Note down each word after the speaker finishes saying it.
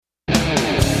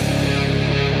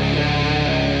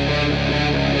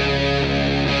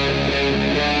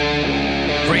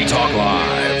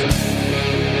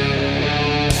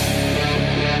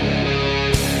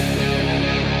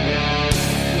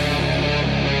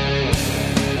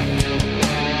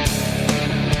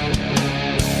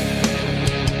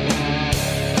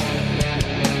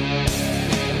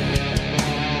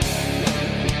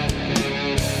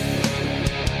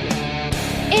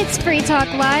Free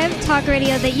Talk Live, talk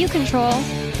radio that you control.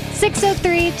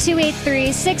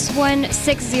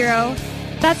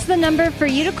 603-283-6160. That's the number for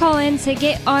you to call in to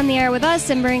get on the air with us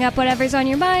and bring up whatever's on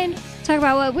your mind. Talk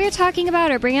about what we're talking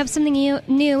about or bring up something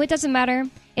new. It doesn't matter.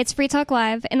 It's Free Talk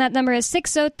Live, and that number is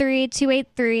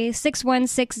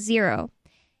 603-283-6160.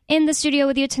 In the studio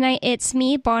with you tonight, it's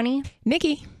me, Bonnie,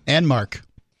 Nikki, and Mark.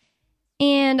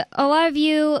 And a lot of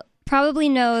you probably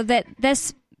know that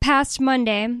this past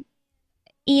Monday,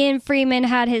 Ian Freeman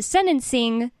had his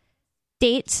sentencing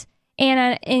date.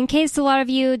 And in case a lot of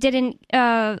you didn't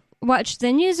watch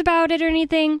the news about it or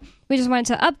anything, we just wanted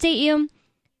to update you.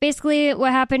 Basically,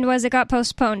 what happened was it got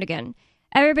postponed again.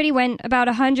 Everybody went, about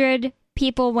 100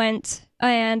 people went,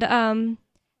 and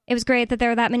it was great that there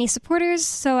were that many supporters.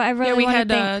 So I really want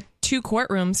to thank... 2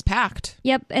 courtrooms packed.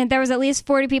 Yep, and there was at least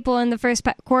 40 people in the first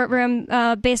courtroom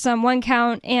based on one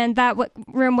count, and that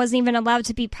room wasn't even allowed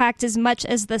to be packed as much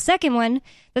as the second one.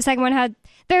 The second one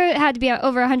there had to be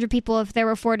over 100 people if there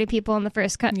were 40 people in the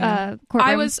first courtroom.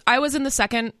 I was in the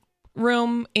second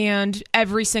room, and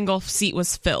every single seat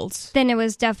was filled. Then it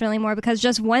was definitely more, because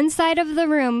just one side of the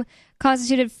room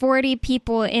constituted 40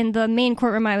 people in the main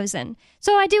courtroom I was in.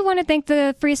 So I do want to thank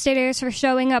the Free Staters for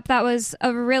showing up. That was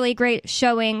a really great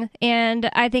showing, and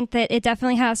I think that it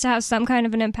definitely has to have some kind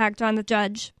of an impact on the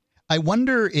judge. I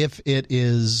wonder if it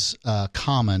is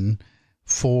common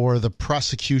for the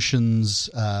prosecution's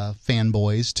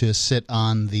fanboys to sit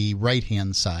on the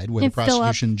right-hand side, where the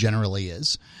prosecution generally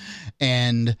is,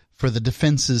 and for the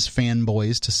defense's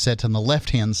fanboys to sit on the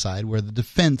left-hand side, where the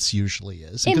defense usually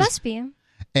is. It must be.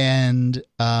 And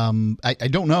I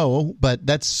don't know, but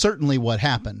that's certainly what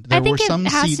happened. I think it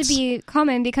has to be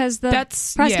common, because the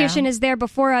prosecution is there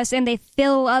before us, and they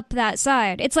fill up that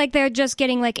side. It's like they're just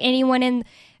getting like anyone in.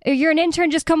 You're an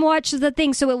intern, just come watch the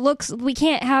thing. So it looks, we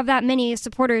can't have that many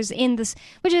supporters in this,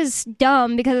 which is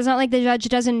dumb, because it's not like the judge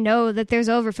doesn't know that there's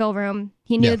overfill room.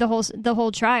 He knew the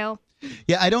whole trial.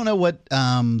 Yeah, I don't know what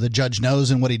the judge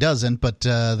knows and what he doesn't, but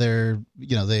the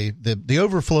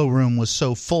overflow room was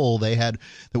so full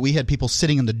we had people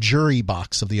sitting in the jury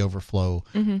box of the overflow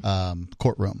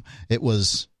courtroom. It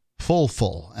was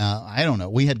full. I don't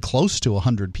know. We had close to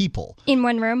 100 people in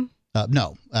one room.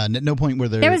 No point where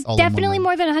there was definitely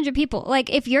more than 100 people.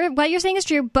 Like, if what you're saying is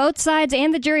true, both sides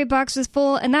and the jury box was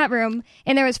full in that room,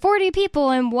 and there was 40 people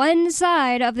in one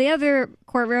side of the other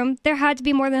courtroom, there had to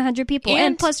be more than 100 people.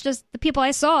 And plus, just the people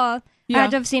I saw, I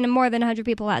had to have seen more than 100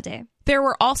 people that day. There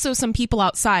were also some people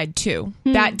outside, too,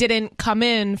 that didn't come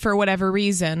in for whatever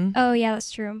reason. Oh, yeah,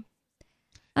 that's true.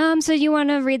 So you want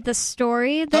to read the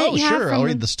story that you have? Oh, sure. I'll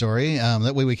read the story.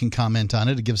 That way we can comment on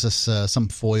it. It gives us some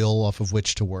foil off of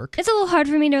which to work. It's a little hard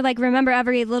for me to remember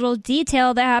every little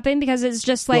detail that happened, because it's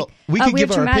just we could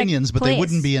give our opinions, but place. They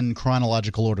wouldn't be in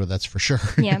chronological order. That's for sure.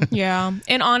 Yeah. Yeah.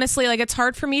 And honestly, it's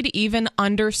hard for me to even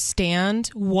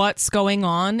understand what's going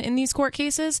on in these court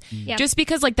cases, just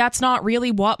because that's not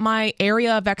really what my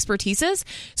area of expertise is.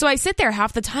 So I sit there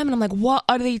half the time and I'm like, what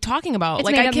are they talking about? It's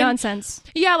made up nonsense.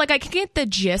 Yeah, I can get the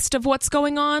gist of what's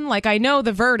going on. I know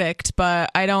the verdict, but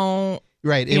I don't.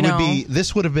 Right.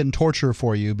 This would have been torture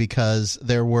for you, because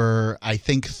there were, I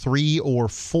think, 3 or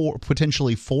 4,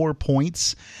 potentially 4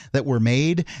 points that were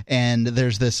made. And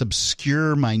there's this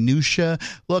obscure minutia.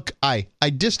 Look, I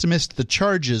dismissed the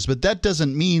charges, but that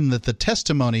doesn't mean that the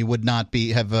testimony would not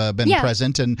have been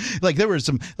present. And there were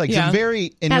some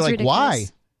very, and That's you're like, ridiculous. why?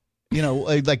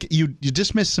 You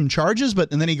dismiss some charges,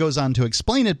 and then he goes on to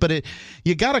explain it. But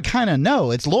you got to kind of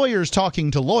know it's lawyers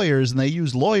talking to lawyers, and they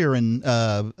use lawyer in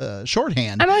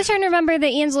shorthand. I'm always trying to remember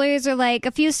that Ian's lawyers are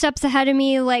a few steps ahead of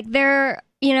me. They're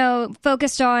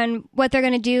focused on what they're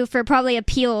going to do for probably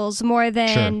appeals more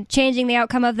than changing the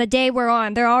outcome of the day we're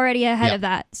on. They're already ahead of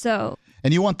that. So.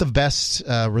 And you want the best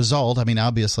result. I mean,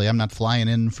 obviously, I'm not flying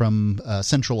in from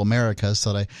Central America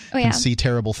so that I can see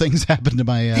terrible things happen to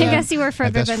my, I guess you were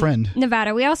further best than friend.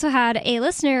 Nevada. We also had a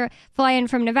listener fly in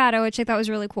from Nevada, which I thought was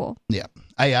really cool. Yeah.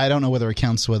 I don't know whether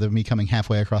me coming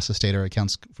halfway across the state or it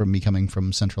counts from me coming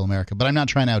from Central America, but I'm not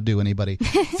trying to outdo anybody.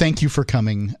 Thank you for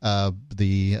coming,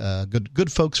 the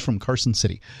good folks from Carson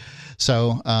City.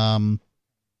 So,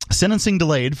 sentencing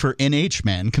delayed for NH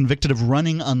man convicted of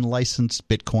running unlicensed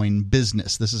Bitcoin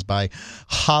business. This is by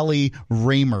Holly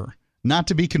Raymer. Not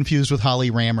to be confused with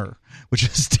Holly Rammer, which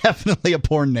is definitely a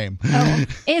porn name. Oh,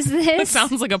 is this? That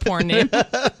sounds like a porn name.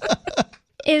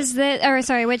 Is that? Or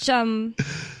sorry, which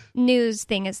news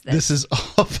thing is this? This is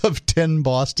off of 10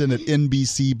 Boston at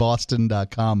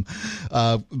NBCBoston.com.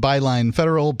 Byline: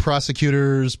 federal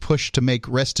prosecutors push to make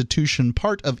restitution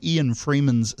part of Ian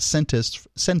Freeman's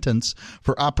sentence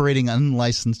for operating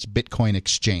unlicensed Bitcoin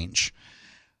exchange.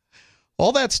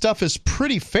 All that stuff is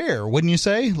pretty fair, wouldn't you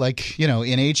say? Like,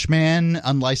 NH-Man,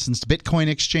 unlicensed Bitcoin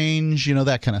exchange,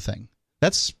 that kind of thing.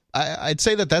 I'd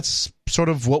say that's sort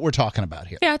of what we're talking about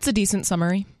here. Yeah, it's a decent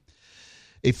summary.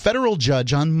 A federal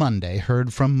judge on Monday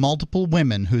heard from multiple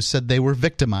women who said they were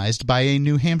victimized by a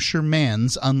New Hampshire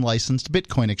man's unlicensed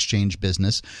Bitcoin exchange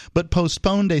business, but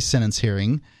postponed a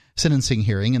sentencing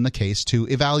hearing in the case to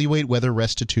evaluate whether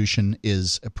restitution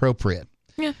is appropriate.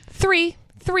 Yeah, three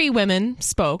women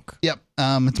spoke. Yep,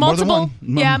 it's multiple, more than one.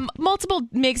 Yeah, multiple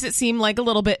makes it seem like a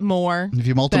little bit more. If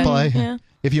you multiply,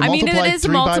 if you multiply it is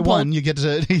 3 by 1, you get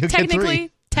technically,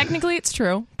 3. Technically, it's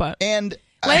true, but and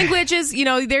language is,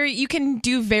 there you can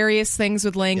do various things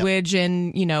with language,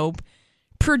 and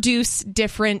produce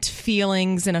different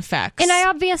feelings and effects. And I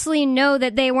obviously know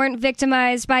that they weren't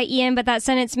victimized by Ian, but that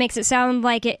sentence makes it sound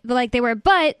like they were.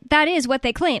 But that is what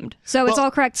they claimed, so it's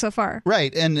all correct so far.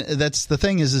 Right, and that's the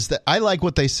thing is that I like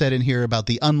what they said in here about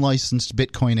the unlicensed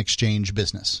Bitcoin exchange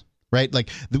business. Right, like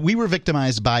we were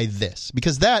victimized by this,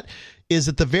 because that is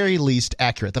at the very least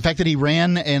accurate. The fact that he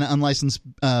ran an unlicensed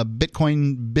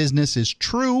Bitcoin business is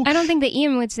true. I don't think that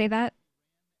Ian would say that.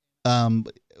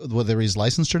 Whether he's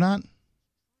licensed or not.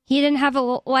 He didn't have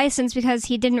a license because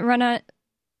he didn't run a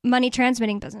money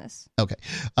transmitting business. Okay.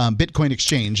 Bitcoin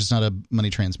exchange is not a money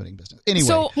transmitting business. Anyway.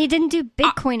 So, he didn't do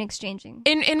Bitcoin exchanging.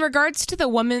 In regards to the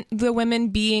women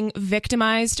being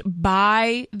victimized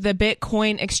by the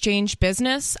Bitcoin exchange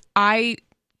business, I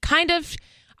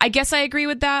guess I agree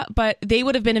with that, but they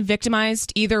would have been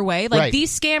victimized either way. Like, right.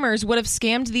 These scammers would have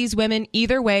scammed these women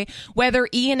either way, whether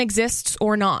Ian exists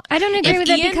or not. I don't agree with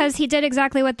that because he did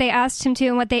exactly what they asked him to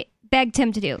and what they begged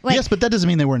him to do. Like, yes, but that doesn't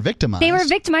mean they weren't victimized. They were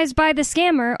victimized by the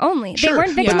scammer only. Sure, they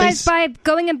weren't victimized by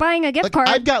going and buying a gift card.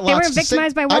 I've got lots they weren't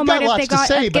victimized by Walmart if they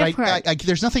got a gift card. But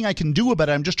there's nothing I can do about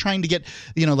it. I'm just trying to get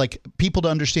people to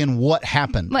understand what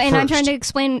happened. And I'm trying to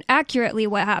explain accurately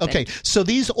what happened. Okay, so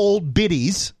these old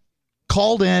biddies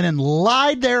called in and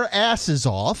lied their asses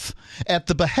off at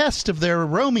the behest of their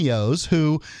Romeos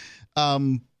who,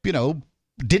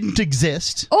 didn't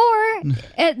exist. Or,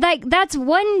 that's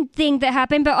one thing that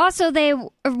happened, but also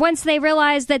once they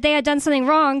realized that they had done something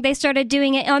wrong, they started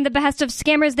doing it on the behest of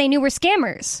scammers they knew were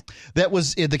scammers. That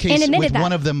was the case with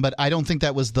one of them, but I don't think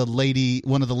that was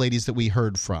one of the ladies that we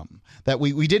heard from. That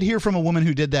we did hear from a woman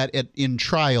who did that in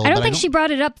trial. I don't think she brought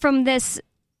it up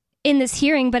in this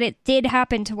hearing, but it did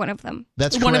happen to one of them.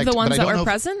 That's correct. One of the ones that were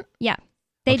present? Yeah.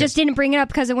 They just didn't bring it up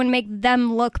because it wouldn't make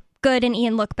them look good and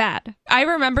Ian look bad. I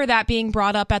remember that being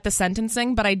brought up at the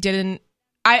sentencing, but I don't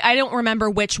remember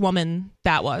which woman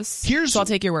that was. So I'll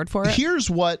take your word for it. Here's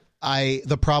what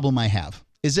the problem I have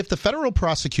is if the federal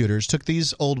prosecutors took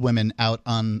these old women out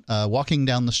on walking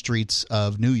down the streets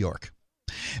of New York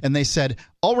and they said,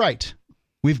 all right,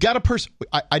 we've got a person.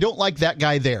 I don't like that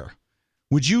guy there.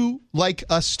 Would you like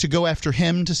us to go after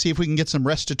him to see if we can get some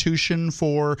restitution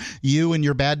for you and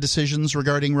your bad decisions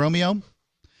regarding Romeo?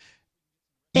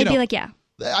 They'd be like, yeah.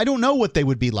 I don't know what they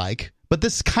would be like, but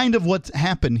this is kind of what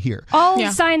happened here.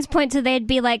 All signs point to they'd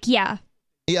be like, yeah.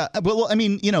 Yeah, well, I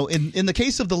mean, in the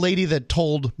case of the lady that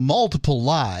told multiple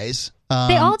lies...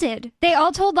 they all did. They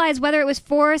all told lies, whether it was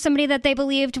for somebody that they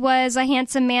believed was a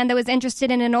handsome man that was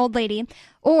interested in an old lady,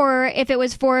 or if it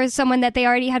was for someone that they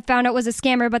already had found out was a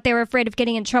scammer, but they were afraid of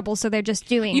getting in trouble, so they're just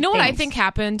doing what I things. think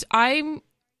happened?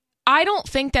 I don't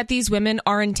think that these women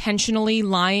are intentionally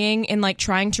lying and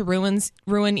trying to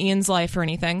ruin Ian's life or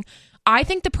anything. I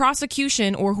think the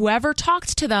prosecution or whoever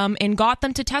talked to them and got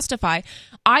them to testify,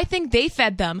 I think they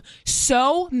fed them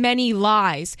so many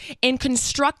lies and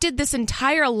constructed this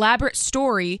entire elaborate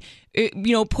story,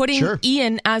 putting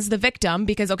Ian as the victim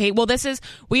because,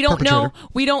 we don't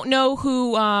know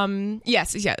who,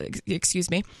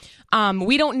 excuse me.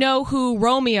 We don't know who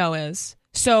Romeo is.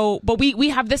 So, but we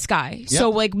have this guy. Yep.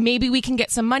 So maybe we can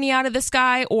get some money out of this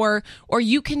guy or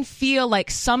you can feel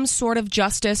like some sort of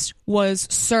justice was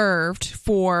served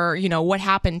for, what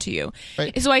happened to you.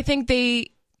 Right. So I think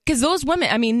because those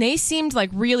women, they seemed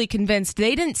really convinced.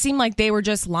 They didn't seem like they were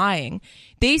just lying.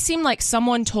 They seemed like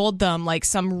someone told them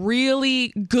some really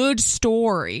good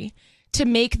story to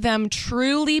make them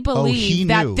truly believe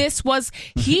that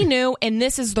he knew and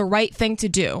this is the right thing to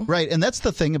do. Right. And that's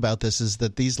the thing about this is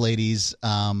that these ladies,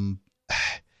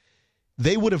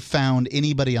 they would have found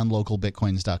anybody on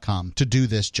localbitcoins.com to do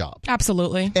this job.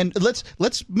 Absolutely. And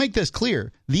let's make this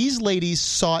clear. These ladies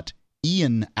sought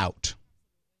Ian out.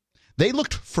 They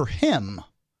looked for him,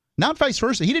 not vice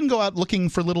versa. He didn't go out looking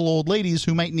for little old ladies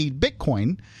who might need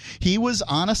Bitcoin. He was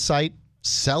on a site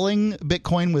selling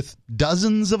Bitcoin with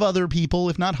dozens of other people,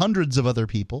 if not hundreds of other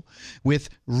people, with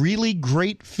really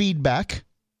great feedback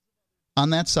on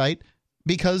that site.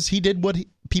 because he did what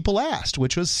people asked,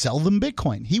 which was sell them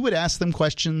Bitcoin. He would ask them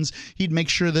questions. He'd make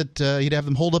sure that he'd have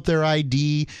them hold up their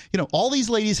ID. All these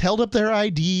ladies held up their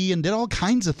ID and did all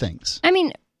kinds of things. I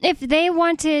mean, if they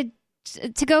wanted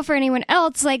to go for anyone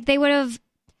else, like they would have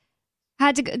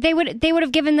had to. They would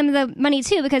have given them the money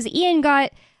too, because Ian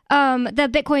got the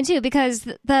Bitcoin too, because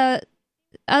the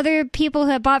other people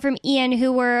who had bought from Ian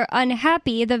who were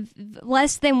unhappy, the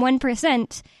less than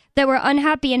 1% that were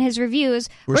unhappy in his reviews,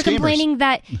 were complaining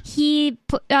that he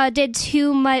did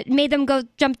too much, made them go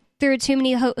jump through too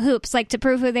many hoops, like to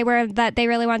prove who they were, that they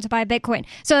really wanted to buy Bitcoin.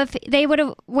 So if they would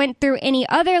have went through any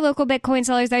other local Bitcoin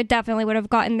sellers, they definitely would have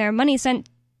gotten their money sent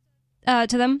to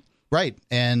them. Right,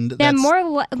 and they're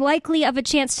more likely of a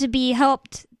chance to be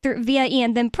helped via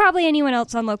Ian than probably anyone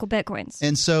else on local Bitcoins.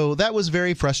 And so that was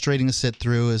very frustrating to sit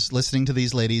through, is listening to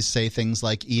these ladies say things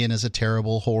like Ian is a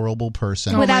terrible, horrible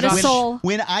person. Without a soul.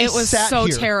 It was so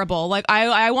terrible. Like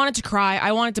I wanted to cry.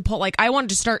 I wanted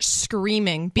to start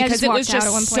screaming because it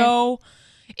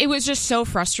was just so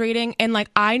frustrating. And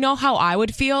like, I know how I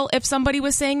would feel if somebody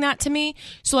was saying that to me.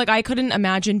 So like, I couldn't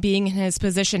imagine being in his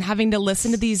position, having to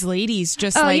listen to these ladies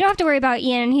just you don't have to worry about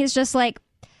Ian. He's just like,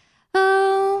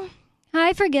 oh,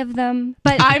 I forgive them.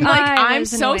 But I'm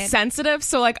so sensitive.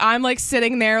 So like, I'm like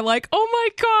sitting there like, oh my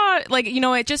God. Like,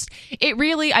 it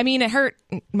really, it hurt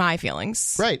my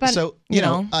feelings. Right. But, so,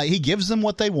 he gives them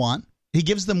what they want. He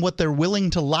gives them what they're willing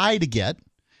to lie to get.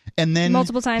 And then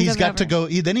multiple times he's got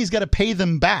to pay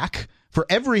them back for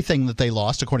everything that they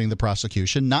lost, according to the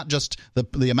prosecution, not just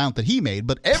the amount that he made,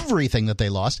 but everything that they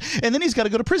lost. And then he's got to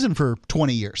go to prison for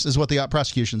 20 years is what the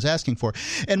prosecution's asking for.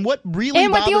 And what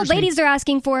the old ladies are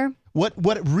asking for.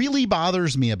 What really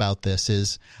bothers me about this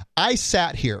is I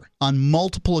sat here on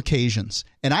multiple occasions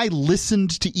and I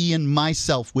listened to Ian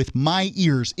myself with my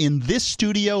ears in this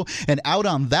studio and out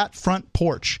on that front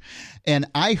porch. And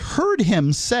I heard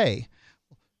him say,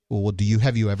 well,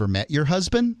 have you ever met your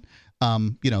husband?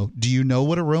 Do you know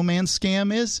what a romance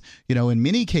scam is? In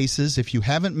many cases, if you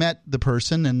haven't met the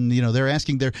person and, they're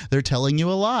asking, they're telling you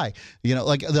a lie,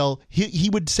 he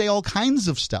would say all kinds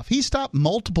of stuff. He stopped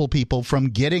multiple people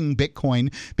from getting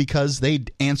Bitcoin because they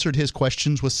answered his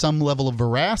questions with some level of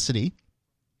veracity.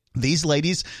 These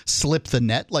ladies slipped the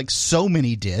net like so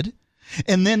many did.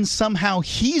 And then somehow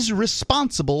he's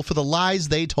responsible for the lies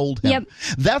they told him. Yep.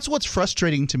 That's what's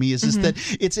frustrating to me is that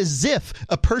it's as if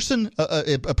a person,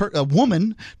 a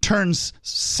woman turns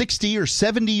 60 or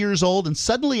 70 years old and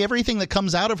suddenly everything that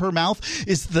comes out of her mouth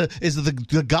is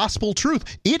the gospel truth.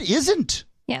 It isn't.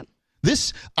 Yeah.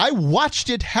 I watched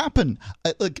it happen.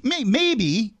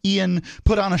 Maybe Ian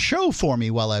put on a show for me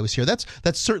while I was here. That's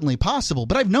certainly possible.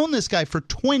 But I've known this guy for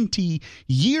 20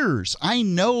 years. I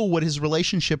know what his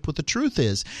relationship with the truth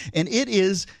is, and it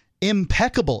is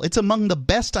impeccable. It's among the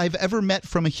best I've ever met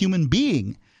from a human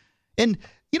being. And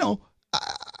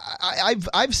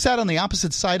I've sat on the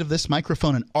opposite side of this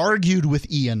microphone and argued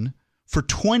with Ian for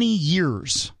 20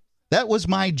 years. That was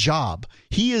my job.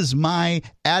 He is my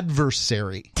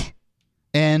adversary.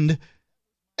 And,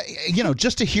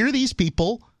 just to hear these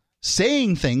people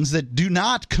saying things that do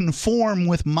not conform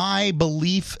with my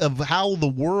belief of how the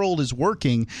world is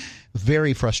working,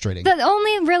 very frustrating. The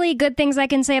only really good things I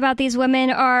can say about these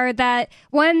women are that,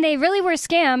 one, they really were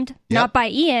scammed, not by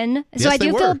Ian. So I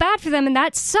do feel bad for them, and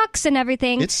that sucks and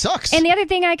everything. It sucks. And the other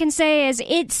thing I can say is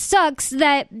it sucks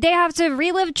that they have to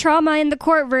relive trauma in the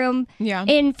courtroom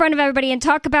in front of everybody and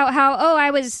talk about how,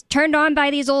 I was turned on by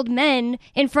these old men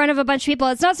in front of a bunch of people.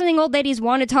 It's not something old ladies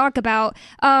want to talk about.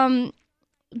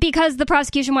 Because the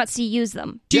prosecution wants to use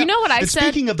them. Do you know what I said?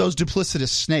 Speaking of those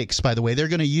duplicitous snakes, by the way, they're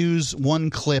going to use one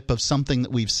clip of something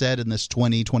that we've said in this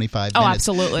 20, 25 minutes. Oh,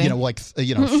 absolutely.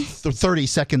 30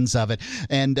 seconds of it.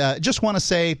 And just want to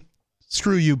say,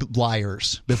 screw you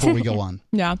liars, before we go on.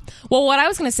 Yeah. Well, what I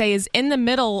was going to say is in the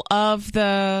middle of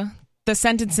the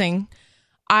sentencing,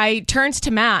 I turned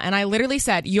to Matt and I literally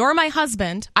said, you're my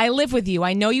husband. I live with you.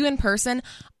 I know you in person.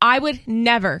 I would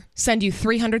never send you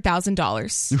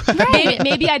 $300,000.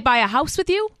 Maybe I'd buy a house with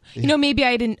you. Maybe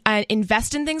I'd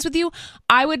invest in things with you.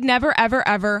 I would never, ever,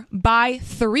 ever buy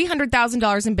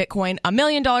 $300,000 in Bitcoin, $1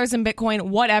 million in Bitcoin,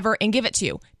 whatever, and give it to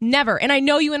you. Never. And I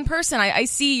know you in person. I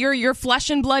see your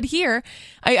flesh and blood here.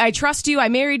 I trust you. I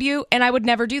married you, and I would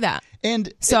never do that.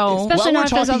 And so, while we're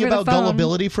talking about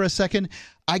gullibility for a second,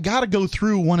 I got to go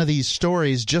through one of these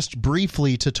stories just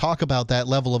briefly to talk about that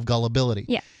level of gullibility.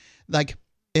 Yeah. Like,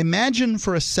 imagine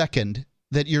for a second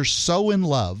that you're so in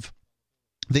love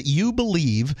that you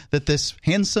believe that this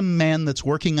handsome man that's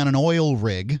working on an oil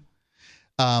rig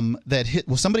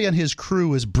somebody on his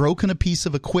crew has broken a piece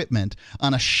of equipment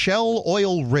on a Shell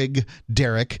oil rig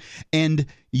derrick, and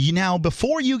now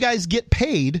before you guys get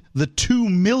paid the $2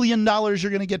 million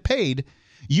you're going to get paid,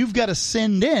 you've got to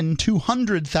send in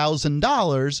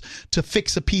 $200,000 to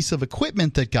fix a piece of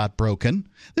equipment that got broken.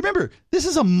 Remember, this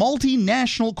is a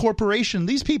multinational corporation.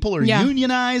 These people are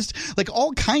unionized, like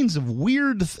all kinds of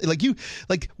weird,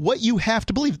 like what you have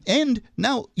to believe. And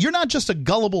now you're not just a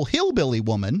gullible hillbilly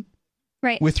woman.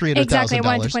 Right. With $300,000. Exactly. I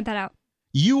wanted to point that out.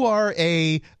 You are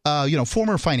a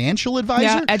former financial advisor.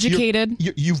 Yeah, educated.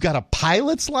 You've got a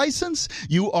pilot's license.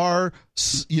 You're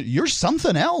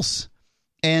something else.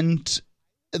 And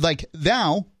like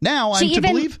now I'm to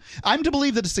believe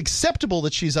that it's acceptable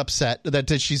that she's upset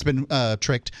that she's been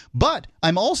tricked, but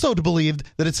I'm also to believe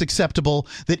that it's acceptable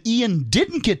that Ian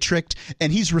didn't get tricked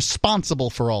and he's responsible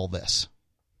for all this.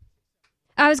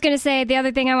 I was going to say, the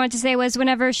other thing I wanted to say was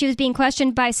whenever she was being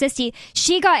questioned by Sissy,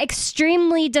 she got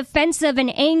extremely defensive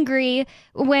and angry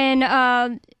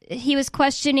when he was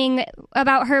questioning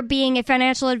about her being a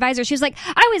financial advisor. She was like,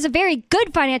 I was a very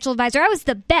good financial advisor. I was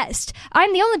the best.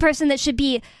 I'm the only person that should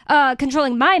be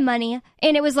controlling my money.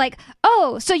 And it was like,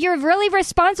 oh, so you're really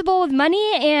responsible with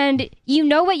money and you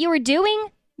know what you were doing?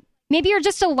 Maybe you're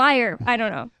just a liar. I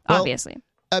don't know, obviously.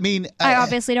 I mean, I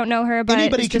obviously don't know her, but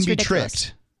anybody it's just can be ridiculous.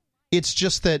 Tricked. It's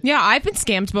just that... Yeah, I've been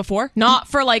scammed before. Not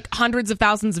for like hundreds of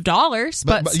thousands of dollars,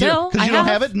 but still. Because you don't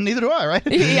have it, and neither do I, right?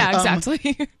 Yeah,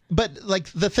 exactly. But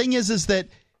like the thing is that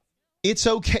it's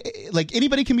okay. Like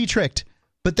anybody can be tricked,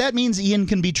 but that means Ian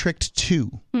can be tricked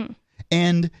too.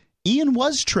 And Ian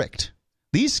was tricked.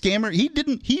 These scammers,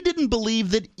 he didn't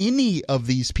believe that any of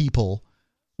these people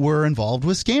were involved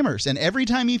with scammers. And every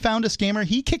time he found a scammer,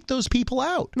 he kicked those people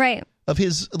out of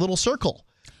his little circle.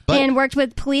 And worked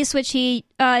with police, which he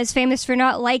is famous for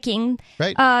not liking,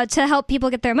 to help people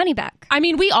get their money back. I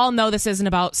mean, we all know this isn't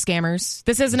about scammers.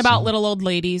 This isn't about little old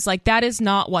ladies. Like, that is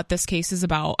not what this case is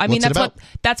about. I mean,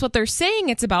 that's what they're saying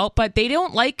it's about, but they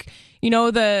don't like,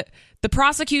 the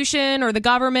prosecution or the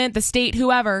government, the state,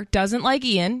 whoever, doesn't like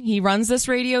Ian. He runs this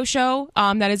radio show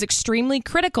that is extremely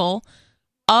critical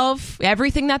of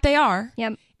everything that they are.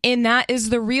 Yep. And that is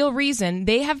the real reason.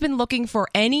 They have been looking for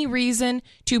any reason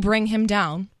to bring him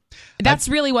down. That's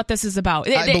really what this is about.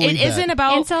 It isn't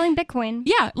about... And selling Bitcoin.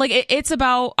 Yeah, like it's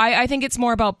about... I think it's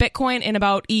more about Bitcoin and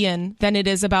about Ian than it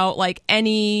is about like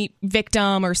any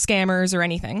victim or scammers or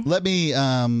anything. Let me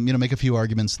make a few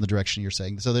arguments in the direction you're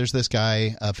saying. So there's this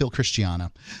guy, Phil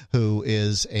Christiana, who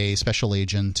is a special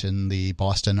agent in the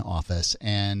Boston office.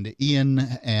 And Ian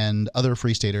and other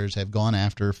Free Staters have gone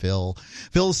after Phil.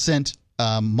 Phil sent...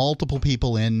 multiple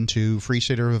people into Free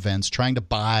Stater events trying to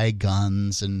buy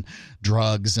guns and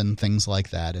drugs and things like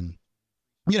that. And,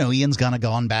 Ian's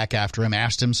gone back after him,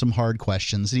 asked him some hard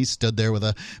questions. And he stood there with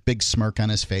a big smirk on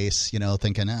his face,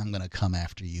 thinking, I'm going to come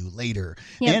after you later.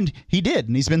 Yep. And he did.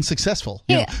 And he's been successful.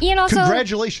 Ian also,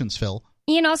 congratulations, Phil.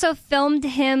 Ian also filmed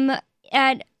him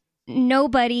at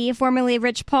Nobody, formerly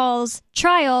Rich Paul's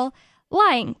trial,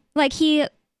 lying. Like he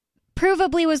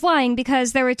provably was lying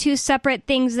because there were two separate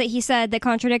things that he said that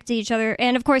contradicted each other.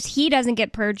 And of course, he doesn't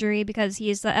get perjury because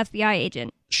he's the FBI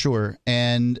agent. Sure.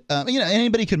 And,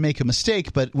 anybody can make a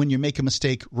mistake, but when you make a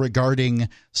mistake regarding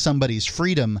somebody's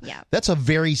freedom, that's a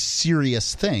very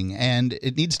serious thing. And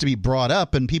it needs to be brought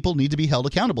up and people need to be held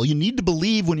accountable. You need to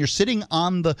believe when you're sitting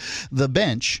on the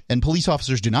bench, and police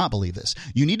officers do not believe this.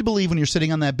 You need to believe when you're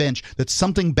sitting on that bench that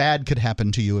something bad could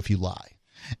happen to you if you lie.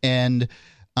 And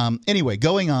anyway,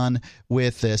 going on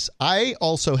with this, I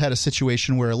also had a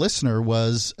situation where a listener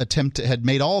had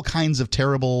made all kinds of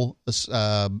terrible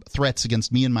threats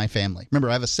against me and my family. Remember,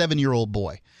 I have a 7-year-old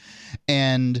boy,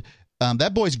 and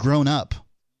that boy's grown up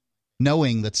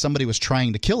knowing that somebody was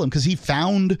trying to kill him because he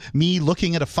found me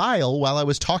looking at a file while I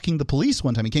was talking to police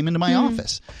one time. He came into my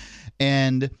office,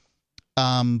 and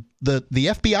the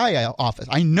FBI office,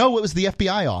 I know it was the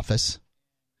FBI office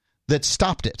that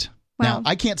stopped it. Now,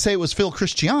 I can't say it was Phil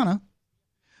Christiana,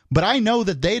 but I know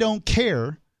that they don't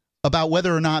care about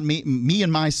whether or not me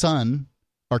and my son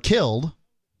are killed,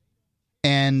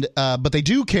 and but they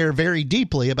do care very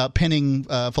deeply about pinning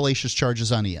fallacious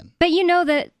charges on Ian. But you know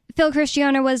that Phil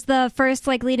Christiana was the first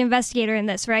lead investigator in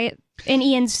this, right? In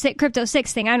Ian's Crypto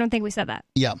 6 thing. I don't think we said that.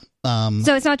 Yeah.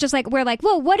 So it's not just like we're like,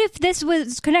 well, what if this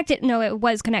was connected? No, it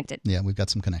was connected. Yeah, we've got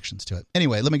some connections to it.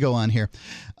 Anyway, let me go on here.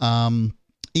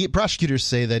 Prosecutors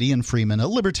say that Ian Freeman, a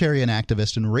libertarian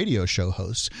activist and radio show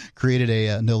host, created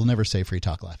they'll never say Free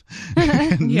Talk Live.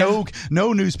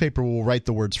 No newspaper will write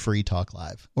the words Free Talk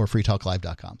Live or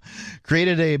freetalklive.com.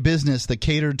 Created a business that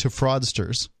catered to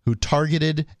fraudsters who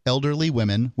targeted elderly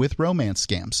women with romance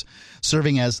scams,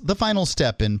 serving as the final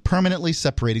step in permanently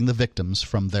separating the victims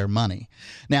from their money.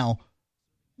 Now,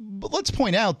 let's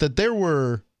point out that there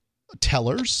were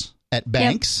tellers at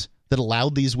banks that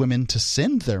allowed these women to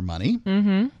send their money.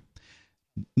 Mm-hmm.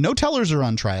 No tellers are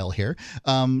on trial here.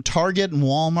 Target and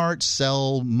Walmart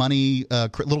sell money,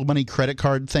 little money credit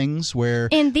card things where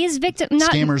these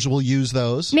scammers will use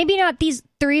those. Maybe not these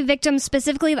 3 victims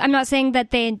specifically. I'm not saying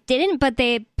that they didn't, but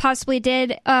they possibly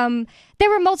did. There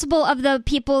were multiple of the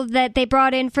people that they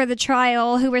brought in for the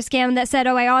trial who were scammed that said,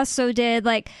 I also did,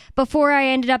 like, before I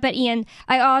ended up at Ian,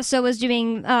 I also was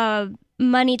doing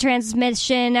money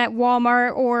transmission at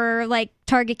Walmart or, like,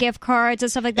 Target gift cards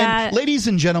and stuff like that. And ladies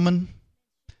and gentlemen,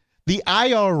 the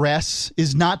IRS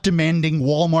is not demanding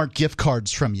Walmart gift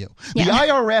cards from you. The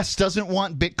IRS doesn't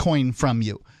want Bitcoin from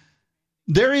you.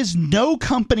 There is no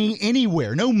company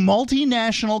anywhere, no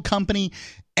multinational company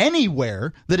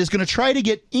anywhere that is going to try to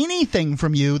get anything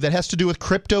from you that has to do with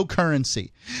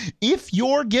cryptocurrency. If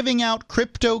you're giving out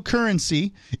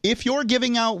cryptocurrency, if you're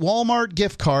giving out Walmart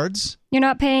gift cards, you're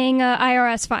not paying an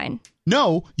IRS fine.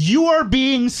 No, you are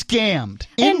being scammed.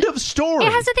 End of story.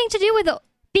 It has nothing to do with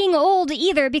being old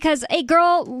either, because a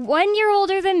girl 1 year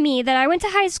older than me that I went to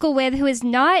high school with, who is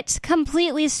not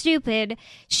completely stupid,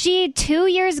 she 2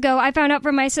 years ago, I found out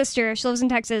from my sister, she lives in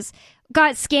Texas,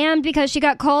 got scammed because she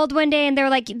got called one day and they were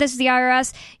like, this is the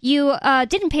IRS, you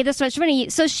didn't pay this much money.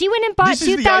 So she went and bought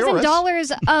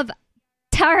 $2,000 of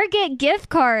Target gift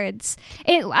cards.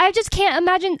 I just can't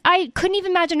imagine. I couldn't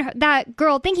even imagine that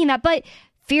girl thinking that, but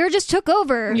fear just took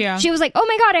over. Yeah. She was like, oh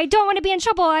my God, I don't want to be in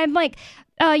trouble. I'm like,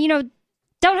 don't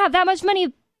have that much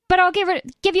money, but I'll give you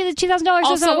the $2,000.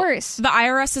 That's not worse. The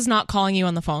IRS is not calling you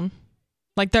on the phone.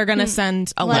 Like, they're going to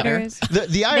send a letter.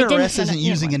 The IRS isn't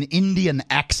using an Indian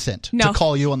accent to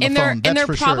call you on the phone. And they're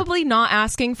probably not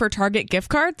asking for Target gift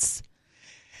cards.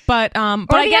 But or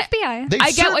I the get, FBI.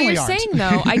 I get what you're saying,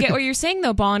 though. I get what you're saying,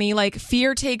 though, Bonnie. Like,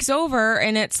 fear takes over,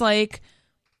 and it's like,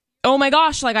 oh my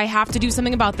gosh, like, I have to do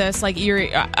something about this. Like,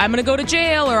 I'm going to go to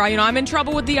jail, or, I'm in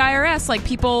trouble with the IRS. Like,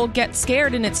 people get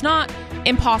scared, and it's not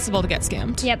impossible to get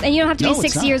scammed. Yep, and you don't have to be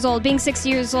 6 years old. Being 6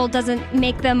 years old doesn't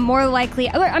make them more likely.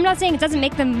 I'm not saying it doesn't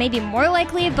make them maybe more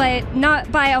likely, but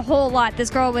not by a whole lot. This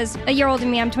girl was a year older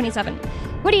than me. I'm 27.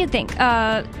 What do you think?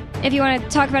 If you want to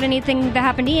talk about anything that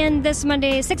happened to Ian this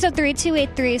Monday,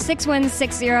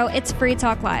 603-283-6160. It's Free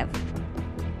Talk Live.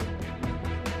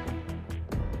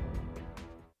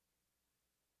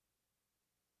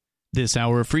 This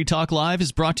hour of Free Talk Live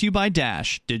is brought to you by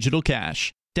Dash Digital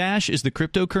Cash. Dash is the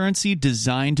cryptocurrency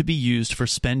designed to be used for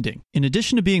spending. In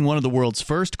addition to being one of the world's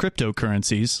first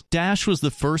cryptocurrencies, Dash was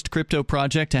the first crypto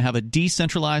project to have a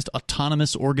decentralized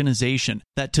autonomous organization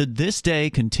that to this day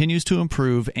continues to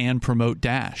improve and promote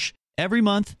Dash. Every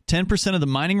month, 10% of the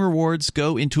mining rewards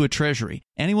go into a treasury.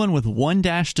 Anyone with one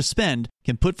Dash to spend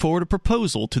can put forward a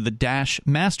proposal to the Dash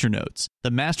masternodes.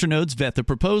 The masternodes vet the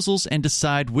proposals and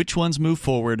decide which ones move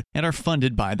forward and are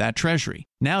funded by that treasury.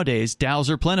 Nowadays, DAOs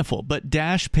are plentiful, but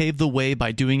Dash paved the way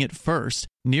by doing it first,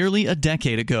 nearly a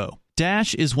decade ago.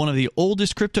 Dash is one of the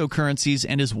oldest cryptocurrencies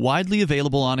and is widely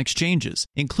available on exchanges,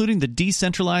 including the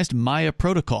decentralized Maya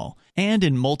protocol, and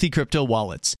in multi-crypto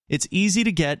wallets. It's easy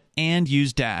to get and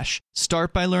use Dash.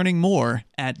 Start by learning more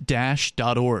at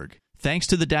dash.org. Thanks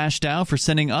to the Dash DAO for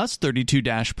sending us 32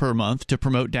 Dash per month to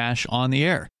promote Dash on the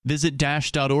air. Visit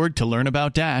dash.org to learn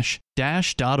about Dash.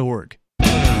 Dash.org.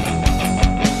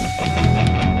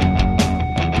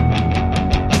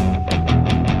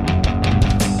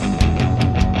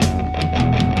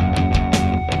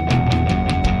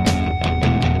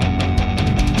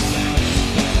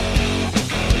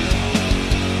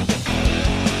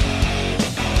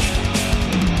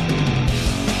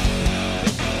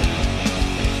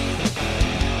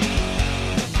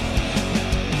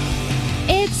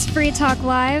 Free Talk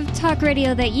Live, talk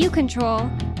radio that you control.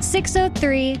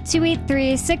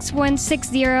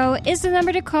 603-283-6160 is the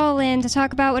number to call in to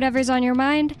talk about whatever's on your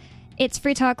mind. It's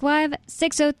Free Talk Live,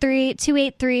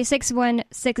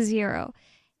 603-283-6160.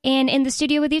 And in the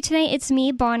studio with you tonight, it's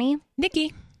me, Bonnie,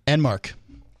 Nikki, and Mark.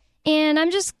 And I'm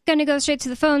just going to go straight to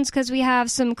the phones because we have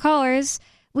some callers.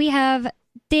 We have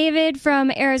David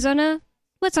from Arizona.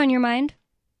 What's on your mind?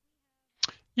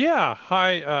 Yeah,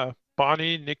 hi,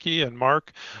 Bonnie, Nikki, and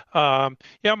Mark.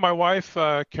 My wife,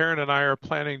 Karen, and I are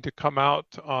planning to come out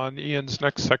on Ian's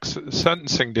next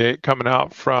sentencing date, coming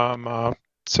out from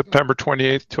September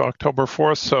 28th to October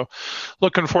 4th. So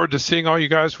looking forward to seeing all you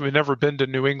guys. We've never been to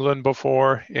New England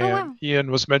before. And wow.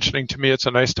 Ian was mentioning to me it's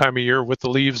a nice time of year with the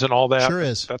leaves and all that. Sure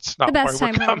is. That's not The why best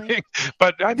we're time, coming.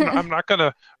 But I'm not going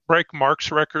to break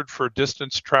Mark's record for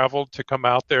distance traveled to come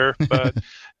out there. But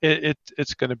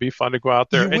it's going to be fun to go out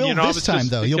there. You and, will this time,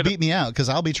 though. You'll beat me out because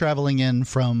I'll be traveling in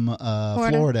from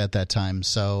Florida at that time.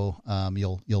 So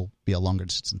you'll be a longer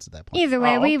distance at that point. Either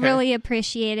way, we really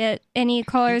appreciate it. Any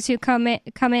callers who come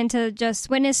in to just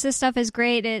witness this stuff is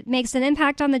great. It makes an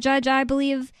impact on the judge, I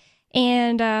believe,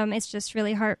 and it's just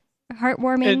really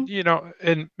heartwarming. And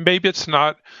and maybe it's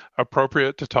not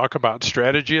appropriate to talk about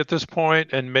strategy at this point,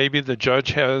 and maybe the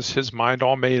judge has his mind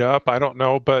all made up. I don't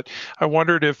know, but I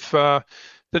wondered if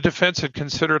the defense had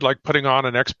considered like putting on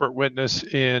an expert witness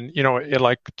in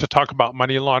like to talk about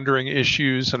money laundering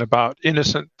issues and about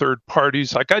innocent third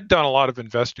parties. Like I'd done a lot of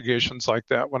investigations like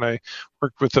that when I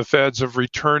worked with the feds of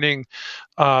returning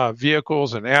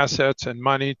vehicles and assets and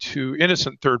money to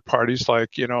innocent third parties,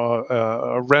 like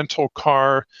a rental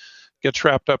car gets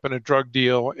wrapped up in a drug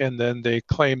deal and then they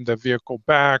claim the vehicle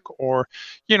back, or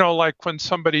like when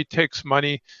somebody takes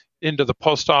money into the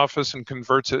post office and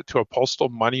converts it to a postal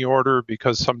money order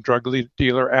because some drug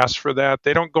dealer asked for that.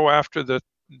 They don't go after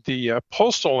the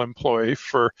postal employee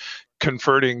for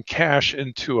converting cash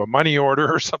into a money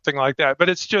order or something like that. But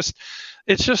it's just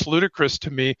ludicrous to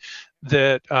me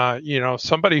that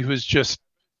somebody who's just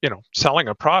selling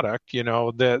a product,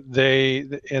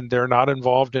 that they're not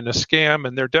involved in a scam,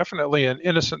 and they're definitely an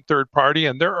innocent third party.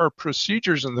 And there are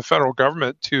procedures in the federal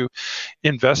government to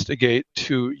investigate,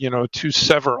 to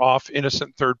sever off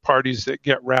innocent third parties that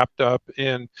get wrapped up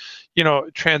in,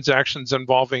 transactions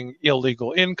involving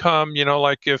illegal income.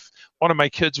 Like if one of my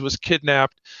kids was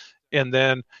kidnapped and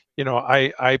then,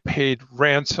 I paid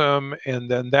ransom and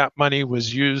then that money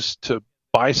was used to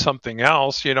buy something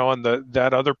else, and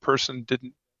that other person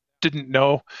didn't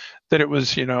know that it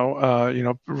was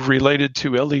related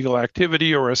to illegal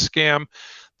activity or a scam.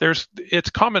 It's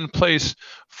commonplace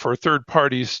for third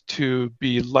parties to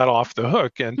be let off the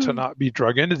hook and to not be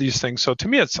drug into these things. So to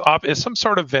me, it's some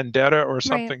sort of vendetta or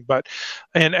something. Right. But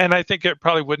and I think it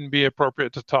probably wouldn't be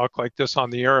appropriate to talk like this on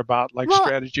the air about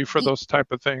strategy for those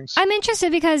type of things. I'm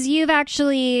interested because you're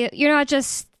not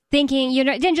just thinking,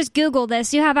 didn't just Google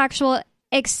this. You have actual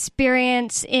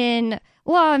experience in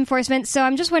law enforcement. So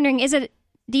I'm just wondering, is it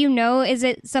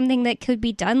something that could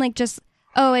be done? Like just,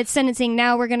 it's sentencing.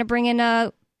 Now we're going to bring in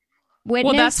a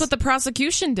witness. Well, that's what the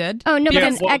prosecution did. Oh, no, but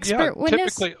an expert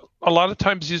witness? Typically, a lot of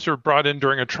times these are brought in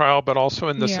during a trial, but also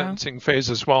in the sentencing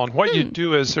phase as well. And what you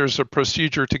do is there's a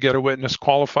procedure to get a witness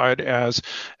qualified as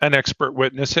an expert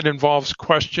witness. It involves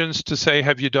questions to say,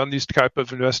 have you done these type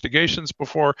of investigations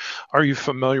before? Are you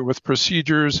familiar with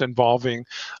procedures involving,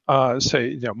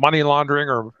 money laundering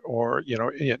or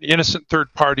innocent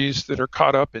third parties that are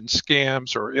caught up in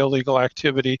scams or illegal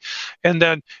activity? And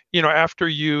then, after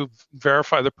you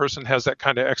verify the person has that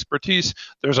kind of expertise,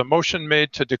 there's a motion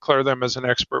made to declare them as an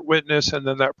expert witness, and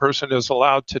then that person is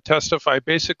allowed to testify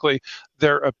basically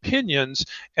their opinions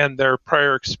and their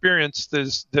prior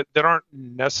experiences that aren't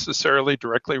necessarily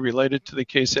directly related to the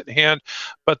case at hand,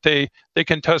 but they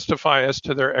can testify as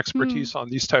to their expertise on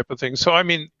these type of things. So, I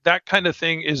mean, that kind of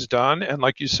thing is done. And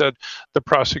like you said, the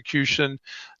prosecution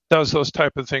does those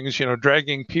type of things,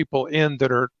 dragging people in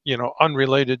that are,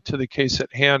 unrelated to the case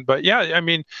at hand. But yeah, I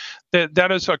mean,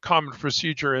 that is a common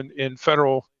procedure in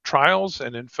federal trials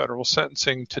and in federal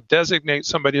sentencing to designate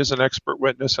somebody as an expert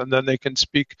witness, and then they can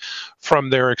speak from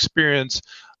their experience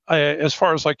as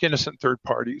far as like innocent third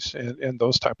parties and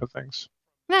those type of things.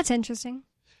 That's interesting.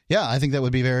 Yeah, I think that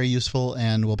would be very useful,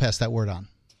 and we'll pass that word on.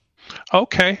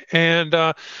 Okay, and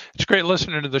it's great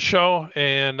listening to the show,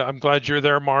 and I'm glad you're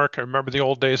there, Mark. I remember the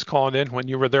old days calling in when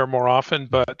you were there more often,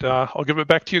 but I'll give it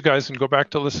back to you guys and go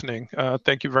back to listening.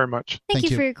 Thank you very much.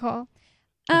 Thank you for your call.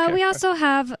 Okay, we also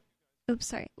have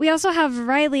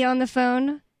Riley on the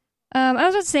phone. I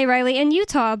was about to say Riley in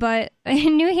Utah, but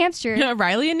in New Hampshire. Yeah,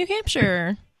 Riley in New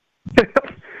Hampshire.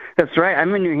 That's right.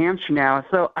 I'm in New Hampshire now.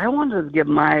 So I wanted to give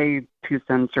my 2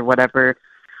 cents or whatever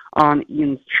on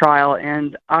Ian's trial.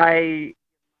 And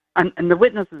the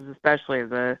witnesses, especially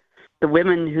the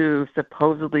women who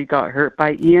supposedly got hurt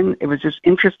by Ian, it was just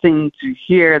interesting to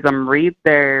hear them read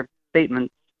their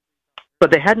statements.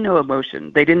 But they had no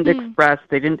emotion. They didn't express,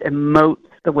 they didn't emote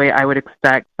the way I would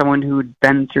expect someone who'd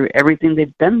been through everything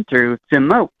they've been through to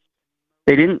emote.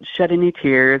 They didn't shed any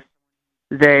tears.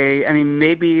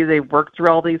 Maybe they worked through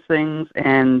all these things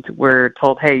and were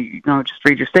told, hey, just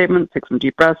read your statement, take some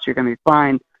deep breaths, you're going to be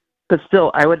fine. But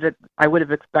still, I would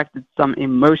have expected some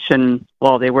emotion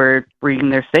while they were reading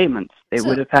their statements. They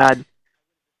would have had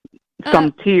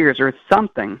some tears or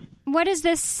something. What does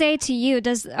this say to you?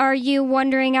 Are you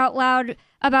wondering out loud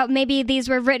about maybe these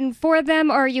were written for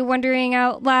them, or are you wondering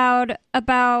out loud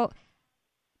about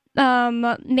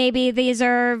maybe these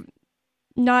are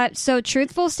not so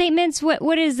truthful statements?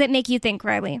 What does it make you think,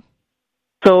 Riley?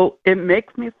 So it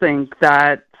makes me think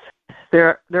that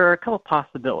there are a couple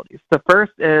possibilities. The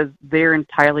first is they're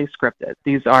entirely scripted.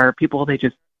 These are people they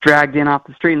just dragged in off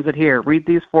the street and said, here, read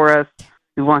these for us.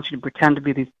 We want you to pretend to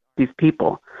be these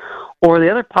people. Or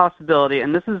the other possibility,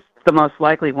 and this is the most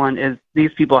likely one, is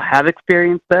these people have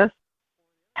experienced this.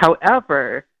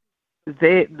 However,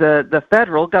 the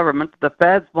federal government, the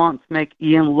feds, want to make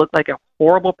Ian look like a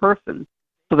horrible person.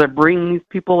 So they're bringing these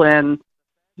people in.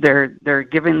 They're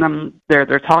giving them.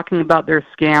 They're talking about their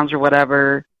scams or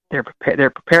whatever. They're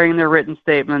preparing their written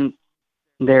statements.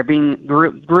 They're being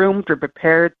groomed or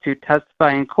prepared to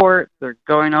testify in court. They're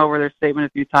going over their statement a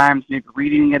few times, maybe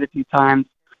reading it a few times.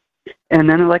 And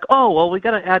then they're like, oh, well, we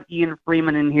got to add Ian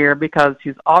Freeman in here because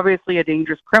he's obviously a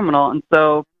dangerous criminal. And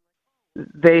so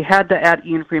they had to add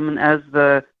Ian Freeman as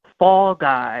the fall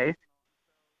guy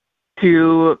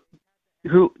who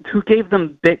gave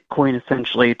them Bitcoin,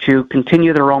 essentially, to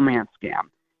continue the romance scam.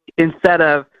 Instead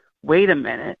of, wait a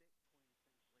minute,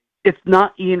 it's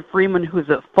not Ian Freeman who's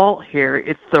at fault here,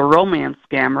 it's the romance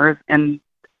scammers, and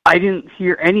I didn't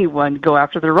hear anyone go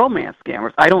after the romance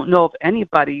scammers. I don't know of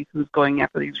anybody who's going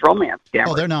after these romance scammers.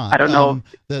 Oh, they're not. I don't know.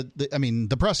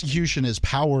 The prosecution is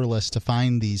powerless to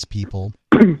find these people.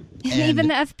 Even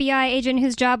the FBI agent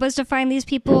whose job was to find these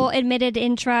people admitted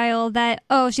in trial that,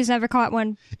 she's never caught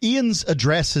one. Ian's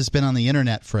address has been on the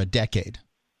internet for a decade.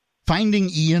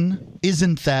 Finding Ian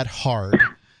isn't that hard,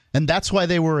 and that's why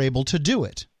they were able to do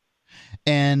it.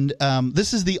 And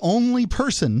this is the only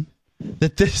person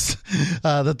that the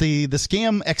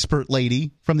scam expert lady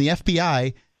from the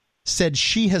FBI said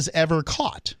she has ever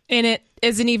caught. And it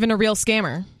isn't even a real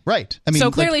scammer. Right. So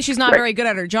clearly she's not very good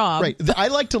at her job. Right. I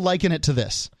like to liken it to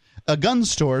this. A gun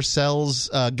store sells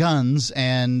guns,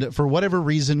 and for whatever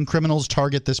reason, criminals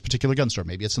target this particular gun store.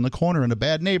 Maybe it's in the corner in a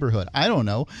bad neighborhood. I don't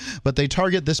know. But they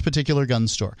target this particular gun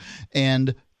store.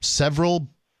 And several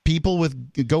people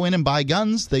go in and buy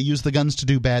guns. They use the guns to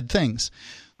do bad things.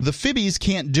 The Fibbies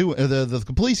can't do the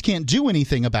police can't do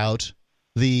anything about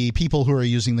the people who are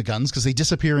using the guns because they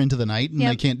disappear into the night and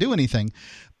they can't do anything.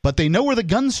 But they know where the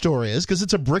gun store is because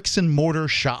it's a bricks and mortar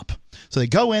shop. So they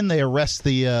go in, they arrest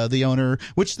the owner,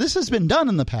 which this has been done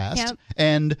in the past. Yep.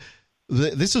 And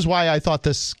this is why I thought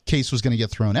this case was going to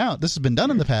get thrown out. This has been done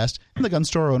in the past, and the gun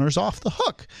store owner's off the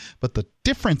hook. But the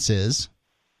difference is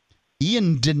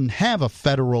Ian didn't have a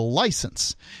federal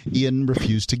license. Ian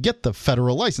refused to get the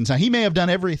federal license. Now, he may have done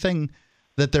everything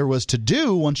that there was to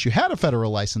do once you had a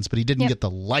federal license, but he didn't get the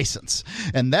license.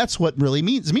 And that's what really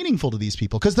meaningful to these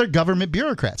people, because they're government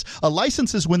bureaucrats. A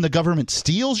license is when the government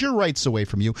steals your rights away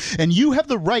from you, and you have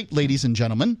the right, ladies and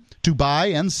gentlemen, to buy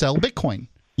and sell Bitcoin.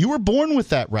 You were born with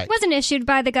that right. It wasn't issued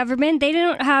by the government. They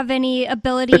don't have any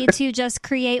ability to just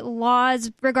create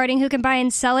laws regarding who can buy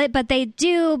and sell it, but they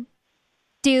do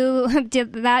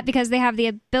that because they have the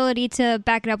ability to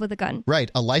back it up with a gun.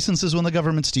 Right. A license is when the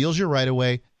government steals your right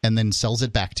away and then sells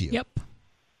it back to you. Yep.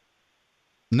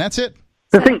 And that's it.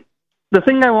 The other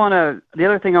thing I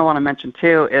want to mention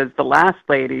too is the last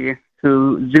lady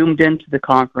who zoomed into the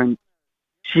conference.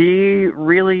 She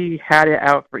really had it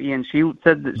out for Ian. She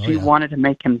said that she wanted to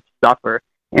make him suffer.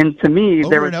 And to me,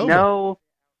 there was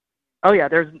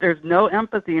there's no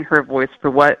empathy in her voice for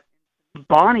what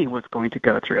Bonnie was going to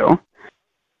go through.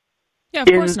 Yeah, of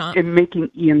course not. In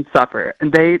making Ian suffer.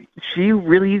 And she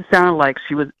really sounded like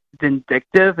she was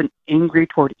vindictive and angry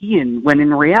toward Ian, when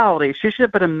in reality, she should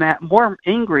have been more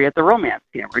angry at the romance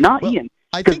scammer, not Ian.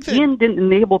 Because Ian didn't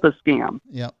enable the scam.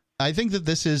 Yeah. I think that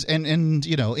this is, and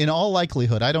you know, in all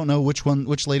likelihood, I don't know which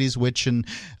lady's which, and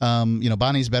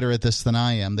Bonnie's better at this than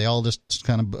I am. They all just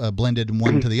kind of blended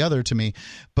one to the other to me.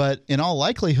 But in all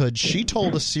likelihood, she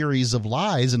told a series of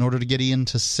lies in order to get Ian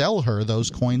to sell her those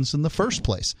coins in the first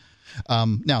place.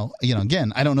 Now,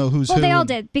 again, I don't know who's who. Well, they all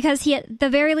did, because he at the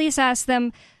very least asked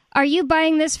them, are you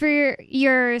buying this for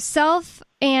yourself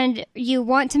and you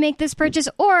want to make this purchase,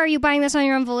 or are you buying this on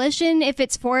your own volition if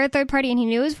it's for a third party? And he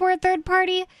knew it was for a third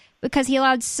party because he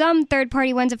allowed some third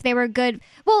party ones if they were good.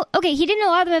 Well, okay, he didn't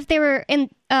allow them if they were in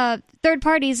third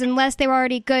parties unless they were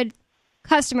already good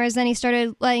customers. Then he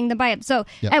started letting them buy it. So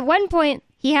At one point,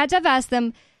 he had to have asked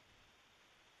them,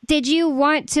 did you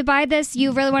want to buy this?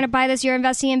 You really want to buy this? You're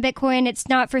investing in Bitcoin. It's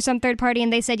not for some third party.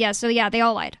 And they said yes. So yeah, they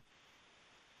all lied.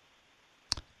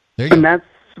 There you go. And that's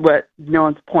what no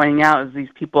one's pointing out, is these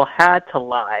people had to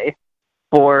lie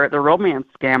for the romance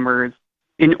scammers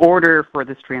in order for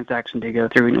this transaction to go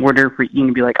through, in order for Ian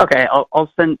to be like, okay, I'll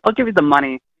give you the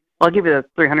money, I'll give you the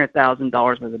 $300,000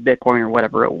 worth of Bitcoin or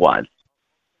whatever it was.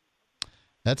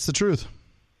 That's the truth.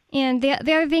 And the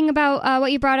other thing about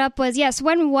what you brought up was, yes,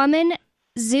 one woman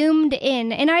zoomed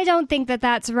in, and I don't think that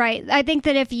that's right. I think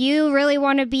that if you really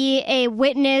want to be a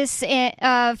witness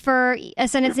for a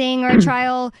sentencing or a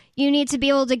trial, you need to be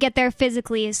able to get there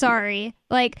physically. Sorry.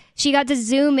 Like, she got to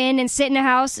zoom in and sit in a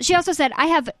house. She also said, I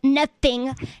have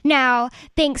nothing now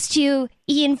thanks to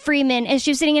Ian Freeman. And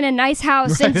she was sitting in a nice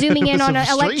house and zooming in on an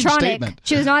electronic. Statement.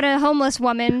 She was not a homeless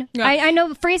woman. Yeah. I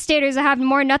know free staters that have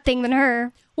more nothing than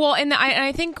her. Well, and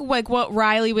I think like what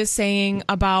Riley was saying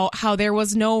about how there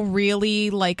was no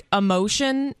really like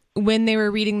emotion when they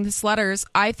were reading these letters,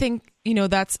 I think,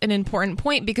 that's an important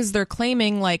point because they're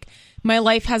claiming like my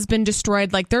life has been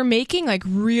destroyed. Like they're making like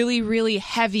really, really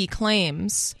heavy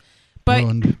claims. But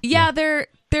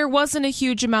there wasn't a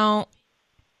huge amount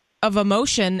of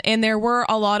emotion, and there were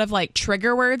a lot of like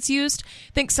trigger words used.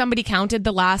 I think somebody counted,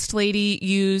 the last lady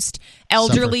used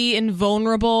elderly and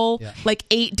vulnerable like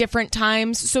 8 different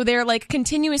times. So they're like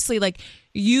continuously like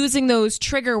using those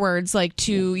trigger words like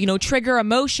to trigger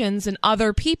emotions in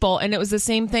other people. And it was the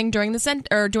same thing during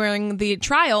during the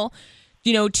trial,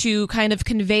 to kind of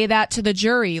convey that to the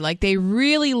jury. Like they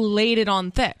really laid it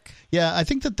on thick. Yeah, I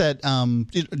think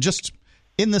that just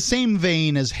in the same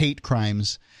vein as hate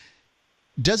crimes,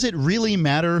 does it really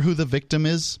matter who the victim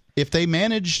is? If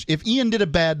Ian did a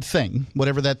bad thing,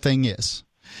 whatever that thing is,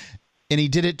 and he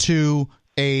did it to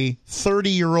a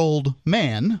 30-year-old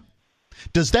man,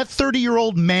 does that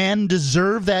 30-year-old man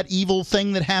deserve that evil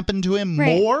thing that happened to him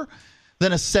more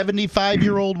than a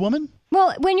 75-year-old woman?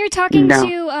 Well, when you're talking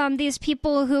to these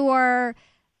people who are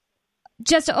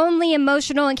just only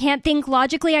emotional and can't think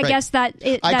logically, I guess that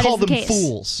is the case. I call them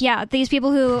fools. Yeah, these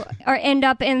people who end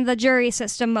up in the jury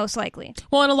system most likely.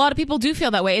 Well, and a lot of people do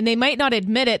feel that way, and they might not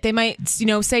admit it. They might,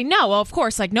 say, no, well, of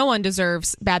course, like no one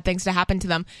deserves bad things to happen to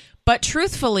them. But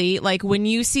truthfully, like when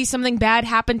you see something bad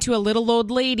happen to a little old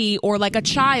lady or like a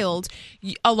child,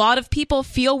 a lot of people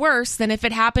feel worse than if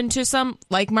it happened to some,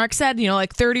 like Mark said,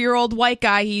 like 30-year-old white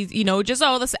guy. He's,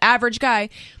 this average guy.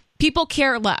 People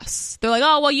care less. They're like,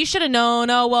 oh, well, you should have known.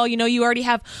 Oh, well, you already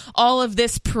have all of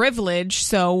this privilege,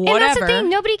 so whatever. And that's the thing.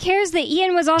 Nobody cares that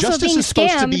Ian was also Justice being is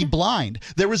supposed scammed. to be blind.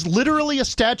 There was literally a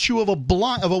statue of a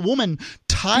woman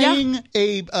tying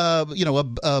a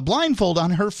blindfold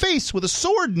on her face with a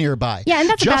sword nearby. Yeah, and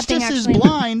that's a bad thing, Justice actually. is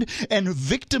blind, and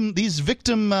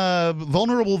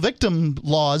vulnerable victim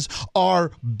laws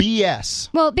are BS.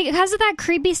 Well, because of that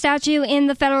creepy statue in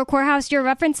the federal courthouse you're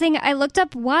referencing, I looked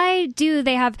up why do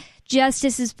they have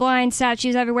Justice is blind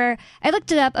statues everywhere. I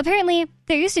looked it up. Apparently,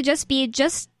 there used to just be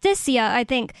Justicia, I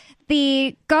think,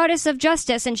 the goddess of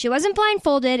justice, and she wasn't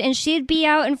blindfolded, and she'd be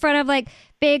out in front of like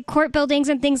big court buildings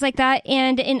and things like that.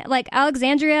 And in like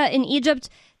Alexandria in Egypt,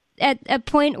 at a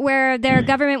point where their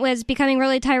government was becoming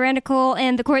really tyrannical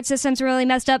and the court systems were really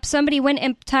messed up, somebody went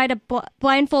and tied a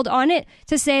blindfold on it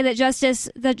to say that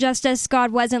justice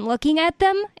God wasn't looking at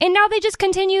them. And now they just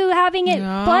continue having it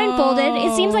blindfolded.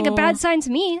 It seems like a bad sign to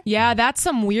me. Yeah, that's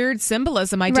some weird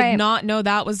symbolism. I did not know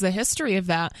that was the history of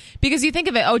that. Because you think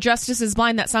of it, justice is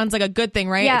blind, that sounds like a good thing,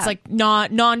 right? Yeah. It's like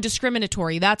not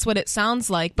non-discriminatory. That's what it sounds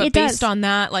like. But based on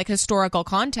that like historical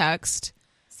context,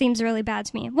 seems really bad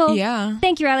to me. Well, yeah.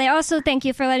 Thank you, Riley. Also, thank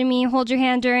you for letting me hold your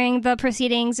hand during the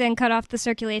proceedings and cut off the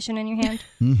circulation in your hand.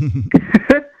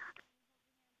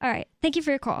 All right. Thank you for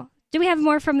your call. Do we have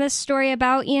more from this story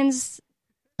about Ian's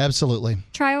Absolutely.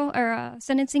 trial or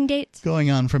sentencing date? Going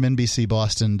on from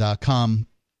NBCBoston.com.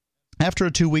 After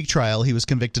a 2-week trial, he was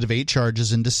convicted of 8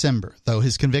 charges in December, though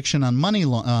his conviction on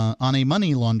a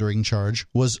money laundering charge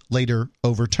was later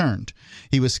overturned.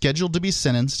 He was scheduled to be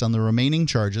sentenced on the remaining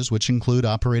charges, which include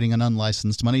operating an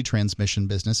unlicensed money transmission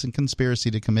business and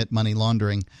conspiracy to commit money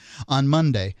laundering, on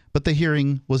Monday, but the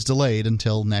hearing was delayed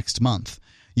until next month.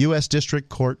 U.S. District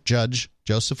Court Judge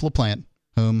Joseph LaPlante,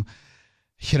 whom,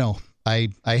 I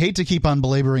hate to keep on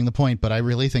belaboring the point, but I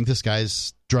really think this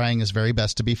guy's trying his very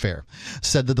best to be fair,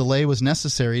 said the delay was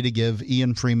necessary to give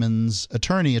Ian Freeman's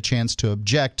attorney a chance to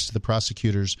object to the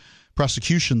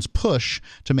prosecution's push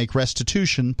to make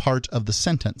restitution part of the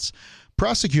sentence.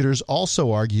 Prosecutors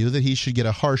also argue that he should get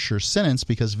a harsher sentence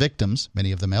because victims,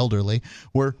 many of them elderly,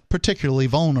 were particularly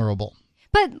vulnerable.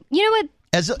 But you know what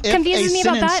As confuses if me a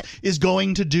about sentence that is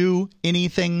going to do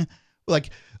anything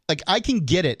like like I can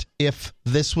get it if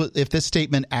this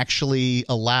statement actually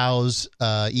allows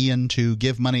Ian to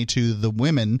give money to the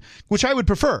women, which I would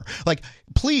prefer. Like,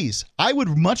 please, I would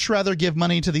much rather give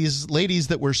money to these ladies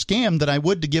that were scammed than I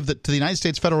would to give it to the United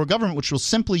States federal government, which will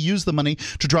simply use the money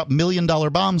to drop $1 million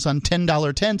bombs on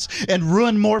 $10 tents and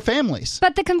ruin more families.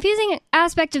 But the confusing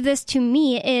aspect of this to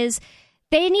me is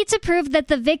they need to prove that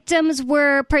the victims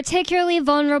were particularly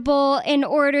vulnerable in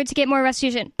order to get more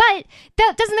restitution. But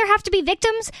doesn't there have to be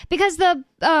victims? Because the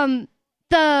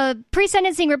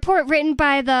pre-sentencing report written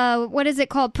by the, what is it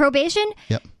called, probation,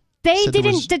 yep. They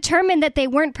didn't determine that they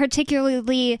weren't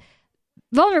particularly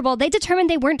vulnerable. They determined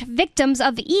they weren't victims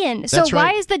of Ian. So That's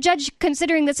right. Why is the judge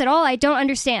considering this at all? I don't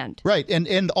understand. Right.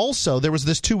 And also there was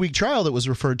this 2-week trial that was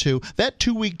referred to. That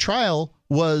 2-week trial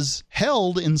was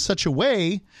held in such a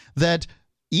way that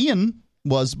Ian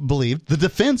the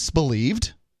defense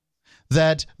believed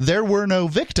that there were no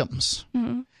victims.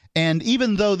 Mm-hmm. And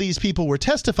even though these people were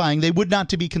testifying, they would not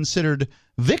to be considered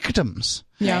victims.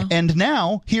 Yeah. And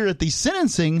now, here at the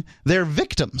sentencing, they're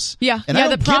victims. Yeah. And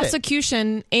the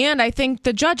prosecution and I think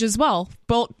the judge as well,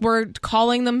 both were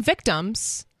calling them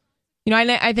victims. You know,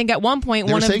 I think at one point,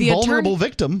 one of the vulnerable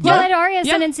victim. Well, at Aria's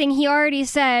sentencing, he already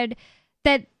said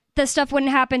that the stuff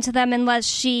wouldn't happen to them unless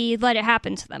she let it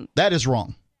happen to them. That is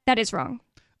wrong. That is wrong.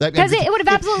 Because it would have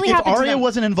absolutely happened to them. If Aria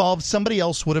wasn't involved, somebody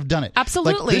else would have done it.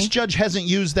 Absolutely. Like, this judge hasn't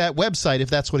used that website, if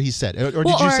that's what he said. Or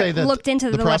did you say that looked into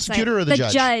the prosecutor website. or the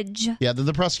judge? The judge. Yeah,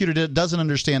 the prosecutor doesn't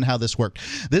understand how this worked.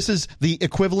 This is the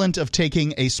equivalent of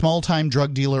taking a small-time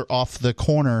drug dealer off the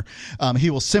corner.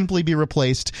 He will simply be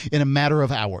replaced in a matter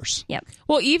of hours. Yep.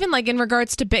 Well, even like in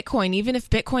regards to Bitcoin, even if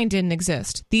Bitcoin didn't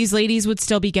exist, these ladies would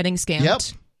still be getting scammed. Yep.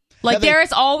 Like, there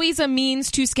is always a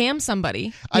means to scam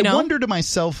somebody. I wonder to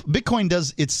myself, Bitcoin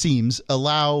does, it seems,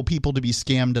 allow people to be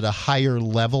scammed at a higher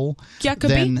level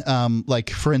than,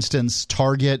 like, for instance,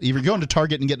 Target. If you're going to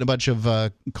Target and getting a bunch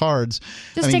of cards,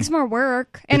 just takes more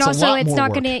work, and also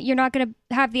you're not gonna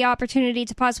have the opportunity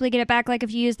to possibly get it back, like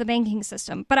if you use the banking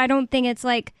system. But I don't think it's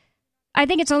like, I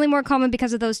think it's only more common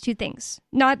because of those two things,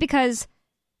 not because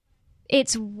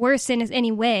it's worse in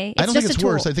any way. I don't think it's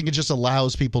worse. I think it just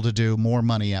allows people to do more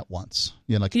money at once.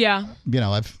 You know, like,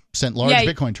 I've sent large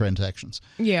Bitcoin transactions.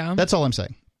 Yeah. That's all I'm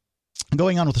saying.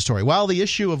 Going on with the story. While the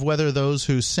issue of whether those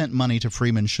who sent money to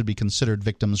Freeman should be considered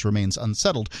victims remains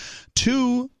unsettled,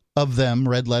 2 of them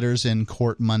read letters in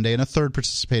court Monday, and a third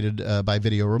participated by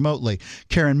video remotely.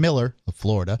 Karen Miller of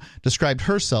Florida described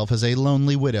herself as a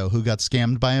lonely widow who got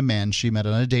scammed by a man she met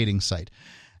on a dating site.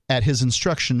 At his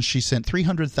instruction, she sent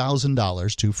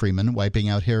 $300,000 to Freeman, wiping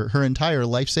out her entire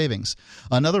life savings.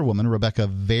 Another woman, Rebecca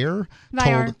Vire,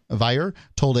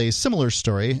 told a similar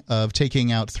story of taking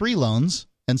out 3 loans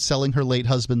and selling her late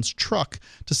husband's truck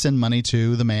to send money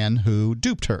to the man who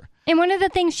duped her. And one of the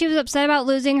things she was upset about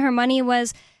losing her money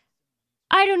was,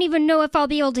 I don't even know if I'll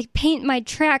be able to paint my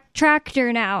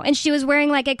tractor now. And she was wearing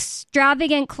like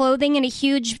extravagant clothing and a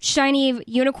huge shiny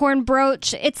unicorn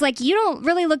brooch. It's like, you don't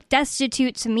really look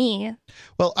destitute to me.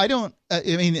 Well, I don't. I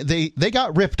mean, they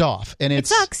got ripped off, and it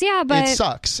sucks. Yeah, but it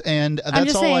sucks, and that's I'm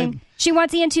just all. Saying, she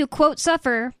wants Ian to quote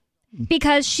suffer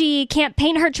because she can't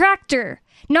paint her tractor,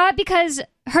 not because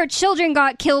her children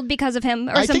got killed because of him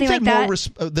or something like that.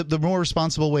 The more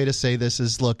responsible way to say this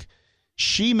is, look,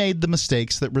 she made the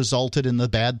mistakes that resulted in the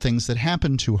bad things that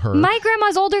happened to her. My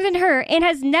grandma's older than her and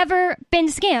has never been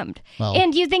scammed. Well,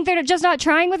 and you think they're just not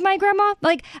trying with my grandma?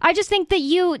 Like, I just think that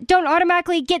you don't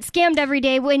automatically get scammed every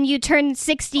day when you turn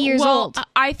 60 years old.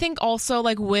 I think also,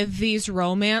 like, with these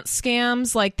romance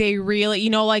scams, like, they really, you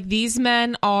know, like, these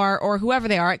men are, or whoever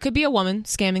they are, it could be a woman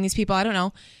scamming these people, I don't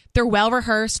know. They're well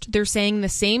rehearsed. They're saying the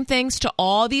same things to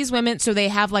all these women. So they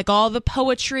have like all the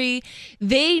poetry.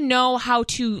 They know how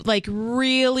to like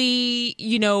really,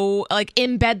 you know, like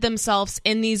embed themselves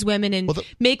in these women and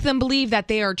make them believe that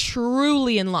they are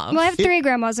truly in love. Well, I have 3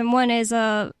 grandmas, and one is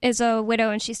a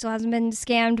widow, and she still hasn't been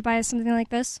scammed by something like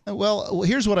this. Well,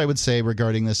 here's what I would say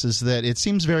regarding this is that it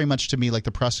seems very much to me like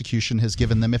the prosecution has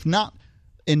given them, if not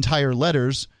entire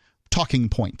letters, talking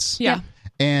points. Yeah.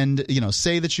 And, you know,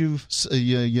 say that you've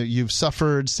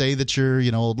suffered, say that you're,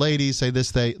 you know, old lady, say this,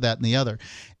 that, and the other.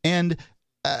 And,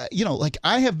 you know, like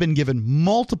I have been given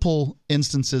multiple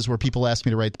instances where people ask me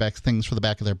to write back things for the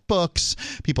back of their books,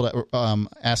 people that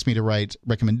ask me to write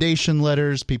recommendation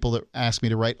letters, people that ask me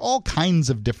to write all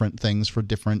kinds of different things for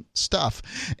different stuff.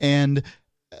 And,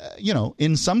 you know,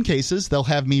 in some cases, they'll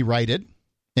have me write it.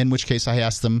 In which case I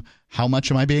ask them, how much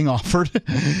am I being offered?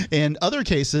 In other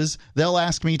cases, they'll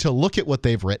ask me to look at what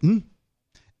they've written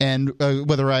and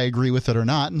whether I agree with it or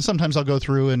not. And sometimes I'll go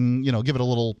through and, you know, give it a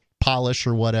little polish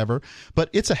or whatever. But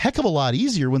it's a heck of a lot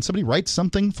easier when somebody writes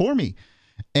something for me.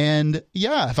 And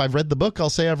yeah, if I've read the book, I'll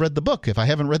say I've read the book. If I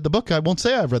haven't read the book, I won't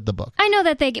say I've read the book. I know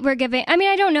that they were giving, I mean,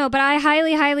 I don't know, but I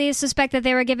highly, highly suspect that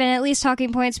they were given at least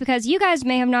talking points because you guys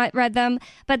may have not read them,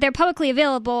 but they're publicly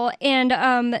available.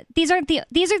 And these are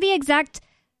the exact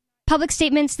public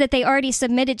statements that they already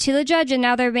submitted to the judge, and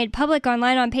now they're made public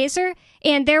online on Pacer.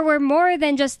 And there were more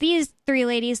than just these three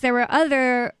ladies. There were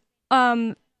other,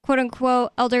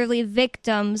 quote-unquote, elderly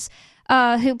victims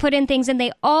who put in things, and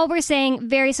they all were saying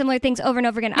very similar things over and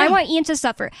over again. Yeah. I want Ian to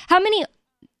suffer. How many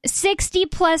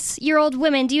 60-plus-year-old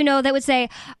women do you know that would say,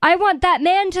 I want that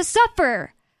man to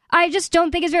suffer? I just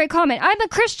don't think it's very common. I'm a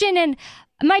Christian, and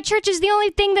my church is the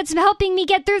only thing that's helping me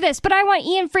get through this, but I want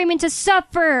Ian Freeman to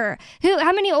suffer.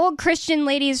 How many old Christian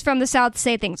ladies from the South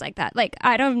say things like that? Like,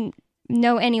 I don't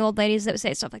know any old ladies that would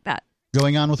say stuff like that.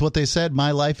 Going on with what they said,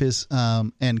 my life is,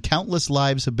 and countless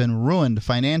lives have been ruined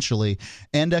financially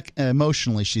and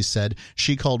emotionally, she said.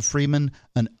 She called Freeman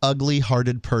an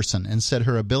ugly-hearted person and said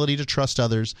her ability to trust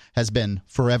others has been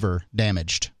forever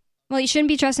damaged. Well, you shouldn't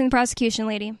be trusting the prosecution,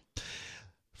 lady.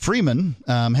 Freeman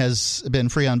has been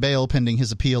free on bail pending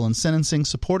his appeal and sentencing.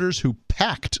 Supporters who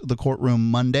packed the courtroom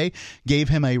Monday gave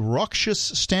him a raucous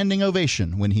standing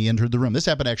ovation when he entered the room. This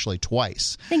happened actually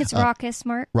twice. I think it's raucous,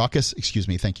 Mark. Raucous, excuse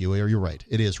me, thank you. You're right.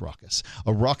 It is raucous.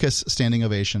 A raucous standing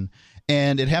ovation.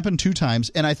 And it happened 2 times.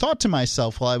 And I thought to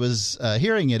myself while I was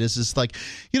hearing it, is like,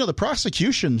 you know, the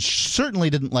prosecution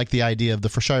certainly didn't like the idea of the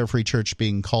Shire Free Church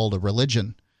being called a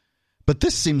religion. But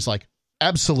this seems like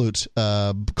absolute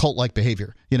cult-like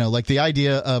behavior, you know, like the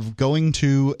idea of going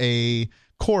to a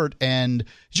court and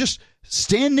just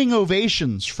standing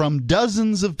ovations from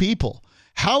dozens of people.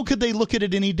 How could they look at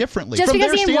it any differently? Just from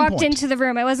because their Ian standpoint? walked into the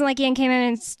room. It wasn't like Ian came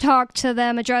in and talked to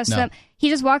them, addressed them. He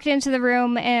just walked into the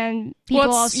room and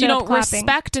people all stood up clapping.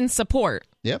 Respect and support.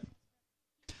 Yep.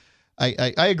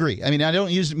 I agree. I mean, I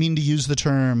don't mean to use the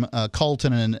term cult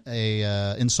in an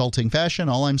insulting fashion.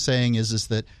 All I'm saying is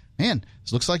that, man,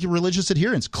 this looks like a religious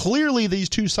adherence. Clearly, these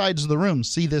two sides of the room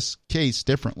see this case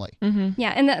differently. Mm-hmm.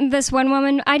 Yeah, and this one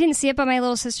woman, I didn't see it, but my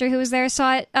little sister who was there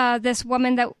saw it. This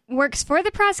woman that works for the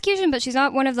prosecution, but she's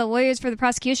not one of the lawyers for the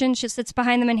prosecution. She sits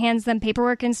behind them and hands them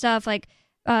paperwork and stuff. Like,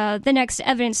 the next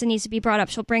evidence that needs to be brought up,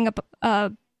 she'll bring up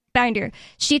a binder.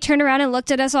 She turned around and looked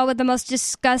at us all with the most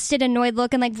disgusted, annoyed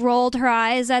look and, like, rolled her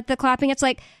eyes at the clapping. It's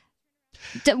like,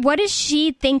 what is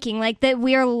she thinking? Like, that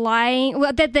we're lying?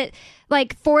 That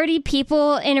like 40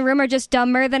 people in a room are just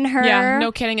dumber than her? Yeah,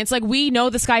 no kidding. It's like, we know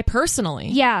this guy personally.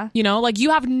 Yeah. You know, like,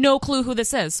 you have no clue who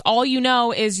this is. All you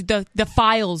know is the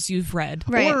files you've read.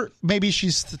 Right. Or maybe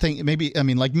she's thinking,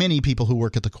 like many people who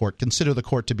work at the court consider the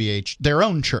court to be their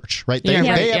own church, right? They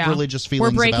have religious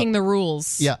feelings. We're breaking the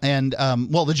rules. Yeah, and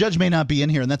well, the judge may not be in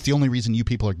here, and that's the only reason you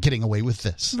people are getting away with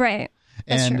this. Right.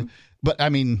 That's true. But, I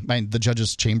mean, the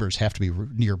judge's chambers have to be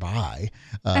nearby.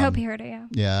 I hope he heard it, yeah.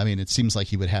 Yeah, I mean, it seems like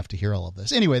he would have to hear all of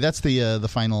this. Anyway, that's the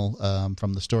final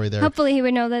from the story there. Hopefully he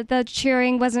would know that the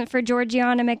cheering wasn't for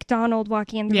Georgiana McDonald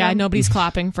walking in the room. Yeah, nobody's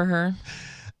clapping for her.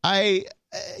 I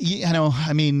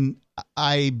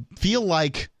feel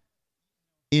like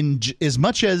in as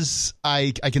much as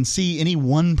I can see any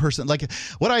one person, like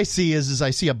what I see is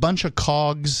I see a bunch of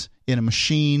cogs in a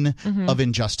machine of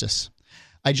injustice.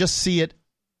 I just see it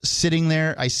sitting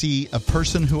there. I see a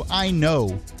person who I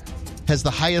know has the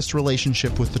highest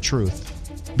relationship with the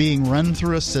truth being run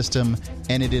through a system,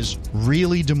 and it is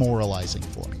really demoralizing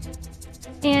for me.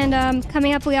 And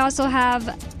coming up, we also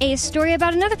have a story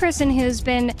about another person who's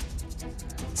been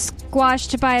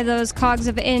squashed by those cogs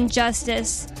of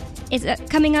injustice. It's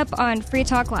coming up on Free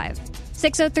Talk Live.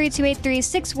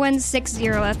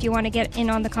 603-283-6160 if you want to get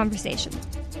in on the conversation.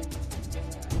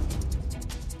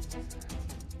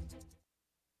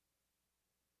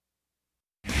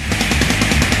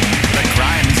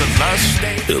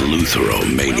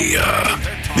 Eleutheromania,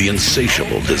 the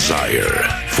insatiable desire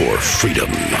for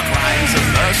freedom. Crimes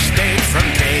of the state from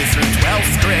K through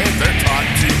 12th grade, they're taught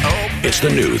to obey. It's the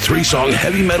new 3-song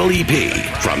heavy metal EP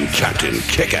from Captain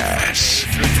Kickass.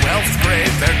 Through 12th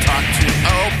grade, they're taught to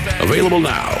obey. Available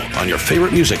now on your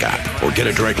favorite music app or get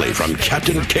it directly from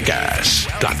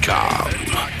CaptainKickass.com.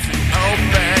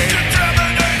 Obey.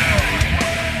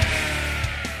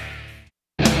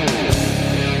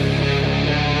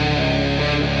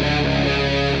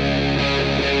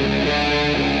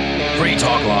 Free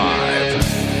Talk Live.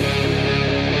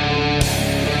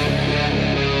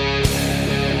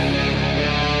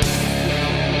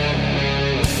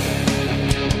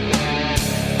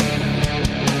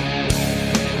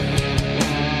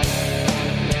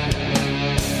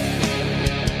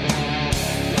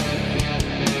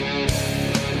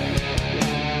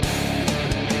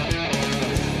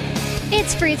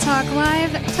 It's Free Talk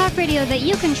Live, talk radio that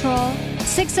you control,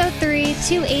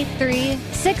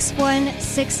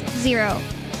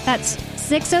 603-283-6160. That's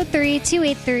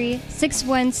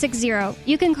 603-283-6160.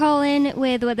 You can call in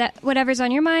with whatever's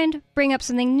on your mind, bring up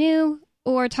something new,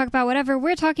 or talk about whatever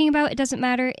we're talking about. It doesn't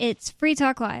matter. It's Free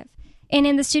Talk Live. And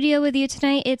in the studio with you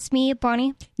tonight, it's me,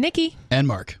 Bonnie, Nikki, and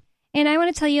Mark. And I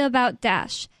want to tell you about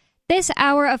Dash. This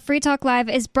hour of Free Talk Live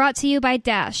is brought to you by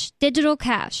Dash, Digital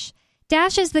Cash.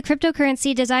 Dash is the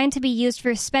cryptocurrency designed to be used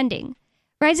for spending.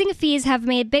 Rising fees have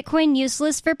made Bitcoin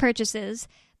useless for purchases,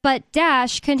 but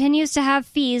Dash continues to have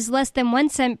fees less than 1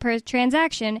 cent per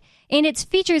transaction, and its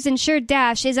features ensure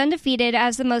Dash is undefeated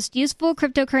as the most useful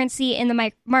cryptocurrency in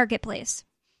the marketplace.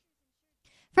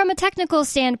 From a technical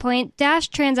standpoint, Dash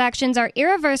transactions are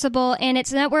irreversible, and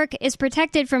its network is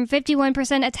protected from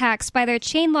 51% attacks by their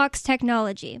Chainlocks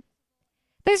technology.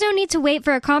 There's no need to wait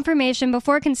for a confirmation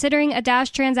before considering a Dash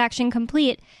transaction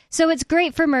complete, so it's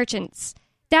great for merchants.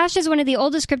 Dash is one of the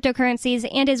oldest cryptocurrencies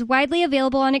and is widely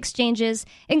available on exchanges,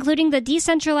 including the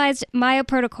decentralized Maya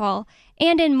protocol,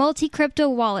 and in multi-crypto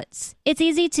wallets. It's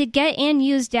easy to get and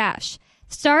use Dash.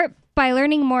 Start by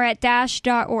learning more at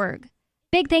Dash.org.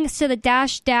 Big thanks to the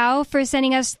Dash DAO for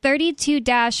sending us 32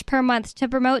 Dash per month to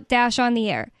promote Dash on the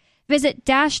air. Visit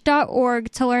Dash.org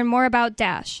to learn more about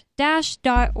Dash.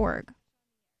 Dash.org.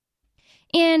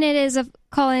 And it is a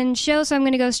call-in show, so I'm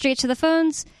going to go straight to the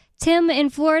phones. Tim in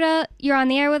Florida, you're on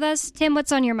the air with us. Tim,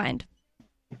 what's on your mind?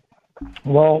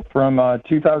 Well, from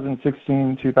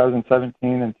 2016,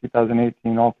 2017, and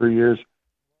 2018, all 3 years,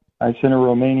 I sent a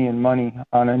Romanian money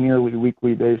on a nearly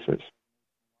weekly basis.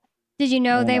 Did you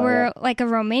know they were like a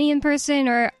Romanian person,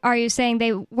 or are you saying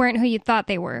they weren't who you thought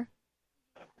they were?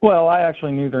 Well, I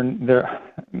actually knew their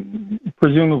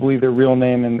presumably their real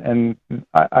name, and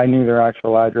I knew their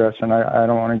actual address, and I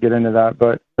don't want to get into that,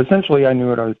 but essentially I knew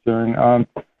what I was doing.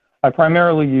 I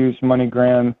primarily use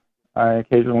MoneyGram. I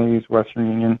occasionally use Western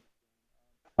Union.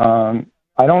 I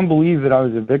don't believe that I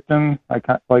was a victim. Like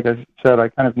I said, I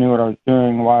kind of knew what I was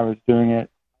doing, why I was doing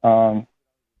it.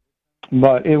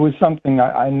 But it was something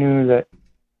I knew that,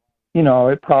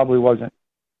 it probably wasn't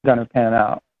going to pan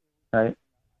out, right?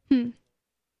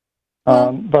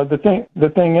 But the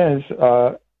thing is,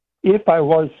 if I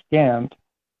was scammed,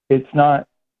 it's not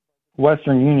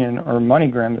Western Union or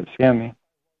MoneyGram that scammed me.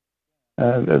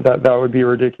 That would be a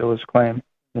ridiculous claim,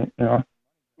 I'd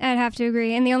have to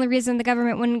agree. And the only reason the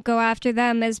government wouldn't go after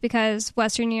them is because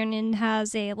Western Union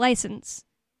has a license.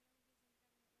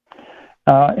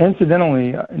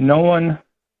 Incidentally, no one,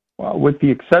 with the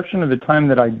exception of the time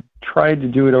that I tried to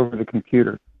do it over the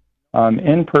computer,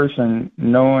 in person,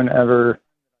 no one ever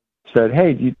said,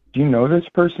 "Hey, do you know this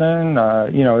person?"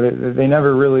 They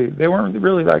weren't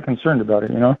really that concerned about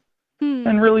it,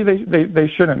 And really, they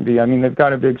shouldn't be. I mean, they've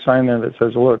got a big sign there that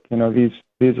says, "Look,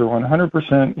 these are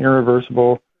 100%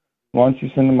 irreversible. Once you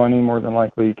send the money, more than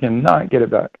likely you cannot get it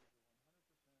back."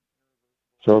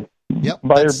 So,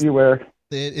 buyer beware.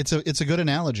 It's a good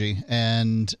analogy,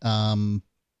 and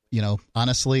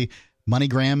honestly,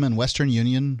 MoneyGram and Western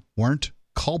Union weren't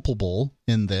culpable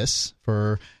in this.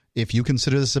 If you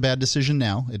consider this a bad decision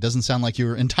now, it doesn't sound like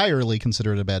you entirely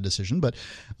consider it a bad decision, but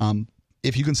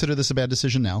if you consider this a bad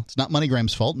decision now, it's not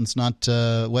MoneyGram's fault, and it's not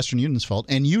Western Union's fault,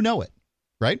 and you know it,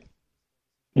 right?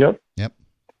 Yep.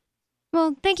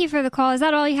 Well, thank you for the call. Is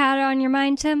that all you had on your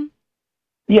mind, Tim?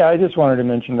 Yeah, I just wanted to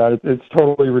mention that it's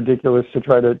totally ridiculous to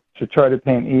try to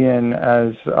paint Ian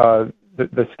as the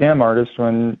scam artist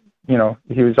when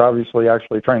he was obviously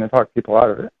actually trying to talk people out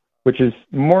of it, which is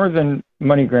more than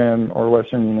MoneyGram or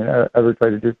Western Union ever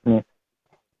tried to do for me.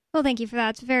 Well, thank you for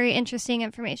that. It's very interesting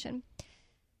information.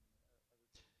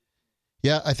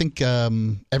 Yeah, I think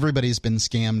everybody's been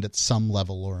scammed at some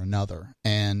level or another,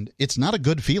 and it's not a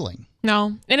good feeling.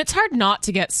 No, and it's hard not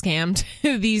to get scammed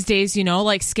these days,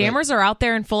 like scammers are out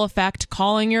there in full effect,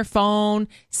 calling your phone,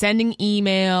 sending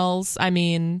emails. I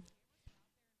mean...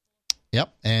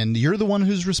 Yep, and you're the one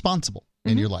who's responsible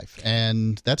in your life,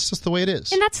 and that's just the way it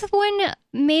is. And that's the one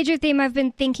major theme I've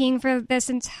been thinking for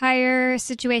this entire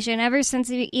situation ever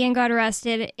since Ian got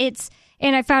arrested.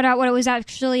 And I found out what it was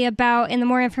actually about, and the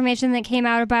more information that came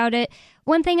out about it.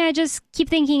 One thing I just keep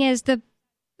thinking is the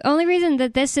only reason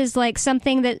that this is like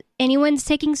something that anyone's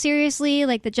taking seriously,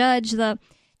 like the judge, the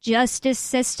justice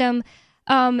system,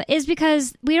 is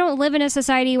because we don't live in a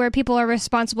society where people are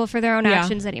responsible for their own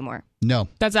actions anymore. No.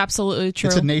 That's absolutely true.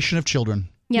 It's a nation of children.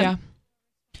 Yep. Yeah.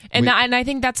 And I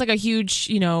think that's like a huge,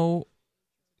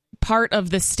 part of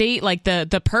the state, like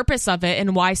the purpose of it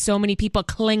and why so many people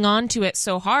cling on to it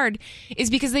so hard is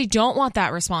because they don't want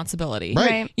that responsibility.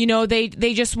 Right. You know, they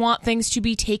just want things to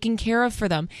be taken care of for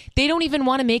them. They don't even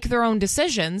want to make their own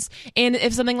decisions. And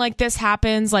if something like this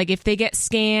happens, like if they get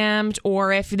scammed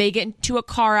or if they get into a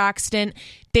car accident,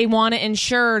 they want to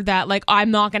ensure that, like, I'm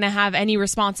not going to have any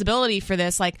responsibility for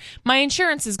this. Like, my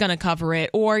insurance is going to cover it,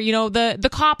 or, you know, the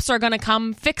cops are going to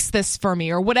come fix this for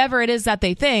me, or whatever it is that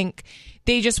they think.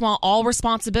 They just want all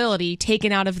responsibility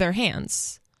taken out of their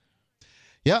hands.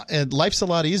 Yeah, and life's a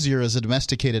lot easier as a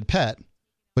domesticated pet,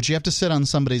 but you have to sit on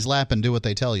somebody's lap and do what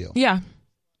they tell you. Yeah.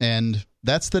 And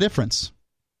that's the difference.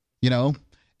 You know,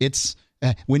 it's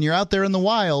when you're out there in the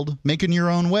wild making your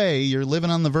own way, you're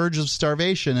living on the verge of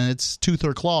starvation, and it's tooth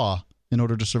or claw in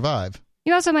order to survive.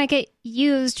 You also might get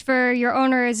used for your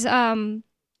owner's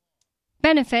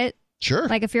benefit. Sure.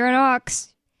 Like if you're an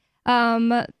ox,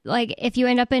 like if you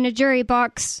end up in a jury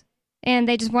box and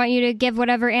they just want you to give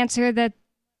whatever answer that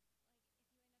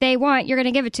they want, you're going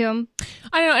to give it to them.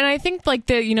 I know, and I think like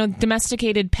the, you know,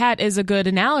 domesticated pet is a good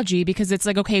analogy because it's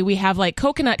like, okay, we have like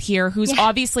Coconut here who's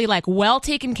obviously like well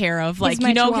taken care of. Like,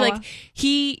 you know, like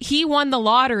he won the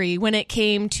lottery when it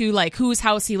came to like whose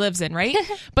house he lives in, right?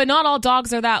 But not all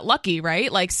dogs are that lucky,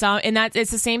 right? Like some, and that it's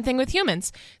the same thing with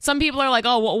humans. Some people are like,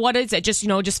 oh, well, what is it? Just, you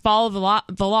know, just follow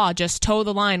the law, just toe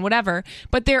the line, whatever.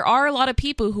 But there are a lot of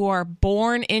people who are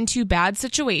born into bad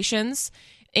situations,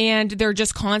 and they're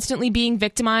just constantly being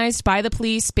victimized by the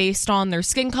police based on their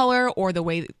skin color or the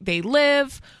way they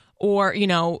live or, you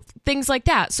know, things like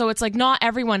that. So it's like not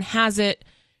everyone has it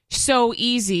so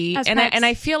easy. And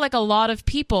I feel like a lot of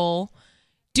people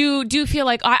do feel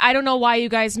like, I don't know why you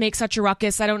guys make such a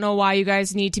ruckus. I don't know why you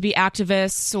guys need to be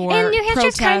activists or And New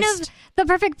Hampshire's protest. kind of the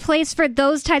perfect place for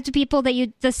those types of people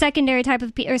that the second type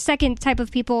of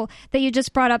people that you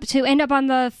just brought up to end up on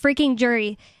the freaking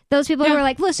jury. Those people who are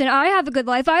like, listen, I have a good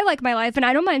life. I like my life and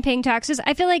I don't mind paying taxes.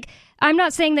 I feel like I'm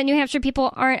not saying that New Hampshire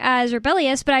people aren't as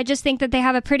rebellious, but I just think that they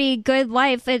have a pretty good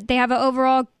life. They have an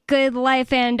overall good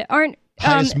life and aren't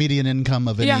highest median income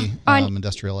of any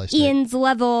industrialized state. Ian's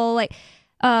level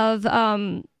of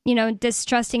you know,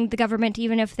 distrusting the government,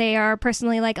 even if they are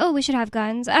personally like, oh, we should have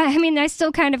guns. I mean, I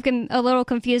still kind of am a little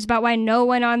confused about why no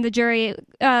one on the jury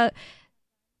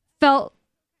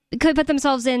could put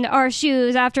themselves in our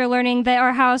shoes after learning that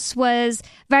our house was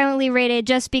violently raided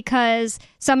just because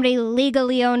somebody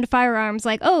legally owned firearms.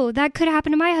 Like, oh, that could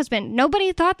happen to my husband.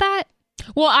 Nobody thought that?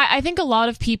 Well, I think a lot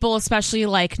of people, especially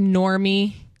like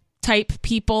normie type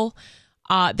people,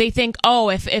 they think, oh,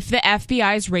 if the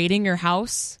FBI is raiding your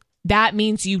house, that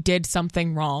means you did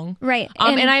something wrong. Right.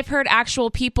 And I've heard actual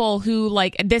people who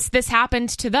like this happened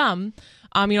to them.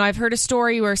 You know, I've heard a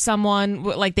story where someone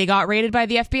like they got raided by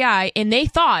the FBI and they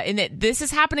thought, and this is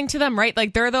happening to them, right?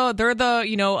 Like they're the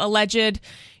you know, alleged,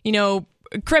 you know,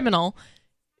 criminal.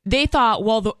 They thought,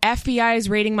 well, the FBI is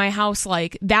raiding my house,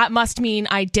 like that must mean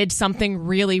I did something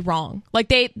really wrong. Like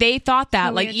they thought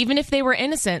that, like even if they were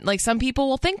innocent, like some people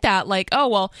will think that, like, oh,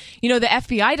 well, you know, the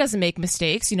FBI doesn't make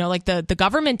mistakes, you know, like the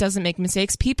government doesn't make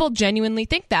mistakes. People genuinely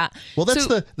think that. Well, that's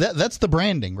the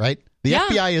branding, right? The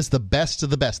FBI is the best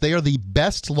of the best. They are the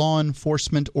best law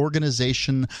enforcement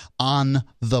organization on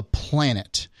the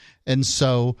planet. And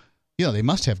so, you know, they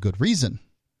must have good reason.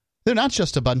 They're not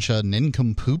just a bunch of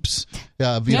nincompoops, you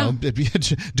know,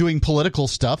 doing political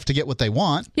stuff to get what they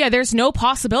want. Yeah, there's no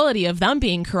possibility of them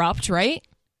being corrupt, right?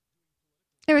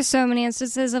 There were so many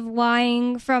instances of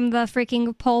lying from the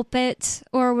freaking pulpit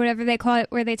or whatever they call it,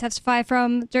 where they testify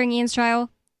from during Ian's trial.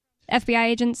 FBI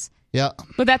agents. Yeah.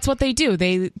 But that's what they do.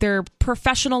 They're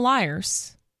professional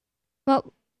liars.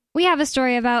 Well, we have a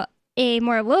story about a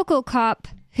more local cop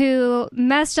who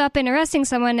messed up in arresting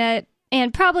someone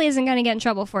and probably isn't going to get in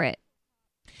trouble for it.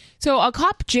 So a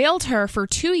cop jailed her for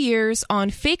 2 years on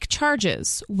fake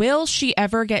charges. Will she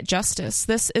ever get justice?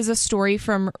 This is a story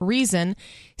from Reason.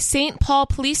 St. Paul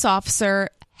police officer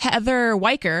Heather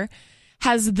Weicker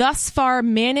has thus far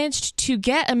managed to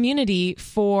get immunity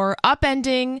for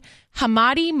upending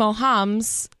Hamadi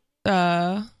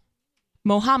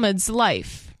Mohammed's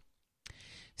life.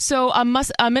 So a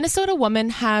Minnesota woman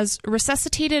has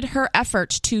resuscitated her effort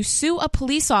to sue a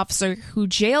police officer who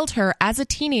jailed her as a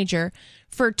teenager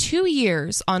for 2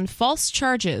 years on false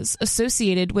charges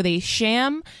associated with a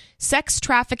sham sex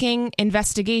trafficking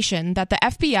investigation that the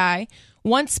FBI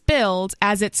once billed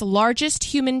as its largest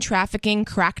human trafficking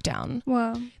crackdown.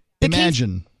 Wow.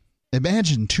 Imagine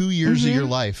 2 years of your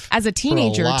life as a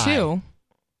teenager too.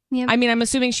 Yep. I mean, I'm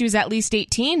assuming she was at least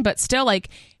 18, but still, like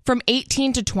from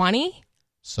 18 to 20.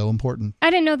 So important. I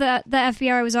didn't know that the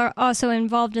FBI was also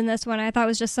involved in this one. I thought it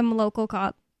was just some local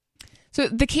cop. So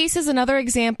the case is another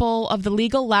example of the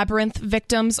legal labyrinth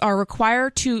victims are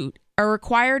required to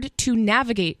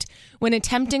navigate when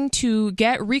attempting to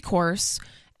get recourse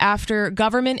after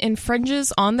government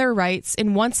infringes on their rights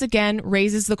and once again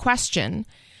raises the question,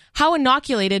 how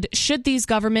inoculated should these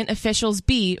government officials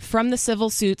be from the civil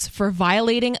suits for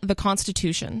violating the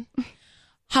Constitution?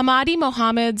 Hamadi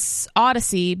Mohammed's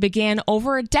odyssey began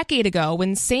over a decade ago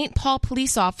when St. Paul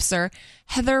police officer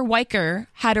Heather Weicker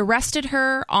had arrested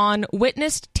her on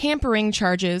witness tampering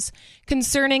charges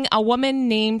concerning a woman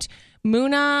named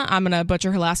Muna, I'm going to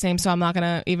butcher her last name, so I'm not going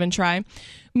to even try,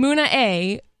 Muna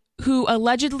A., who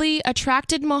allegedly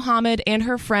attracted Mohammed and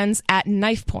her friends at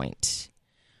knife point.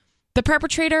 The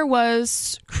perpetrator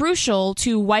was crucial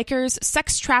to Weicker's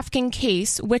sex trafficking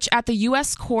case, which at the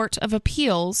U.S. Court of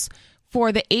Appeals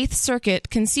for the Eighth Circuit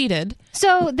conceded.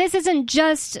 So this isn't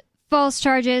just false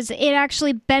charges. It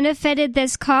actually benefited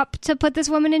this cop to put this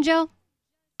woman in jail?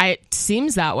 It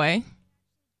seems that way.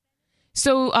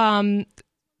 So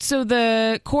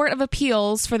the Court of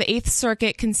Appeals for the Eighth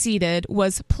Circuit conceded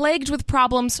was plagued with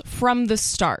problems from the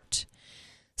start.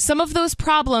 Some of those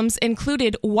problems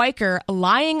included Weicker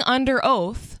lying under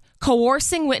oath,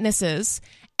 coercing witnesses,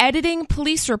 editing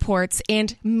police reports,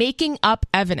 and making up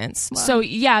evidence. Wow. So,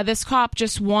 yeah, this cop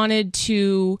just wanted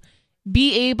to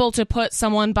be able to put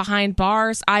someone behind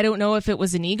bars. I don't know if it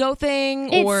was an ego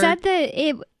thing or... It said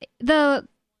that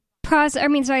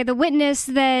the witness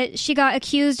that she got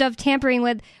accused of tampering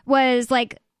with was,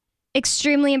 like,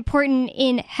 extremely important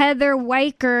in Heather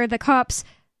Weicker, the cop's...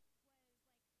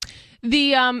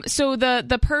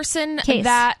 The person case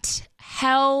that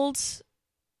held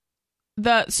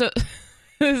this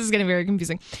is getting very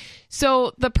confusing.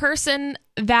 So the person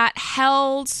that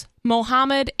held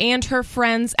Mohammed and her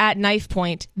friends at knife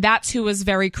point, that's who was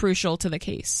very crucial to the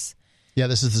case. Yeah,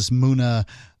 this is this Muna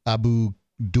Abu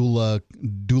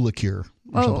Dulakir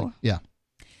or something. Yeah.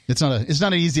 It's not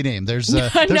an easy name. There's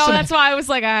that's why I was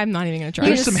like, I'm not even going to try.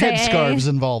 There's some headscarves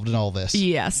involved in all this.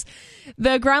 Yes.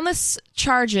 The groundless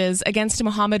charges against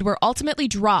Mohammed were ultimately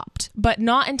dropped, but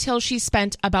not until she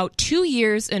spent about 2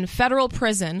 years in federal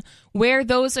prison, where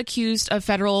those accused of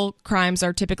federal crimes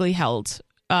are typically held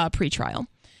pre-trial.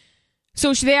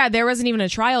 So there wasn't even a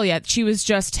trial yet. She was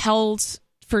just held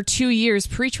for 2 years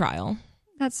pre-trial.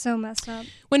 That's so messed up.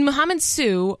 When Mohammed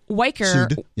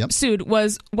Weicker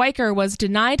was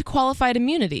denied qualified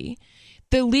immunity.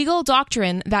 The legal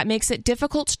doctrine that makes it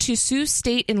difficult to sue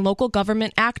state and local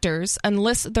government actors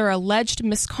unless their alleged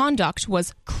misconduct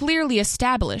was clearly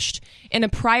established in a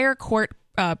prior court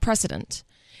precedent.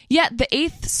 Yet the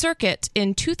Eighth Circuit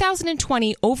in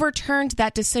 2020 overturned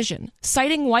that decision,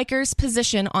 citing Weicker's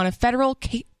position on a federal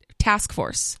task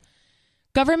force.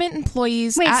 Government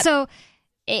employees... So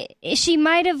she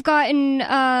might have gotten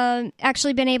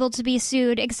actually been able to be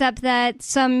sued, except that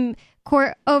some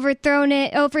court overthrew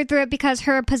it because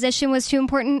her position was too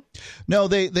important? No,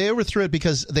 they overthrew it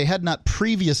because they had not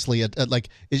previously there was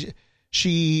no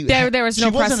precedent.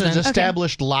 She wasn't an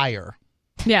established liar.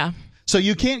 Yeah. So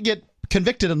you can't get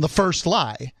convicted on the first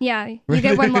lie. Yeah, you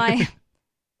get one lie.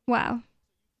 Wow.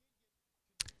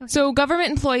 So government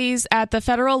employees at the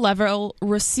federal level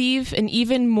receive an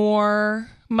even more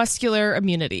muscular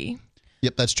immunity.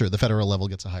 Yep, that's true. The federal level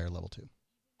gets a higher level too.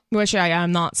 Which I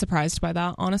am not surprised by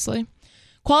that, honestly.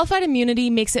 Qualified immunity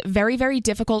makes it very, very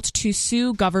difficult to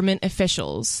sue government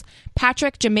officials.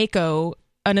 Patrick Jamaico,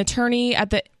 an attorney at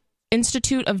the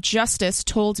Institute of Justice,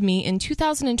 told me in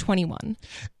 2021.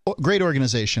 Great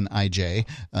organization, IJ.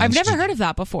 I've never heard of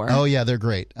that before. Oh, yeah, they're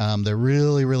great. They're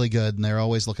really, really good, and they're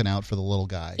always looking out for the little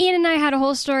guy. Ian and I had a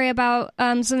whole story about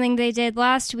something they did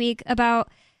last week about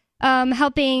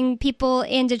helping people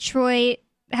in Detroit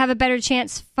have a better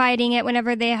chance fighting it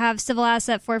whenever they have civil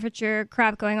asset forfeiture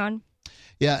crap going on.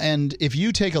 Yeah, and if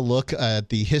you take a look at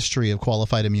the history of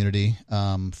qualified immunity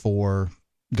for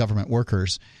government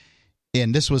workers,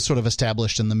 and this was sort of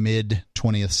established in the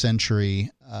mid-20th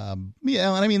century.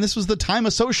 This was the time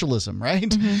of socialism, right?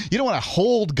 Mm-hmm. You don't want to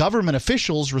hold government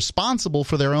officials responsible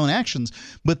for their own actions,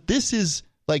 but this is,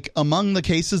 like, among the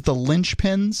cases, the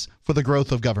linchpins for the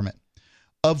growth of government.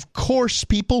 Of course,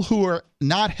 people who are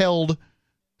not held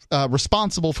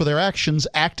responsible for their actions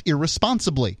act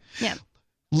irresponsibly. Yeah.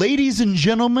 Ladies and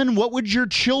gentlemen, what would your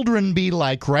children be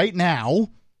like right now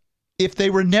if they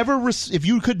were if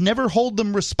you could never hold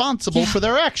them responsible for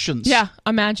their actions? Yeah,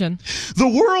 imagine. The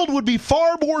world would be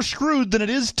far more screwed than it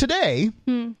is today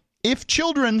if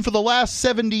children for the last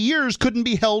 70 years couldn't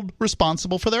be held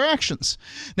responsible for their actions.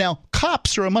 Now,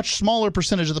 cops are a much smaller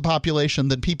percentage of the population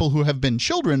than people who have been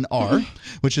children are,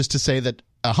 which is to say that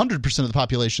 100% of the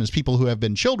population is people who have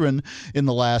been children in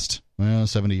the last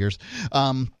 70 years.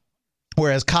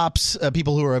 Whereas cops,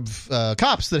 people who are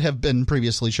cops that have been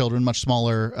previously children, much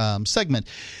smaller segment.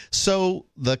 So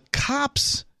the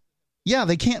cops, yeah,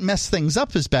 they can't mess things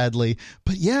up as badly.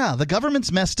 But yeah, the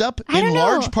government's messed up in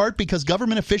large part because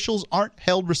government officials aren't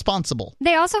held responsible.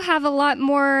 They also have a lot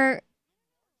more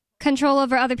control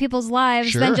over other people's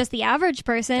lives than just the average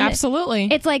person. Absolutely.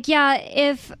 It's like, yeah,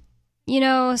 if,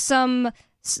 some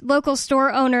local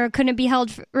store owner couldn't be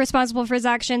held responsible for his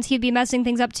actions, he'd be messing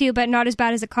things up too, but not as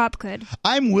bad as a cop could.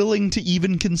 I'm willing to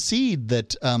even concede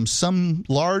that some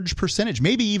large percentage,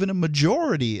 maybe even a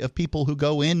majority of people who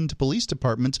go into police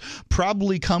departments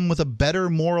probably come with a better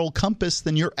moral compass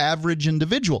than your average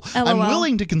individual. LOL. I'm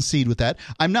willing to concede with that.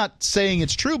 I'm not saying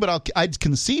it's true, but I'd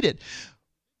concede it.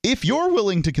 If you're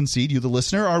willing to concede, you the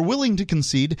listener are willing to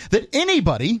concede that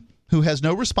anybody who has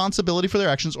no responsibility for their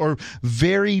actions, or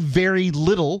very, very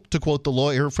little, to quote the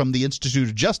lawyer from the Institute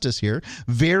of Justice here,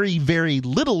 very, very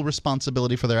little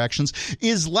responsibility for their actions,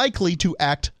 is likely to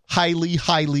act highly,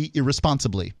 highly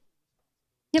irresponsibly.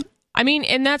 Yep. I mean,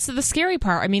 and that's the scary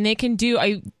part. I mean, they can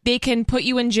put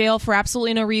you in jail for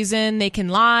absolutely no reason. They can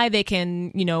lie. They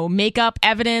can, make up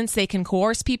evidence. They can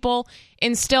coerce people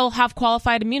and still have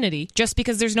qualified immunity just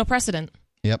because there's no precedent.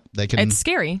 Yep. It's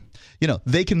scary.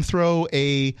 They can throw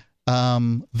a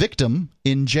victim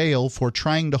in jail for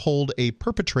trying to hold a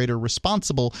perpetrator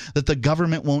responsible that the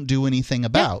government won't do anything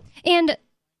about. Yeah. And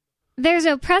there's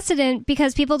no precedent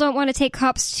because people don't want to take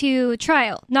cops to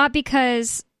trial, not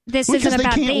because isn't a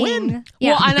bad thing. Win.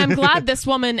 Yeah. Well, and I'm glad this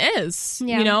woman is,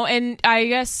 and I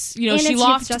guess, she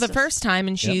lost the first time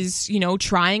and she's,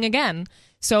 trying again.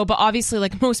 So, but obviously,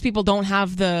 like, most people don't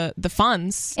have the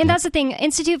funds. And that's the thing.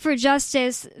 Institute for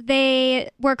Justice,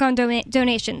 they work on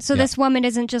donations. So this woman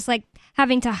isn't just, like,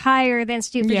 having to hire the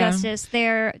Institute for Justice.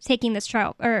 They're taking this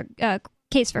trial or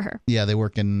case for her. Yeah, they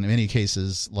work in many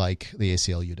cases like the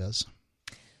ACLU does.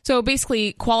 So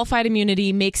basically, qualified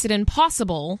immunity makes it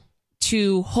impossible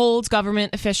to hold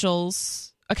government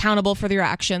officials accountable for their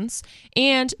actions.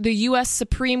 And the U.S.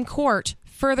 Supreme Court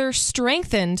further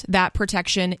strengthened that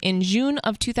protection in June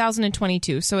of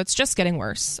 2022. So it's just getting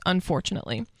worse,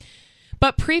 unfortunately.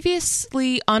 But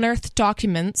previously unearthed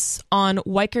documents on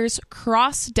Weiker's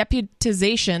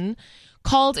cross-deputization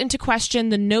called into question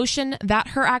the notion that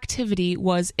her activity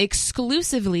was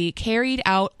exclusively carried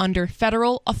out under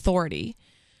federal authority.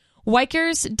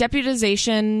 Weiker's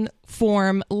deputization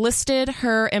form listed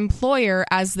her employer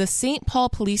as the St. Paul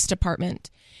Police Department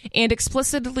and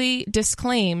explicitly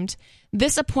disclaimed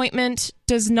this appointment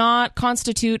does not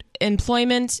constitute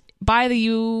employment by the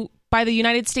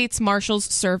United States Marshals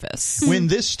Service. When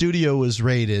this studio was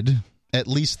raided, at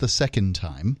least the second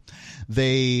time,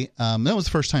 that was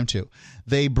the first time too,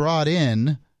 they brought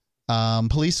in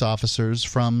police officers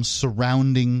from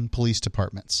surrounding police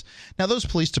departments. Now, those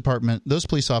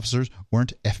police officers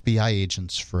weren't FBI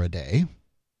agents for a day.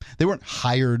 They weren't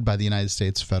hired by the United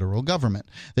States federal government.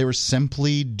 They were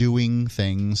simply doing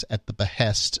things at the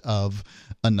behest of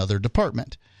another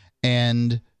department.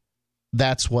 And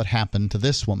that's what happened to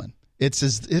this woman. It's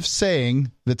as if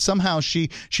saying that somehow she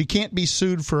can't be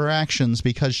sued for her actions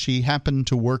because she happened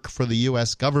to work for the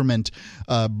U.S. government,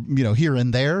 here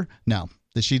and there. No,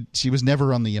 she was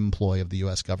never on the employ of the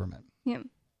U.S. government. Yeah.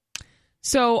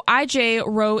 So IJ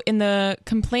wrote in the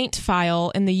complaint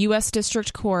file in the U.S.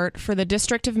 District Court for the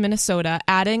District of Minnesota,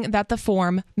 adding that the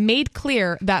form made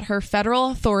clear that her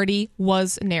federal authority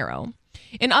was narrow.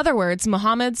 In other words,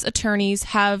 Muhammad's attorneys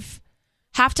have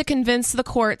to convince the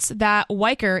courts that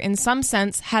Weiker, in some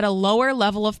sense, had a lower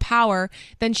level of power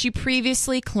than she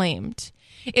previously claimed.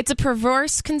 It's a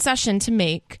perverse concession to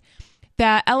make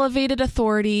that elevated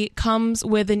authority comes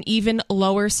with an even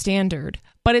lower standard,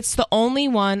 but it's the only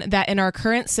one that in our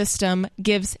current system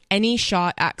gives any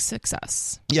shot at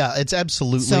success. Yeah, it's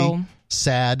absolutely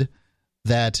sad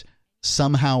that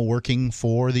somehow working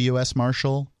for the U.S.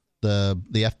 Marshal, the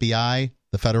FBI,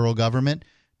 the federal government,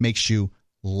 makes you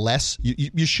less.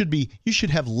 You should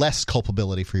have less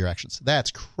culpability for your actions.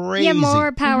 That's crazy. Yeah,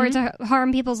 more power to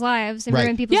harm people's lives and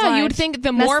ruin people's lives. Yeah, you would think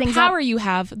the more power you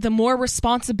have, the more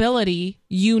responsibility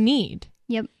you need.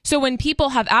 Yep. So when people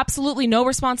have absolutely no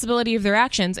responsibility of their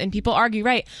actions and people argue,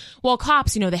 right, well,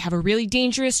 cops, they have a really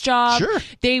dangerous job. Sure.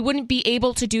 They wouldn't be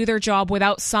able to do their job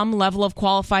without some level of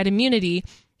qualified immunity.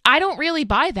 I don't really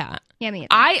buy that. Yeah, me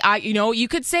either. You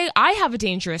could say I have a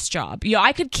dangerous job.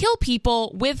 I could kill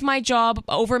people with my job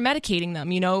over medicating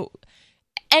them.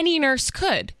 Any nurse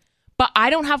could. but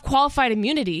I don't have qualified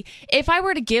immunity. If I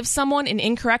were to give someone an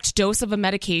incorrect dose of a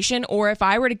medication, or if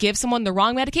I were to give someone the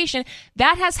wrong medication,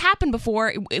 that has happened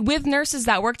before with nurses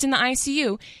that worked in the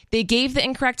ICU. They gave the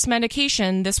incorrect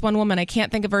medication. This one woman, I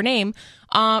can't think of her name.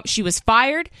 She was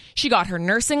fired. She got her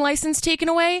nursing license taken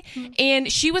away,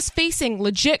 and she was facing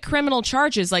legit criminal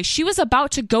charges. Like, she was about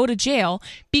to go to jail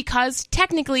because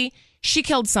technically she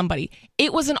killed somebody.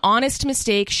 It was an honest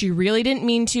mistake. She really didn't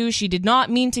mean to. She did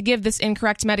not mean to give this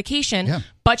incorrect medication,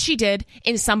 but she did,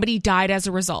 and somebody died as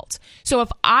a result. So if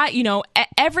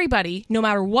everybody, no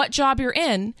matter what job you're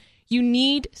in, you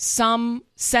need some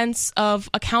sense of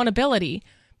accountability.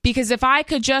 Because if I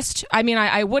could just,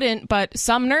 I wouldn't, but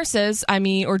some nurses,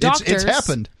 or doctors. It's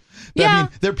happened. Yeah. I mean,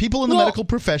 there are people in the medical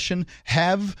profession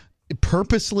have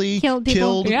purposely killed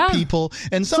people.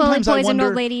 And sometimes I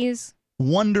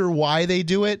wonder why they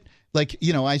do it. Like,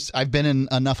 I've been in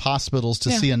enough hospitals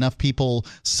to see enough people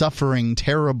suffering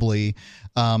terribly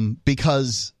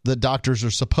because the doctors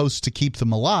are supposed to keep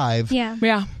them alive.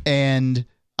 Yeah. And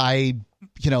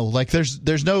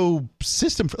there's no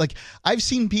system for, like, I've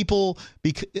seen people,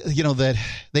 that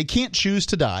they can't choose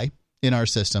to die in our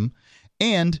system,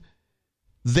 and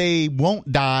they won't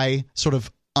die sort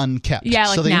of unkept. Yeah,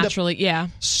 like so they naturally, end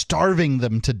up starving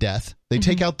them to death. They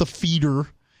take out the feeder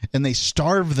and they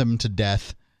starve them to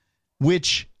death,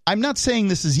 which I'm not saying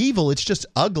this is evil. It's just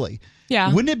ugly.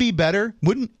 Yeah. Wouldn't it be better?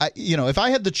 If I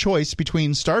had the choice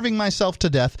between starving myself to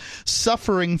death,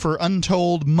 suffering for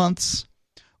untold months,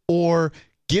 or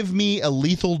give me a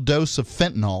lethal dose of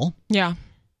fentanyl,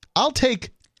 I'll take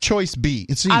choice B.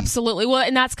 Absolutely. Well,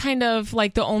 and that's kind of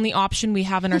like the only option we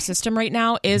have in our system right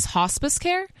now is hospice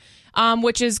care,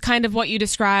 which is kind of what you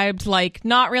described, like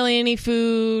not really any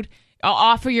food,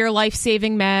 offer your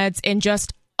life-saving meds, and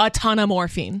just a ton of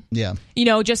morphine. Yeah.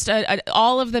 Just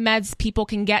all of the meds people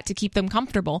can get to keep them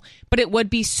comfortable. But it would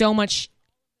be so much,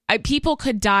 people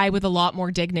could die with a lot more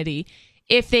dignity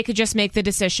if they could just make the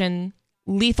decision,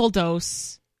 lethal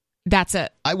dose, that's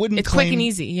it. It's quick and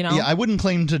easy, Yeah, I wouldn't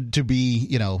claim to be,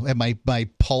 at my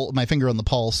finger on the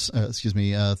pulse.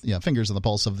 Fingers on the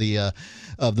pulse of the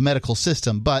medical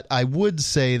system. But I would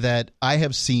say that I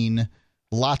have seen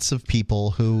lots of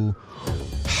people who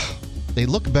they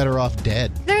look better off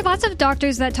dead. There are lots of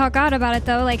doctors that talk out about it,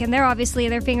 though, and they're obviously,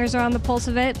 their fingers are on the pulse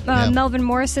of it. Melvin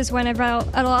Morris is one of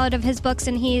a lot of his books,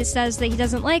 and he says that he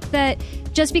doesn't like that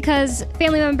just because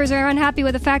family members are unhappy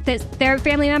with the fact that their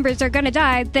family members are going to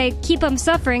die, they keep them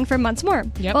suffering for months more.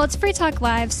 Yep. Well, it's Free Talk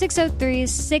Live,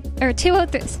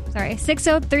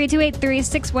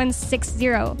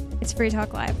 603-283-6160. It's Free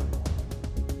Talk Live.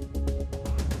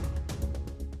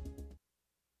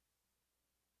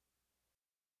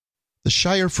 The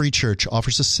Shire Free Church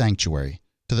offers a sanctuary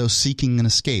to those seeking an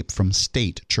escape from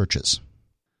state churches.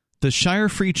 The Shire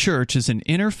Free Church is an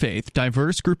interfaith,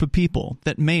 diverse group of people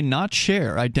that may not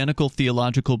share identical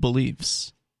theological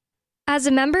beliefs. As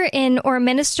a member in or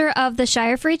minister of the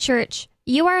Shire Free Church,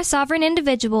 you are a sovereign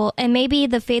individual and may be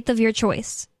the faith of your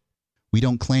choice. We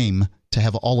don't claim to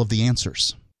have all of the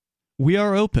answers. We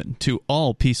are open to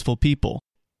all peaceful people.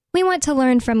 We want to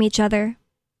learn from each other.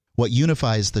 What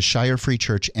unifies the Shire Free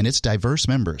Church and its diverse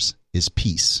members is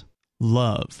peace,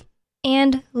 love,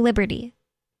 and liberty.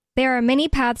 There are many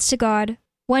paths to God,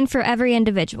 one for every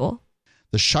individual.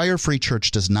 The Shire Free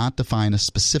Church does not define a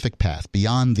specific path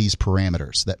beyond these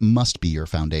parameters that must be your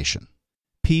foundation.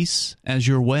 Peace as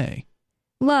your way,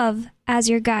 love as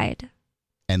your guide,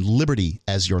 and liberty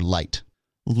as your light.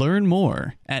 Learn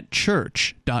more at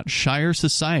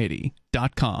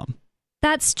church.shiresociety.com.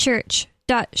 That's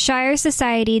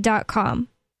church.shiresociety.com.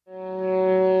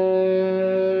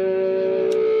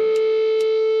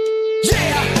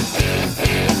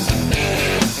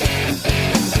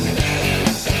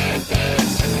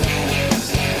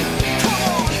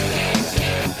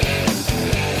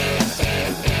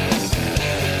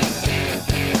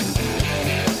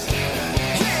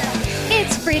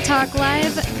 It's Free Talk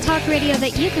Live, talk radio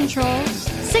that you control.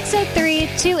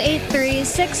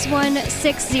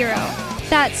 603-283-6160.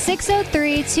 That's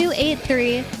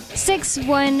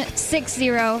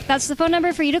 603-283-6160. That's the phone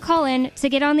number for you to call in to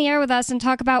get on the air with us and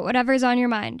talk about whatever's on your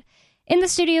mind. In the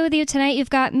studio with you tonight, you've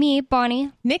got me,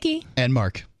 Bonnie, Nikki, and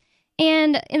Mark.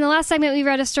 And in the last segment, we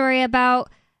read a story about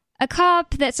a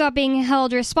cop that's not being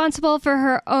held responsible for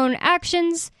her own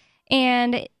actions.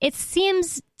 And it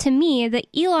seems to me that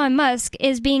Elon Musk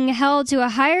is being held to a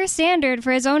higher standard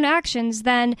for his own actions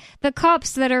than the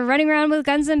cops that are running around with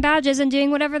guns and badges and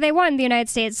doing whatever they want in the United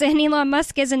States. And Elon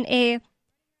Musk isn't a,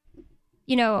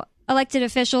 elected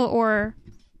official or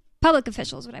public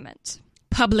official is what I meant.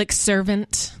 Public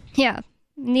servant. Yeah,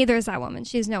 neither is that woman.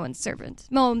 She's no one's servant.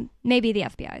 Well, maybe the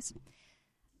FBI's.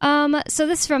 So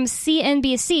this is from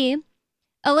CNBC.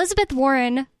 Elizabeth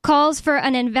Warren calls for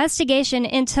an investigation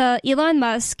into Elon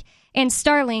Musk and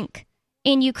Starlink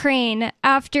in Ukraine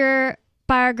after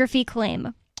biography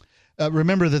claim.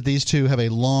 Remember that these two have a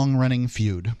long-running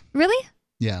feud. Really?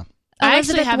 Yeah. I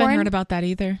Elizabeth actually haven't Warren? heard about that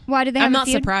either. Why did they have I'm a not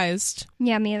feud? surprised.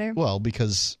 Yeah, me either. Well,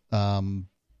 because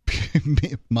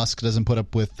Musk doesn't put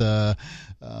up with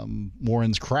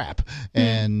Warren's crap,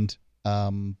 and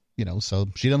so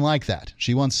she doesn't like that.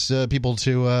 She wants people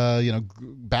to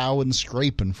bow and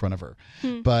scrape in front of her.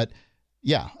 But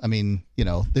yeah, I mean,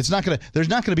 there's not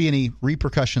gonna be any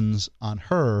repercussions on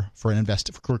her for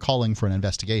calling for an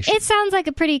investigation. It sounds like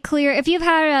a pretty clear. If you've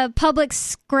had a public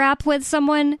scrap with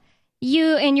someone,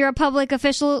 you're a public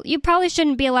official, you probably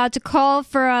shouldn't be allowed to call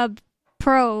for a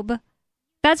probe.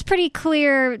 That's pretty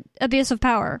clear abuse of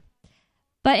power.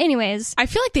 But anyways, I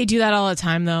feel like they do that all the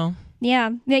time, though. Yeah,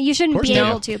 you shouldn't be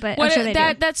able to, but I'm sure they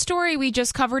do. That story we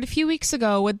just covered a few weeks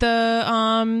ago with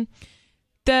the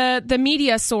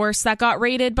media source that got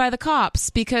raided by the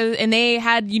cops and they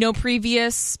had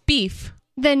previous beef.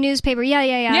 The newspaper,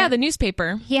 yeah, the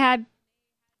newspaper.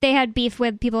 They had beef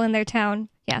with people in their town.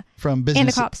 Yeah. From and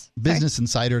the cops.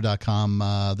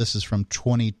 BusinessInsider.com, this is from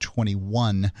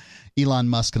 2021. Elon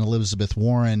Musk and Elizabeth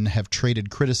Warren have traded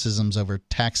criticisms over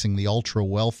taxing the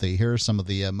ultra-wealthy. Here are some of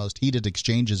the most heated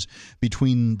exchanges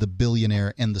between the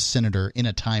billionaire and the senator in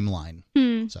a timeline.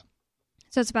 So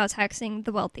it's about taxing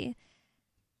the wealthy.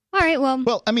 All right,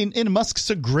 well, I mean, Musk's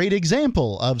a great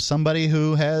example of somebody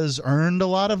who has earned a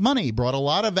lot of money, brought a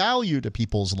lot of value to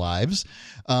people's lives,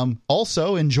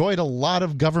 also enjoyed a lot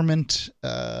of government,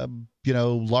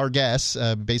 largesse.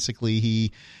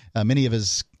 Basically, many of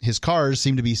his cars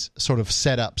seem to be sort of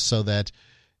set up so that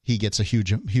he gets a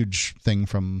huge thing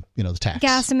from, the tax.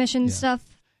 Gas emissions stuff.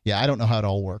 Yeah, I don't know how it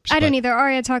all works. I don't either.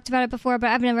 Aria talked about it before,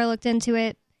 but I've never looked into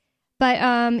it. But,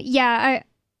 I'd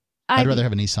rather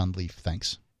have a Nissan Leaf,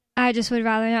 thanks. I just would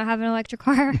rather not have an electric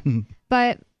car.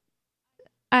 But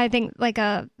I think like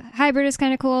a hybrid is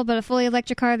kind of cool, but a fully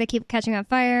electric car, they keep catching on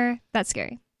fire. That's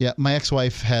scary. Yeah, my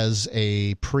ex-wife has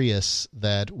a Prius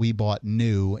that we bought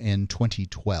new in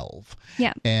 2012.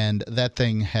 Yeah. And that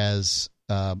thing has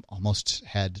almost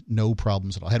had no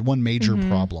problems at all. Had one major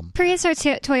problem. Prius are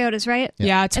Toyotas, right?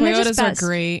 Yeah, Toyotas are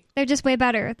great. They're just way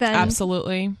better than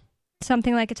absolutely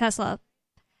something like a Tesla.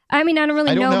 I mean, I don't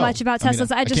really know much about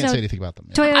Teslas. I just can't know say anything about them.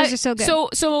 Toyotas are so good.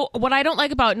 So what I don't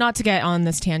like about, not to get on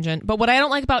this tangent, but what I don't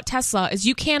like about Tesla is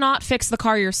you cannot fix the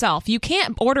car yourself. You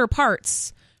can't order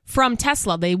parts from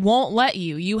Tesla. They won't let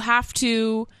you. You have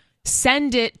to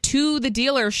send it to the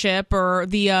dealership or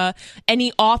the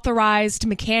any authorized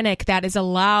mechanic that is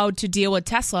allowed to deal with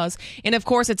Teslas. And of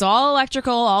course, it's all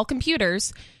electrical, all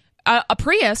computers. A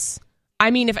Prius, I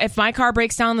mean, if my car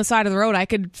breaks down on the side of the road, I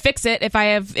could fix it if I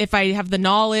have the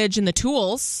knowledge and the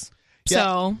tools. Yeah,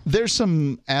 so there's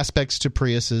some aspects to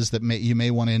Priuses that you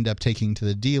may want to end up taking to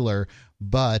the dealer,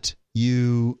 but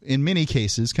you, in many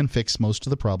cases, can fix most of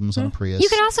the problems on a Prius. You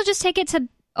can also just take it to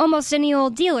almost any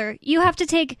old dealer. You have to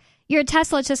take your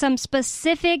Tesla to some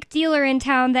specific dealer in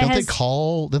town that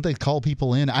Don't they call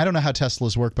people in? I don't know how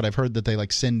Teslas work, but I've heard that they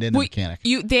send in a mechanic.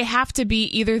 They have to be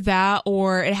either that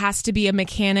or it has to be a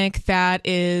mechanic that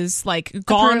is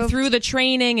gone approved through the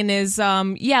training and is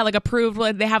approved.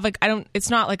 They have it's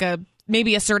not like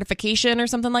maybe a certification or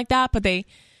something like that, but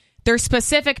they're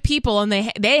specific people and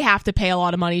they have to pay a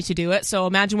lot of money to do it. So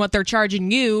imagine what they're charging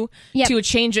you to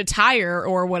change a tire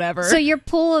or whatever. So your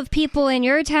pool of people in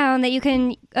your town that you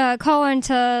can call on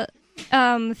to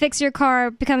fix your car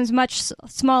becomes much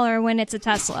smaller when it's a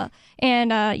Tesla.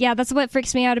 And that's what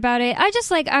freaks me out about it.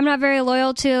 I'm not very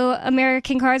loyal to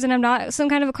American cars and I'm not some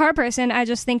kind of a car person. I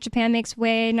just think Japan makes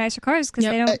way nicer cars because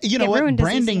they don't get ruined.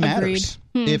 Branding matters.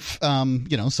 If some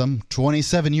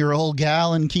 27-year-old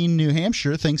gal in Keene, New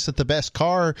Hampshire thinks that the best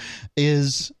car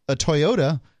is a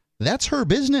Toyota, that's her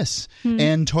business.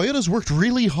 And Toyota's worked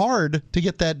really hard to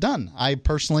get that done. I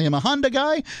personally am a Honda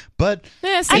guy, but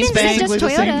I didn't say just the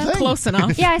same Toyota. thing. Close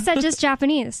enough. Yeah, I said just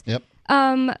Japanese. Yep.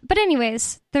 But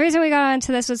anyways, the reason we got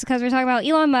onto this was because we're talking about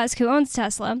Elon Musk, who owns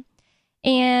Tesla.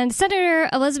 And Senator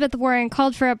Elizabeth Warren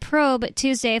called for a probe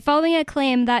Tuesday following a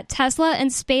claim that Tesla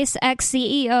and SpaceX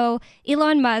CEO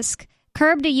Elon Musk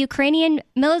curbed a Ukrainian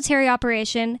military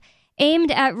operation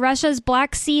aimed at Russia's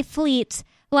Black Sea fleet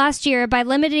last year by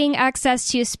limiting access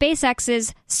to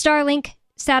SpaceX's Starlink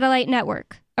satellite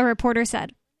network, a reporter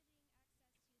said.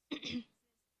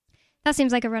 That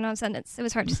seems like a run-on sentence. It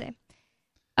was hard to say.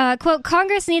 Quote,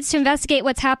 Congress needs to investigate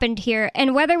what's happened here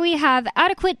and whether we have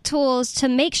adequate tools to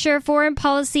make sure foreign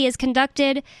policy is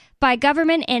conducted by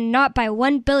government and not by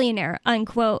one billionaire,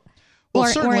 unquote. Well,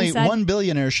 certainly one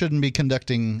billionaire shouldn't be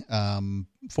conducting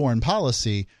foreign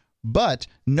policy, but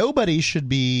nobody should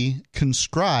be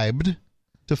conscribed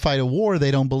to fight a war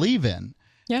they don't believe in.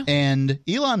 Yeah. And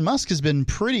Elon Musk has been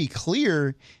pretty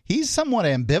clear. He's somewhat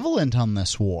ambivalent on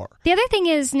this war. The other thing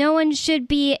is no one should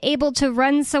be able to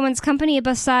run someone's company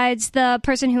besides the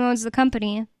person who owns the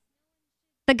company.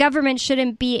 The government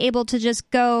shouldn't be able to just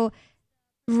go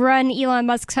run Elon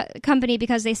Musk's company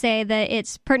because they say that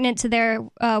it's pertinent to their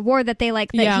war that they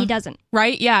like that he doesn't.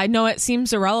 Right? Yeah. No, it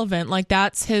seems irrelevant. Like,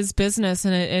 that's his business,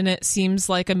 and it seems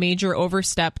like a major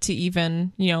overstep to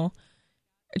even,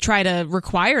 try to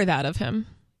require that of him.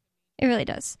 It really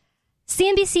does.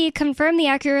 CNBC confirmed the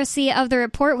accuracy of the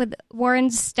report with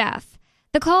Warren's staff.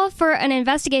 The call for an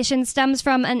investigation stems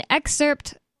from an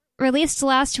excerpt released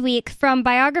last week from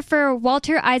biographer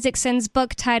Walter Isaacson's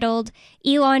book titled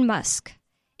Elon Musk,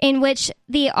 in which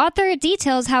the author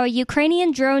details how a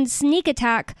Ukrainian drone sneak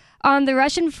attack on the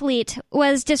Russian fleet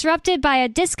was disrupted by a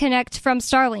disconnect from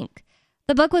Starlink.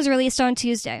 The book was released on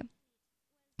Tuesday.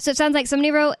 So it sounds like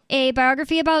somebody wrote a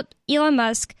biography about Elon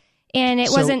Musk, and it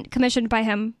wasn't commissioned by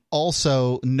him.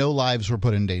 Also, no lives were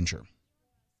put in danger,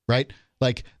 right?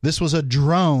 Like, this was a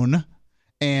drone,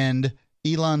 and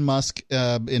Elon Musk,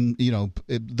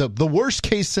 the worst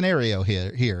case scenario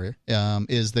here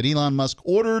is that Elon Musk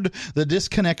ordered the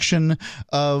disconnection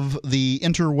of the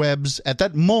interwebs at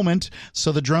that moment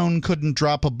so the drone couldn't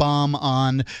drop a bomb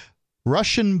on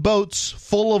Russian boats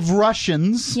full of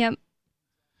Russians. Yep.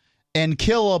 And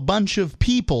kill a bunch of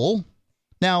people.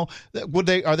 Now,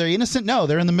 are they innocent? No,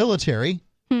 they're in the military.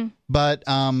 But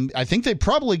I think they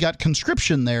probably got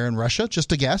conscription there in Russia,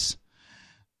 just a guess.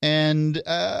 And,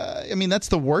 that's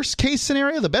the worst case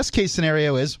scenario. The best case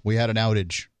scenario is we had an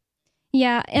outage.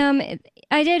 Yeah,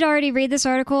 I did already read this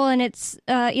article, and it's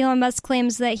Elon Musk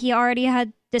claims that he already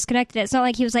had disconnected it. It's not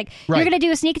like he was like, you're going to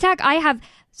do a sneak attack? I have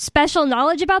special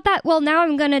knowledge about that? Well, now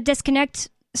I'm going to disconnect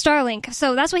Starlink.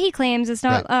 So that's what he claims. It's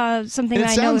not something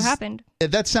that I know happened.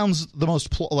 That sounds the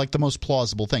most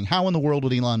plausible thing. How in the world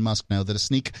would Elon Musk know that a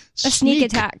sneak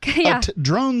attack,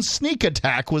 drone sneak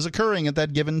attack was occurring at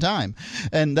that given time?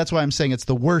 And that's why I'm saying it's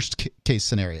the worst case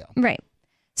scenario. Right.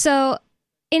 So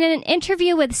in an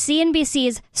interview with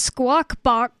CNBC's Squawk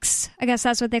Box, I guess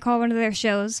that's what they call one of their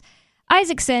shows,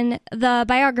 Isaacson, the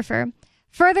biographer,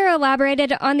 further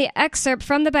elaborated on the excerpt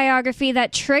from the biography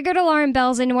that triggered alarm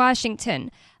bells in Washington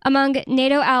among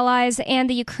NATO allies and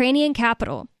the Ukrainian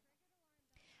capital.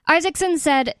 Isaacson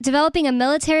said, developing a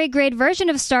military-grade version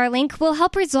of Starlink will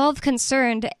help resolve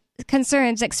concerns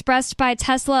expressed by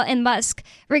Tesla and Musk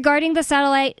regarding the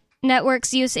satellite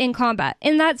network's use in combat.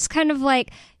 And that's kind of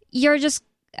like,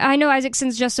 I know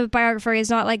Isaacson's just a biographer,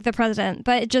 he's not like the president,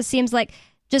 but it just seems like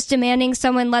just demanding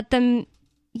someone let their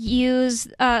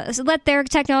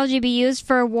technology be used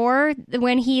for war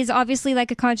when he's obviously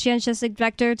like a conscientious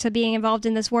objector to being involved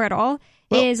in this war at all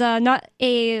is not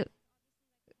a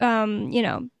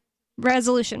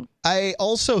resolution. I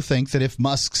also think that if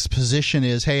Musk's position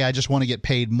is, hey, I just want to get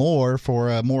paid more for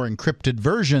a more encrypted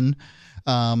version,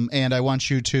 and I want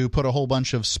you to put a whole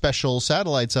bunch of special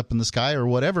satellites up in the sky or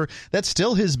whatever, that's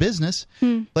still his business.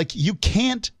 Like, you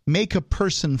can't make a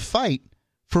person fight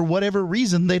for whatever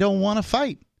reason they don't want to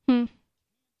fight.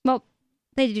 Well,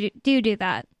 they do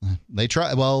that. They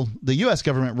try. Well, the U.S.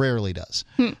 government rarely does.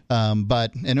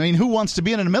 But who wants to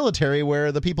be in a military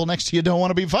where the people next to you don't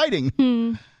want to be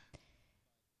fighting?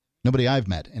 Nobody I've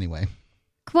met, anyway.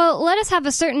 Well, let us have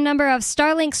a certain number of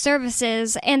Starlink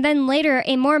services, and then later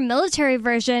a more military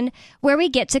version where we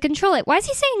get to control it. Why is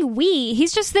he saying we?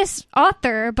 He's just this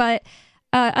author, but...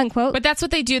 unquote. But that's what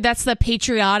they do. That's the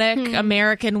patriotic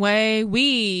American way.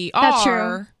 We are. That's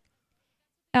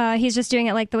true. He's just doing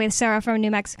it like the way Sarah from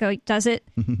New Mexico does it.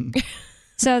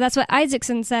 So that's what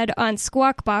Isaacson said on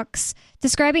Squawk Box,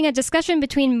 describing a discussion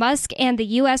between Musk and the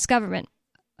U.S. government.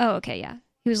 Oh, okay, yeah.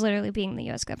 He was literally being the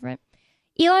U.S. government.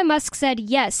 Elon Musk said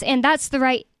yes, and that's the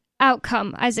right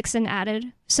outcome, Isaacson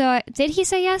added. So did he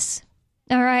say yes?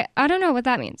 All right. I don't know what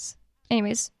that means.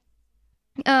 Anyways.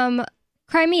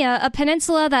 Crimea, a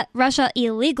peninsula that Russia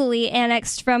illegally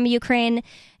annexed from Ukraine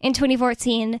in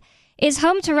 2014, is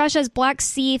home to Russia's Black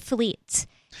Sea Fleet.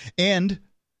 And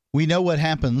we know what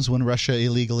happens when Russia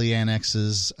illegally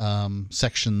annexes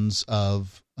sections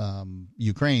of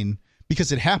Ukraine,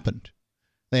 because it happened.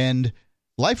 And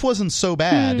life wasn't so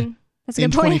bad in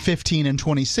 2015 and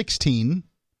 2016.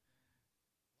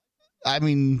 I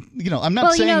mean, I'm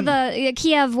not saying... Well,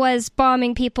 Kiev was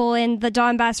bombing people in the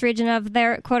Donbass region of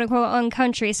their quote-unquote own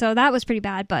country, so that was pretty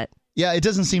bad, but... Yeah, it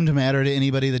doesn't seem to matter to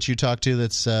anybody that you talk to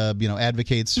that's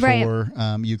advocates for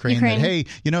Ukraine. That, hey,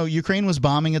 Ukraine was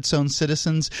bombing its own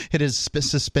citizens. It has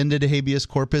suspended habeas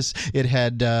corpus. It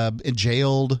had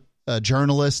jailed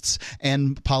journalists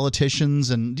and politicians,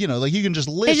 and you can just list off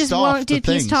the things. They just won't do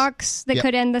peace talks that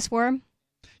could end this war.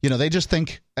 They just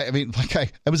think. I mean, like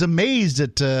I was amazed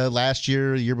at last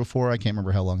year, the year before. I can't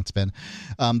remember how long it's been.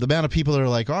 The amount of people that are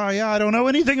like, "Oh yeah, I don't know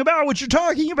anything about what you're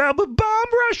talking about, but bomb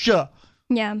Russia."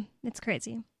 Yeah, it's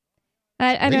crazy.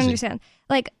 I don't understand.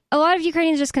 Like, a lot of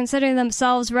Ukrainians just consider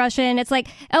themselves Russian. It's like,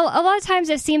 a lot of times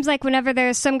it seems like whenever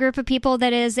there's some group of people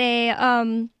that is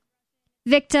a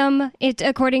victim,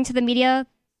 according to the media,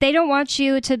 they don't want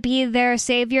you to be their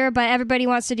savior, but everybody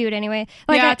wants to do it anyway.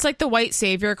 It's like the white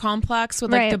savior complex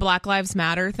with the Black Lives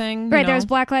Matter thing. Right, there's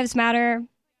Black Lives Matter.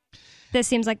 This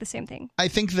seems like the same thing. I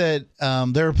think that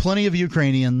there are plenty of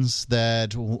Ukrainians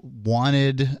that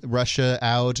wanted Russia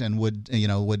out and would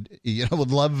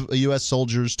love U.S.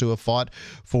 soldiers to have fought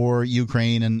for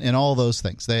Ukraine and all those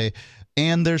things.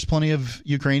 And there's plenty of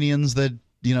Ukrainians that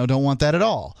don't want that at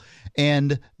all.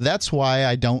 And that's why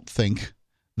I don't think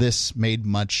this made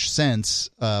much sense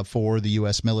for the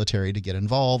U.S. military to get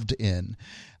involved in.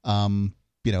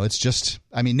 It's just,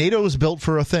 NATO was built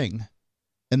for a thing,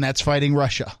 and that's fighting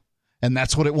Russia. And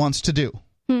that's what it wants to do.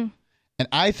 And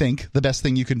I think the best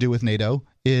thing you can do with NATO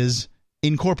is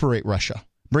incorporate Russia.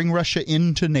 Bring Russia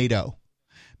into NATO.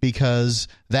 Because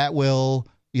that will,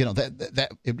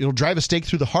 it'll drive a stake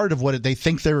through the heart of what they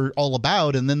think they're all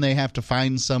about, and then they have to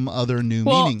find some other new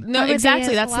meaning. No,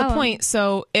 exactly. That's the point.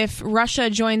 So if Russia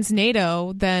joins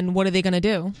NATO, then what are they going to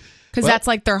do? Because that's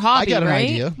like their hobby, I got an right?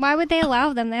 idea. Why would they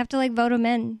allow them? They have to vote them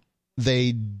in.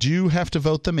 They do have to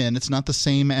vote them in. It's not the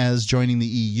same as joining the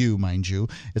EU, mind you.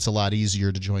 It's a lot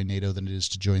easier to join NATO than it is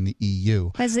to join the EU.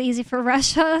 Was it easy for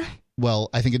Russia? Well,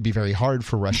 I think it'd be very hard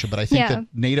for Russia, but I think that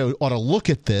NATO ought to look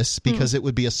at this because it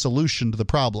would be a solution to the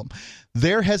problem.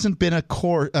 There hasn't been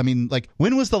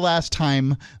when was the last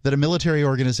time that a military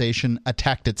organization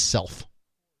attacked itself?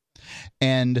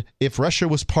 And if Russia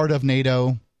was part of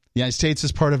NATO, the United States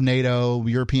is part of NATO,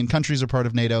 European countries are part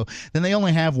of NATO, then they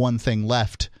only have one thing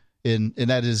left. And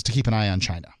that is to keep an eye on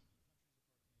China.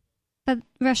 But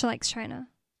Russia likes China.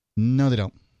 No, they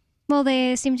don't. Well,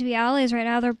 they seem to be allies right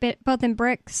now. They're both in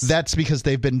BRICS. That's because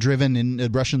they've been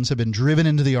Russians have been driven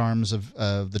into the arms of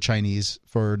the Chinese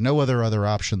for no other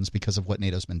options because of what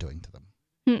NATO's been doing to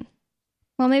them.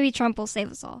 Well, maybe Trump will save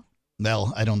us all.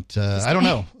 Well, I don't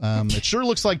know. It sure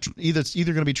looks like it's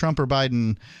either going to be Trump or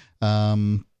Biden.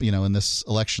 In this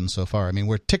election so far.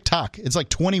 We're tick-tock. It's like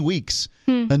 20 weeks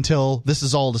until this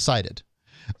is all decided.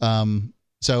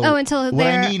 Until what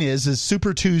I mean is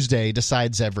Super Tuesday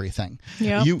decides everything.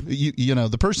 Yep.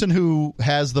 The person who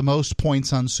has the most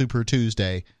points on Super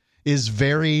Tuesday is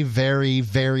very, very,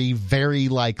 very, very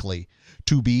likely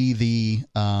to be the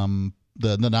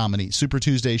nominee. Super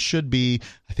Tuesday should be,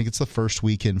 I think it's the first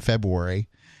week in February,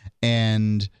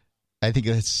 and I think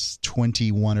it's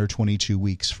 21 or 22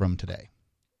 weeks from today.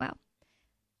 Wow.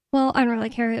 Well, I don't really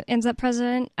care who ends up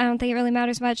president. I don't think it really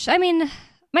matters much.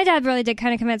 My dad really did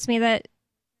kind of convince me that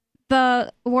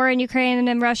the war in Ukraine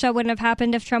and Russia wouldn't have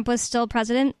happened if Trump was still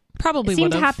president. Probably would have. It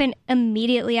seemed to happen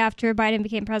immediately after Biden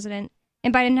became president.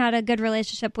 And Biden had a good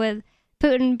relationship with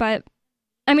Putin, but...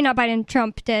 not Biden,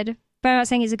 Trump did. But I'm not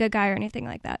saying he's a good guy or anything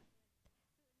like that.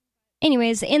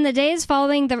 Anyways, in the days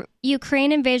following the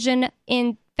Ukraine invasion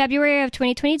in February of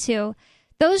 2022,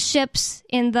 those ships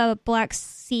in the Black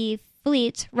Sea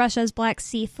Fleet, Russia's Black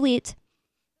Sea Fleet,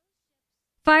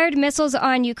 fired missiles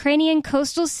on Ukrainian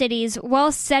coastal cities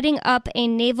while setting up a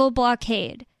naval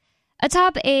blockade. A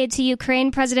top aide to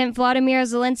Ukraine President Volodymyr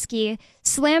Zelensky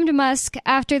slammed Musk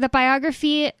after the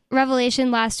biography revelation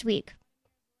last week.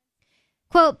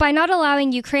 Quote, by not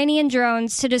allowing Ukrainian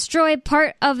drones to destroy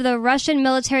part of the Russian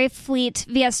military fleet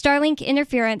via Starlink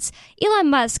interference, Elon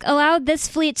Musk allowed this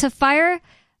fleet to fire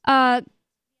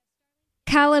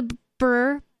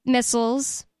Caliber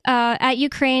missiles at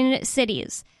Ukraine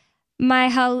cities.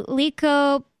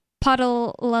 Mihaliko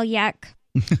Podolyak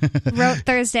wrote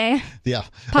Thursday. Yeah.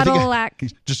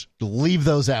 Podolak. Just leave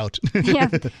those out. Yeah.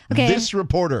 Okay. This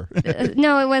reporter.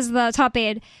 No, it was the top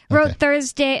aide. Wrote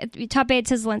Thursday, top aide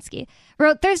to Zelensky.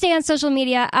 Wrote Thursday on social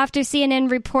media after CNN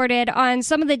reported on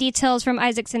some of the details from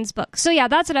Isaacson's book. So yeah,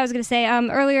 that's what I was going to say.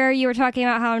 Earlier you were talking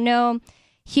about how no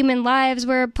human lives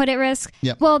were put at risk.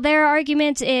 Yep. Well, their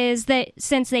argument is that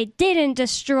since they didn't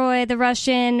destroy the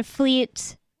Russian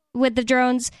fleet with the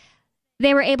drones,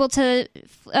 they were able to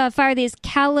fire these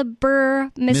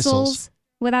Caliber missiles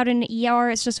without an ER.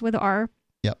 It's just with R.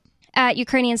 Yep. At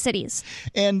Ukrainian cities.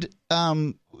 And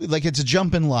it's a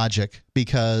jump in logic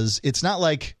because it's not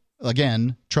like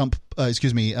again,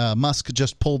 Musk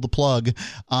just pulled the plug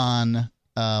on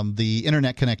the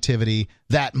internet connectivity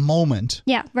that moment.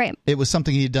 Yeah, right. It was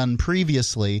something he had done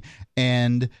previously.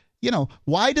 And,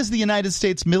 why does the United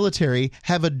States military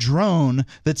have a drone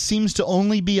that seems to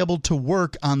only be able to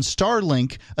work on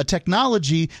Starlink, a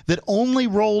technology that only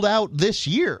rolled out this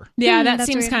year? Yeah, that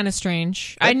seems kind of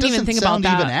strange. I didn't even think about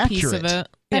that piece of it.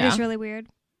 That is really weird.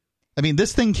 I mean,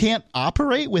 this thing can't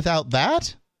operate without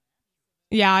that?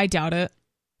 Yeah, I doubt it.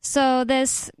 So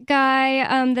this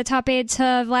guy, the top aide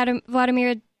to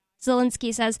Vladimir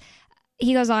Zelensky says,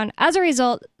 he goes on, as a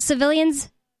result,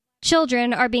 civilians,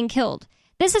 children are being killed.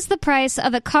 This is the price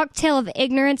of a cocktail of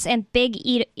ignorance and big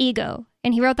ego.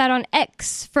 And he wrote that on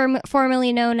X,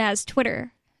 formerly known as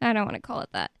Twitter. I don't want to call it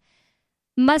that.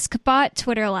 Musk bought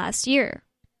Twitter last year.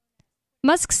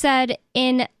 Musk said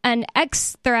in an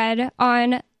X thread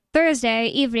on Thursday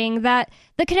evening that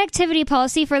the connectivity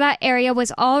policy for that area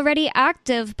was already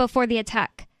active before the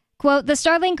attack. Quote, the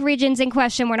Starlink regions in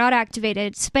question were not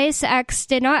activated. SpaceX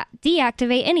did not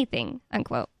deactivate anything,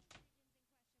 unquote.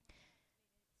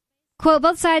 Quote,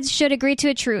 both sides should agree to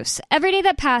a truce. Every day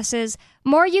that passes,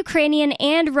 more Ukrainian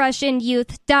and Russian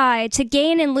youth die to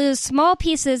gain and lose small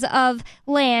pieces of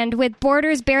land with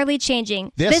borders barely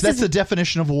changing. That's the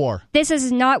definition of war. This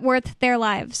is not worth their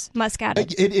lives, Musk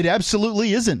added. It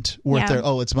absolutely isn't worth their...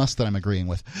 Oh, it's Musk that I'm agreeing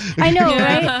with. I know,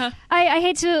 right? I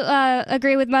hate to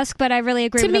agree with Musk, but I really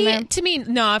agree with him there. To me,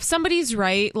 no, if somebody's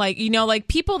right, like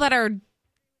people that are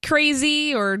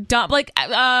crazy or dumb, like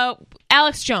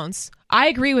Alex Jones. I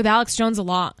agree with Alex Jones a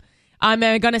lot. I'm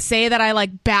going to say that I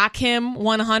back him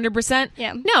 100%.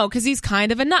 Yeah. No, because he's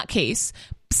kind of a nutcase.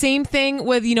 Same thing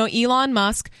with, Elon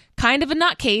Musk, kind of a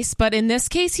nutcase, but in this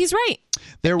case, he's right.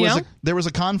 There was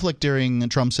a conflict during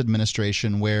Trump's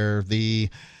administration where the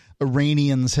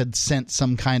Iranians had sent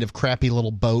some kind of crappy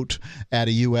little boat at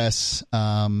a U.S.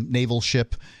 naval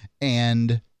ship,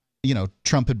 and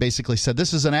Trump had basically said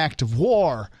this is an act of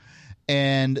war,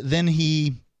 and then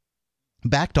he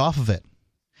backed off of it.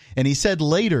 And he said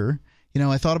later,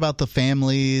 I thought about the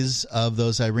families of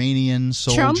those Iranian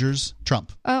soldiers.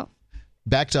 Trump. Oh.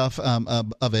 Backed off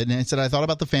of it. And he said, I thought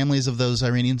about the families of those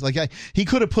Iranians. He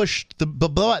could have pushed the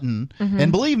button. Mm-hmm.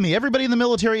 And believe me, everybody in the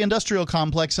military-industrial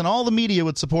complex and all the media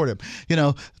would support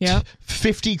him.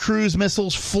 50 cruise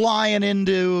missiles flying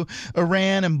into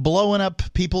Iran and blowing up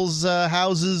people's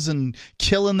houses and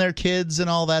killing their kids and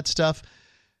all that stuff.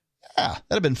 Yeah, that'd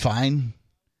have been fine.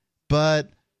 But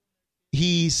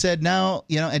he said, no,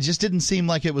 it just didn't seem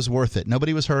like it was worth it.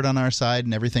 Nobody was hurt on our side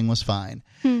and everything was fine.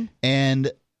 And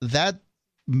that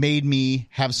made me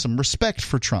have some respect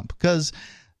for Trump, because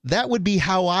that would be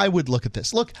how I would look at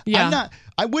this. Look, I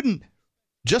wouldn't,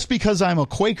 just because I'm a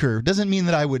Quaker doesn't mean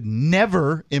that I would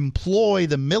never employ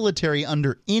the military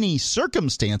under any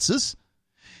circumstances.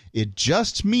 It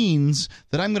just means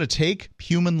that I'm going to take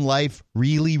human life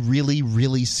really, really,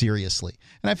 really seriously.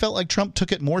 And I felt like Trump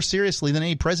took it more seriously than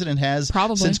any president has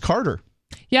since Carter.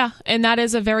 Yeah, and that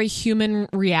is a very human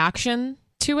reaction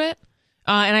to it.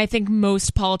 And I think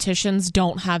most politicians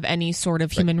don't have any sort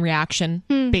of human reaction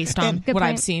based on what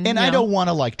I've seen. And I don't want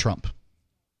to like Trump.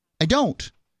 I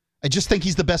don't. I just think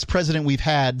he's the best president we've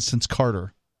had since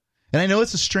Carter. And I know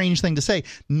it's a strange thing to say.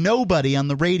 Nobody on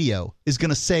the radio is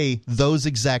going to say those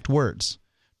exact words.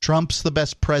 Trump's the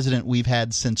best president we've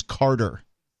had since Carter.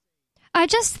 I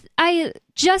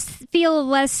just feel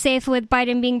less safe with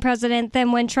Biden being president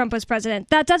than when Trump was president.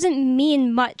 That doesn't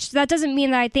mean much. That doesn't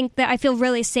mean that I think that I feel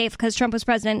really safe because Trump was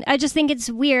president. I just think it's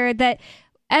weird that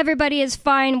everybody is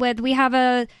fine with, we have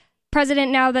a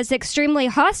president now that's extremely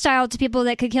hostile to people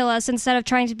that could kill us instead of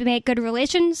trying to make good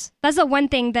relations. That's the one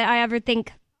thing that I ever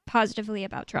think positively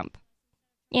about Trump.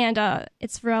 And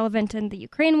it's relevant in the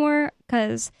Ukraine war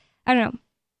because, I don't know,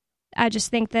 I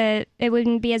just think that it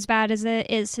wouldn't be as bad as it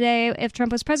is today if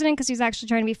Trump was president, because he's actually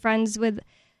trying to be friends with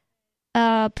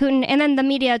Putin. And then the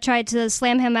media tried to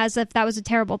slam him as if that was a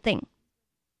terrible thing.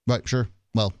 Right, sure.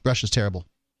 Well, Russia's terrible.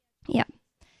 Yeah.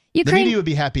 The media would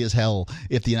be happy as hell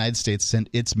if the United States sent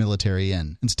its military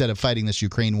in instead of fighting this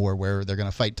Ukraine war where they're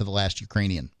going to fight to the last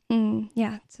Ukrainian.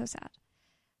 Yeah, it's so sad.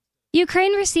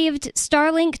 Ukraine received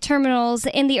Starlink terminals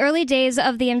in the early days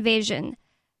of the invasion.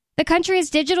 The country's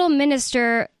digital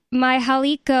minister,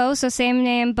 Mihaliko, so same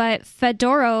name, but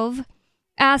Fedorov,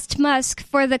 asked Musk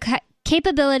for the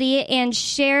capability and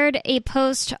shared a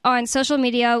post on social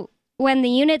media when the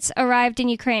units arrived in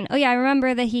Ukraine. Oh, yeah, I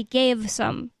remember that he gave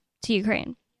some to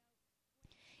Ukraine.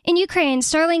 In Ukraine,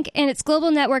 Starlink and its global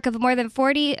network of more than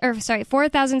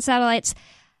 4,000 satellites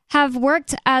have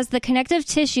worked as the connective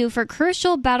tissue for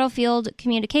crucial battlefield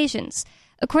communications.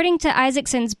 According to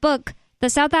Isaacson's book, the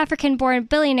South African-born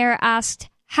billionaire asked,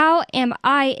 "How am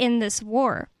I in this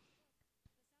war?"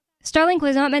 Starlink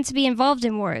was not meant to be involved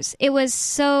in wars. It was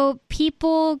so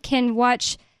people can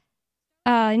watch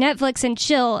Netflix and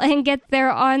chill and get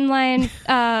their online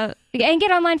and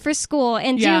get online for school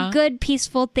and do good,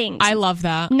 peaceful things. I love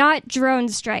that. Not drone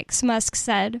strikes, Musk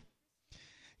said.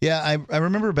 Yeah, I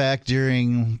remember back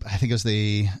during, I think it was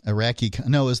the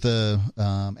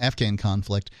Afghan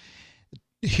conflict,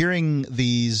 hearing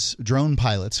these drone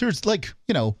pilots who's like,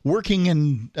 working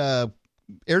in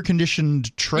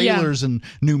air-conditioned trailers in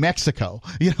New Mexico.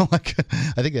 Like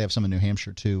I think they have some in New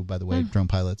Hampshire too, by the way, drone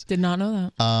pilots. Did not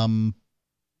know that.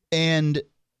 And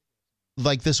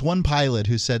like this one pilot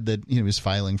who said that he was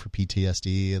filing for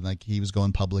PTSD and like he was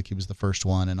going public, he was the first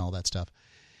one and all that stuff.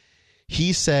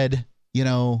 He said,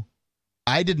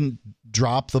 I didn't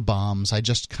drop the bombs. I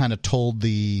just kind of told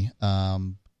the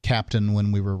captain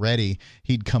when we were ready,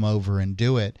 he'd come over and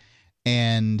do it.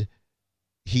 And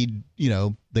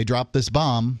they dropped this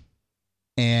bomb,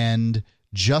 and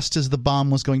just as the bomb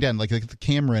was going down, like the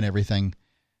camera and everything,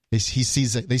 they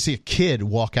see a kid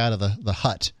walk out of the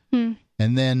hut.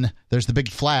 And then there's the big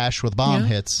flash where the bomb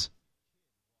hits.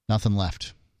 Nothing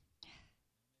left.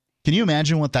 Can you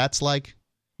imagine what that's like?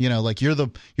 Like you're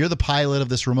the pilot of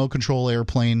this remote control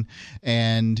airplane,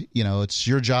 and it's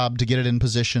your job to get it in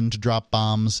position to drop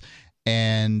bombs,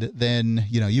 and then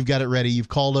you've got it ready. You've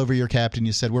called over your captain.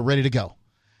 You said, "We're ready to go."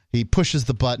 He pushes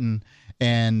the button,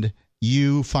 and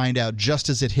you find out just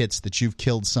as it hits that you've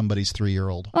killed somebody's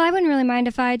 3-year-old. Well, I wouldn't really mind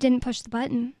if I didn't push the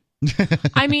button.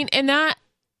 I mean, and I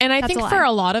think for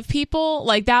a lot of people,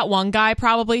 like that one guy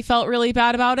probably felt really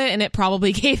bad about it, and it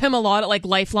probably gave him a lot of like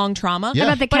lifelong trauma. Yeah. I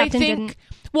bet the captain didn't.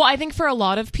 Well, I think for a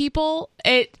lot of people,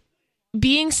 it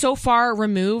being so far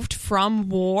removed from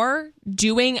war,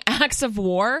 doing acts of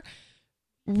war,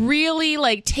 really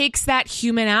like takes that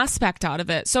human aspect out of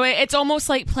it. So it's almost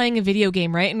like playing a video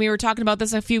game, right? And we were talking about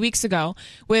this a few weeks ago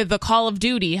with the Call of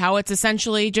Duty, how it's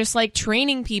essentially just like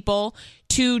training people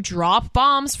to drop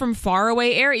bombs from far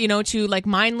away area, to like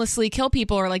mindlessly kill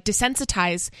people or like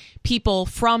desensitize people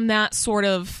from that sort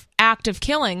of act of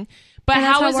killing. But and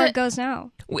that's how it goes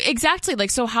now. Exactly.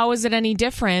 Like, so how is it any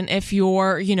different if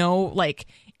you're, like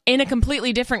in a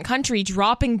completely different country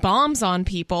dropping bombs on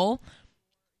people?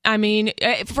 I mean,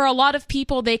 for a lot of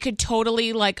people, they could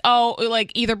totally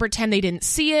either pretend they didn't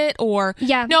see it or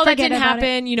no, that didn't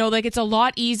happen. Like it's a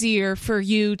lot easier for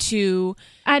you to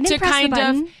kind of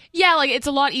it's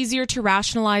a lot easier to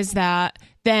rationalize that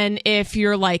than if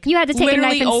you're like you had to take a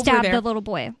knife and stab there. The little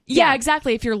boy. Yeah,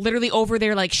 exactly. If you're literally over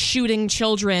there like shooting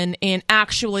children and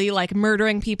actually like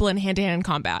murdering people in hand-to-hand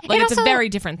combat. Like it's a very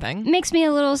different thing. Makes me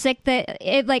a little sick that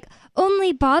it like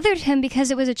only bothered him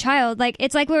because it was a child. Like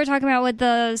it's like we were talking about with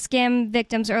the scam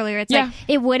victims earlier. It's like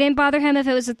it wouldn't bother him if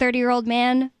it was a 30-year-old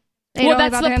man. Well,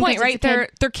 that's the point, right? They're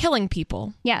killing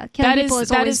people. Yeah, killing people is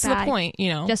always bad. The point,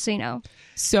 Just so you know.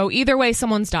 So either way,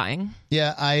 someone's dying.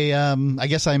 Yeah, I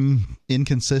guess I'm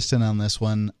inconsistent on this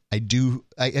one. The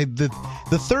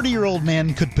 30-year-old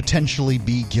man could potentially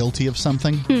be guilty of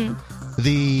something.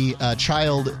 The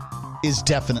child is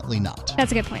definitely not.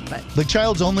 That's a good point, but the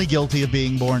child's only guilty of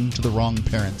being born to the wrong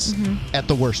parents at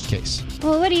the worst case.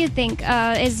 Well, what do you think?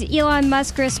 Is Elon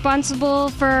Musk responsible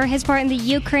for his part in the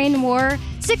Ukraine war?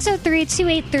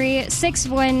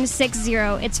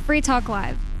 603-283-6160. It's Free Talk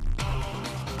Live.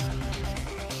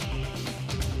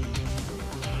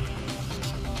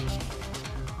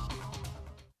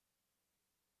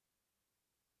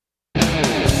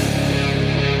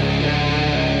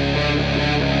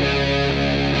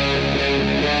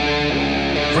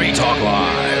 Free Talk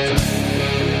Live.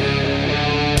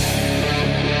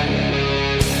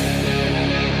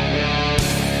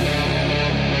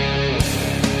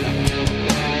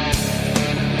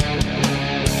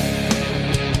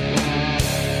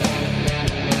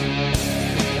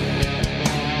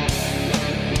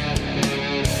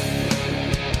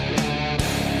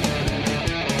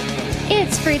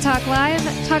 It's Free Talk Live,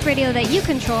 talk radio that you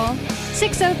control.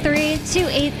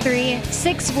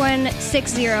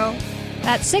 603-283-6160.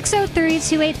 That's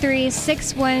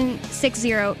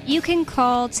 603-283-6160. You can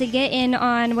call to get in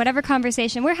on whatever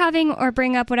conversation we're having or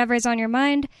bring up whatever is on your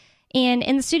mind. And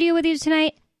in the studio with you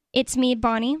tonight, it's me,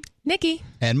 Bonnie. Nikki.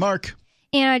 And Mark.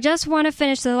 And I just want to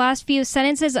finish the last few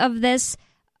sentences of this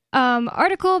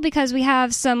article because we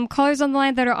have some callers on the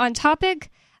line that are on topic.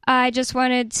 I just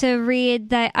wanted to read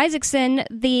that Isaacson,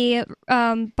 the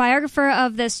biographer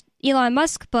of this Elon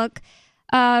Musk book,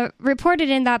 reported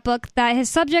in that book that his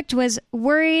subject was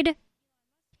worried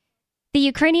the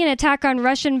Ukrainian attack on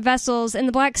Russian vessels in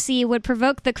the Black Sea would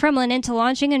provoke the Kremlin into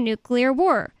launching a nuclear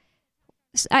war.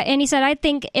 and he said, I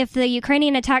think if the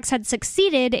Ukrainian attacks had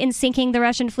succeeded in sinking the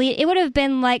Russian fleet, it would have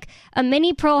been like a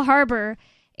mini Pearl Harbor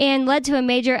and led to a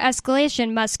major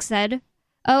escalation, Musk said.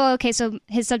 Oh, okay, so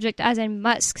his subject, as in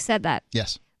Musk, said that.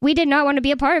 Yes. We did not want to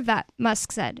be a part of that,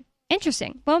 Musk said.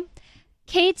 Interesting. Well,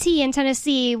 KT in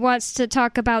Tennessee wants to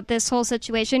talk about this whole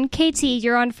situation. KT,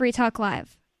 you're on Free Talk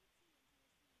Live.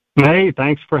 Hey,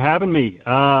 thanks for having me.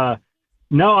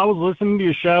 No, I was listening to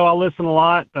your show. I listen a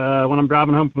lot when I'm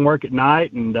driving home from work at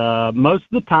night, and most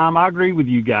of the time I agree with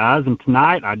you guys. And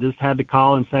tonight I just had to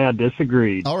call and say I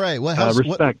disagreed. All right. Well,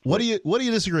 what do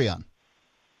you disagree on?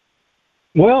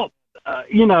 Well,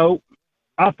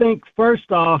 I think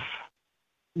first off,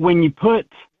 when you put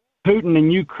Putin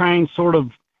and Ukraine sort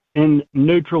of in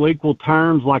neutral, equal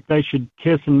terms, like they should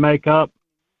kiss and make up,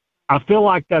 I feel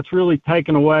like that's really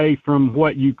taken away from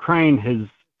what Ukraine has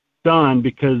done,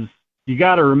 because you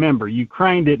got to remember,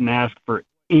 Ukraine didn't ask for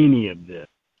any of this.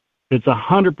 It's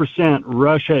 100%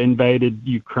 Russia invaded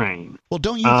Ukraine. Well,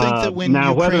 don't you think that when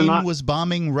Ukraine was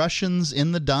bombing Russians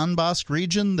in the Donbass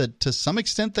region, that to some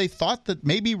extent they thought that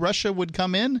maybe Russia would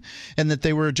come in and that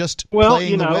they were just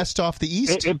playing the West off the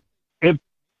East?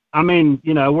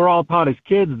 We're all taught as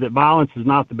kids that violence is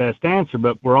not the best answer,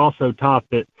 but we're also taught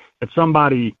that if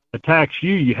somebody attacks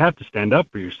you, you have to stand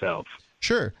up for yourself.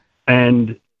 Sure.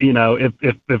 And,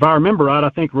 if I remember right, I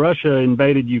think Russia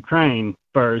invaded Ukraine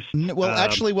first. Well,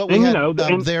 actually, what we had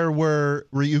there were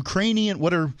Ukrainian.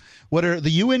 What are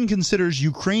the UN considers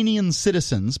Ukrainian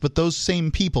citizens, but those same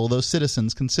people, those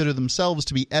citizens, consider themselves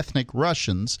to be ethnic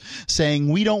Russians, saying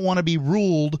we don't want to be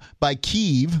ruled by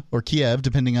Kiev or Kiev,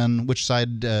 depending on which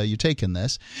side you take in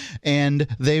this. And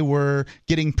they were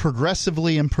getting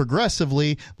progressively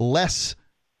less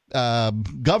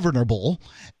governable,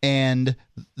 and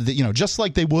just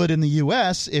like they would in the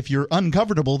U.S., if you're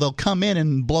ungovernable, they'll come in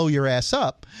and blow your ass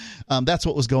up. That's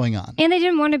what was going on, and they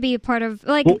didn't want to be a part of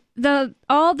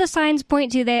all the signs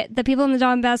point to that the people in the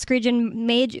Donbass region,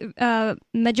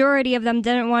 majority of them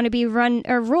didn't want to be run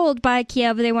or ruled by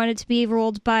Kiev. They wanted to be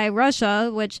ruled by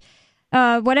Russia, which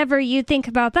whatever you think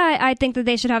about that, I think that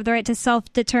they should have the right to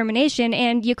self-determination,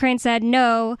 and Ukraine said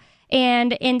no.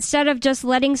 And instead of just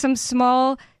letting some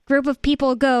small group of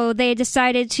people go, they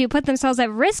decided to put themselves at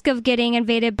risk of getting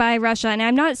invaded by Russia. And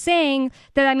I'm not saying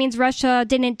that means Russia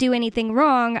didn't do anything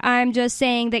wrong. I'm just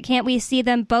saying that can't we see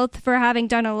them both for having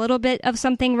done a little bit of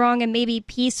something wrong, and maybe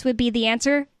peace would be the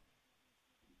answer?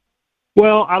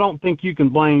 Well, I don't think you can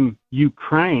blame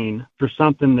Ukraine for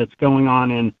something that's going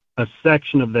on in a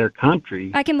section of their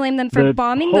country. I can blame them for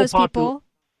bombing those people.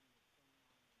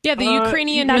 Yeah, the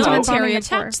Ukrainian military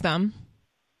attacked them.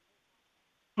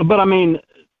 But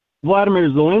Vladimir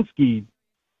Zelensky,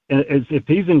 if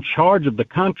he's in charge of the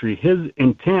country, his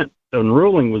intent in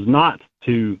ruling was not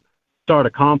to start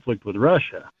a conflict with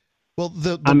Russia. Well,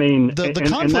 the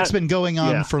conflict's been going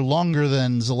on for longer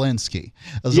than Zelensky.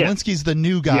 Zelensky's the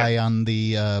new guy on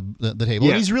the table.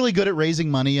 Yeah. He's really good at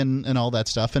raising money and all that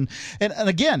stuff. And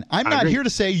again, I'm not here to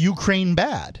say Ukraine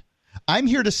bad. I'm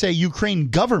here to say Ukraine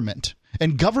government.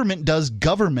 And government does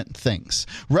government things.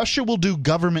 Russia will do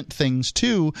government things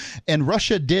too, and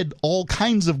Russia did all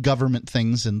kinds of government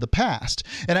things in the past.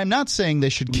 And I'm not saying they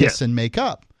should kiss and make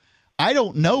up. I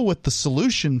don't know what the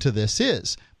solution to this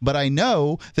is, but I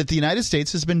know that the United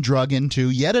States has been drug into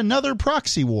yet another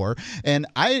proxy war. And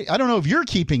I don't know if you're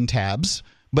keeping tabs,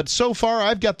 but so far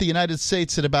I've got the United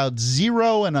States at about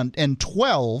 0 and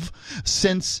 12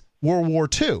 since World War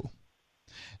II.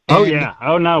 Oh, yeah.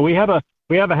 Oh, no, we have a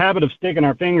habit of sticking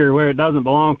our finger where it doesn't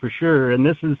belong for sure. And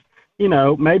this is,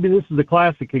 maybe this is a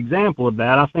classic example of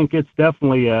that. I think it's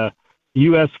definitely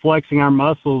U.S. flexing our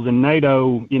muscles and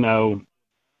NATO,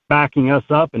 backing us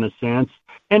up in a sense.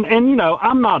 And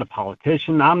I'm not a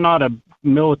politician. I'm not a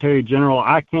military general.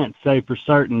 I can't say for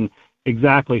certain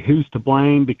exactly who's to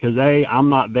blame because A, I'm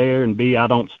not there, and B, I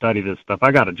don't study this stuff.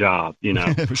 I got a job,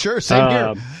 Sure, same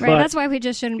here. Right, that's why we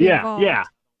just shouldn't be involved. Yeah.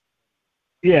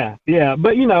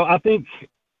 But, I think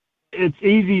it's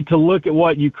easy to look at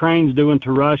what Ukraine's doing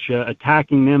to Russia,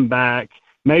 attacking them back.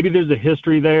 Maybe there's a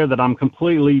history there that I'm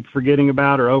completely forgetting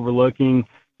about or overlooking.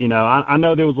 I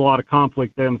know there was a lot of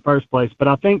conflict there in the first place, but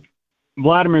I think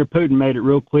Vladimir Putin made it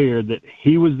real clear that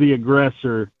he was the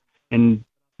aggressor. And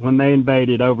when they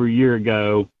invaded over a year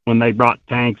ago, when they brought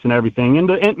tanks and everything,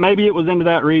 and maybe it was into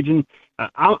that region.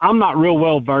 I'm not real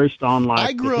well versed on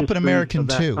I grew up an American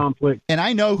too, conflict. And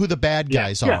I know who the bad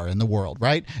guys are in the world,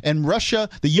 right? And Russia,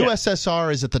 the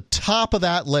USSR is at the top of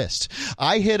that list.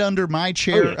 I hid under my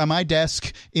chair on my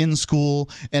desk in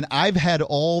school, and I've had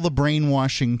all the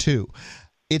brainwashing too.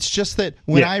 It's just that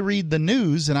when I read the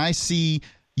news and I see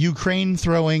Ukraine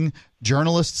throwing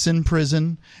journalists in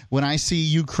prison, when I see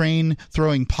Ukraine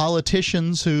throwing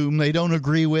politicians whom they don't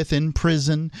agree with in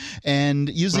prison, and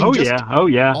using all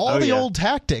the old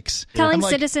tactics. Telling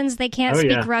citizens they can't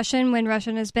speak Russian when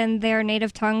Russian has been their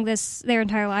native tongue their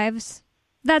entire lives.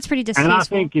 That's pretty distasteful. And I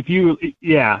think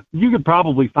you could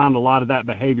probably find a lot of that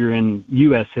behavior in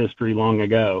U.S. history long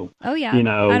ago. Oh, yeah. You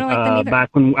know, I don't like them either. Back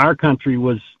when our country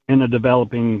was in a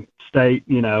developing state,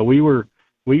 you know,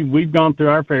 we've gone through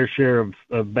our fair share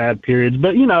of bad periods.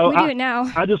 But, you know, we do it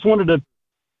now. I just wanted to...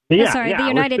 the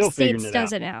United States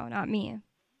does it now, not me.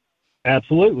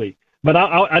 Absolutely. But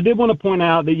I did want to point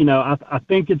out that, you know, I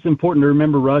think it's important to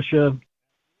remember Russia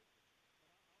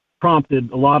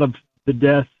prompted a lot of the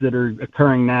deaths that are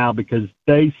occurring now because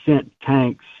they sent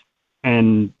tanks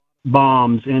and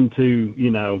bombs into,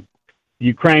 you know,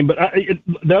 Ukraine. But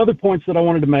the other points that I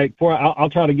wanted to make, I'll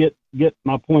try to get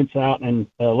my points out and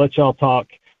let y'all talk.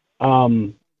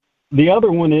 The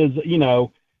other one is, you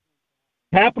know,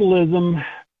 capitalism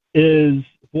is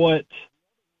what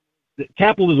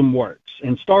capitalism works,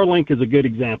 and Starlink is a good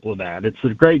example of that. It's a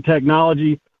great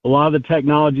technology. A lot of the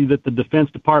technology that the Defense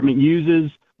Department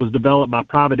uses was developed by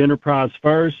private enterprise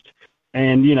first,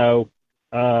 and you know,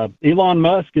 Elon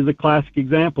Musk is a classic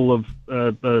example of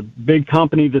a big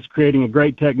company that's creating a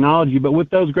great technology, but with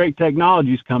those great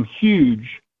technologies come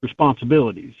huge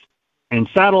responsibilities, and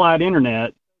satellite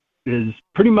internet is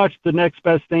pretty much the next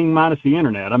best thing minus the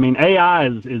internet. I mean, AI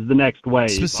is the next wave.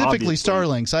 Specifically obviously.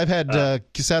 Starlinks. I've had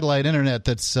satellite internet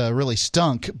that's really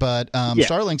stunk, but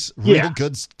Starlink's real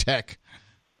good tech.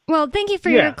 Well, thank you for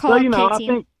your call, so, you know,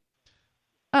 Katie.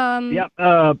 I think,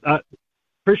 I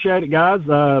appreciate it, guys.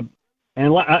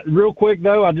 And real quick,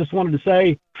 though, I just wanted to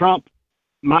say Trump,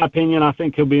 my opinion, I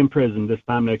think he'll be in prison this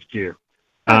time next year.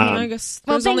 I guess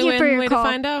there's thank only you for your way call. to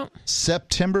find out.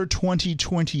 September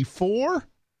 2024.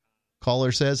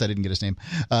 Caller says, I didn't get his name.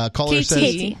 Caller KT.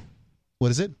 says, what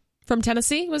is it? From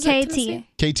Tennessee? Was KT. it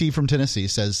Tennessee? KT from Tennessee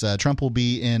says Trump will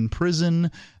be in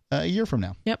prison a year from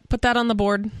now. Yep, put that on the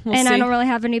board. We'll and see. I don't really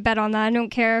have any bet on that. I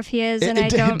don't care if he is, and I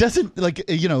don't. It doesn't, like,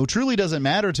 you know, truly doesn't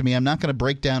matter to me. I'm not going to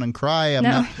break down and cry. I'm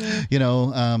not, you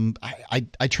know,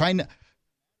 I try not.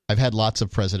 I've had lots of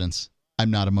presidents.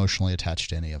 I'm not emotionally attached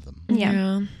to any of them.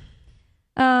 Yeah.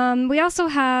 We also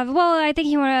have, I think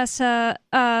he wanted us to,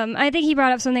 I think he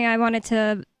brought up something I wanted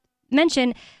to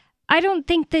mention. I don't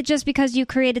think that just because you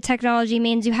create a technology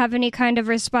means you have any kind of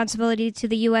responsibility to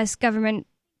the U.S. government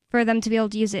for them to be able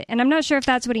to use it. And I'm not sure if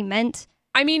that's what he meant.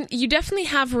 I mean, you definitely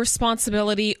have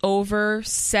responsibility over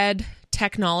said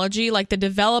technology. Like the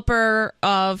developer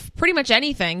of pretty much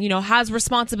anything, you know, has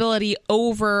responsibility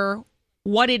over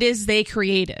what it is they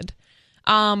created.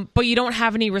 But you don't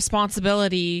have any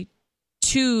responsibility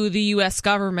to the U.S.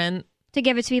 government to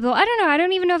give it to people. I don't know. I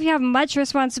don't even know if you have much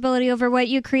responsibility over what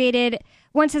you created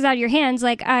once it's out of your hands.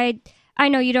 Like, I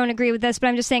know you don't agree with this, but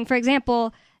I'm just saying, for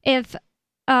example, if,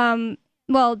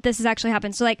 this has actually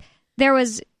happened. So, like, there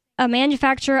was a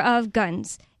manufacturer of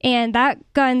guns, and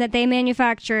that gun that they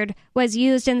manufactured was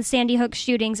used in the Sandy Hook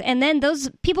shootings. And then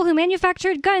those people who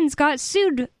manufactured guns got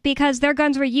sued because their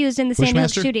guns were used in the Sandy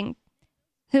Hook shooting.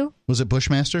 Who? Was it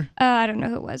Bushmaster? I don't know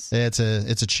who it was. It's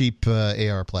a cheap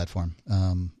AR platform.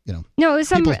 You know. No, it was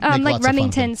some like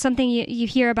Remington, something you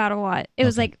hear about a lot. It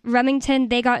was like Remington.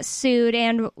 They got sued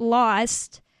and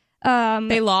lost.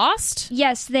 They lost?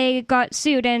 Yes, they got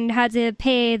sued and had to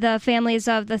pay the families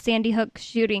of the Sandy Hook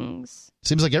shootings.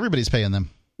 Seems like everybody's paying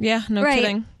them. Yeah, no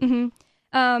kidding.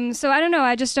 Mm-hmm. So I don't know.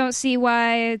 I just don't see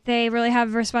why they really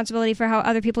have responsibility for how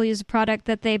other people use a product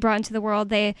that they brought into the world.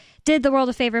 They did the world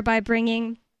a favor by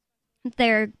bringing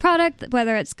their product,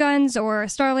 whether it's guns or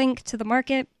Starlink, to the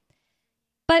market.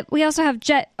 But we also have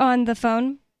Jet on the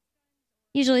phone,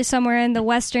 usually somewhere in the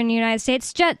western United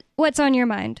States. Jet, what's on your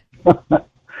mind?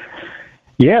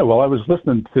 Yeah, well, I was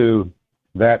listening to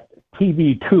that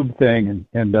TV tube thing,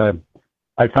 and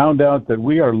I found out that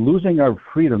we are losing our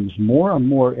freedoms more and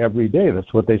more every day.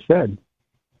 That's what they said.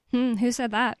 Who said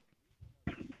that?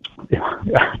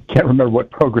 I can't remember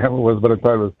what program it was, but I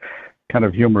thought it was kind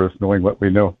of humorous knowing what we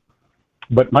know.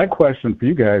 But my question for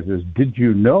you guys is, did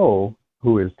you know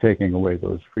who is taking away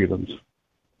those freedoms?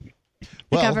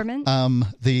 The government?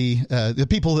 The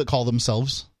people that call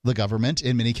themselves the government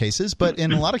in many cases, but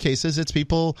in a lot of cases it's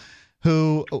people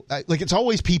who, like, it's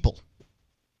always people.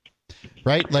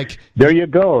 Right? Like, there you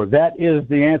go. That is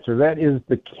the answer. That is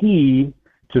the key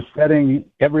to setting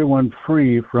everyone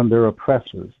free from their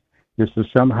oppressors, is to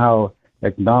somehow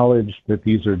acknowledge that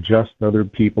these are just other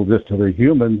people, just other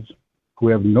humans who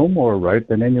have no more right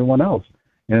than anyone else.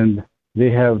 And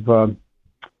they have, I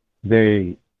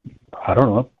don't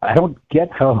know, I don't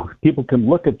get how people can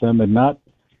look at them and not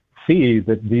see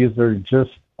that these are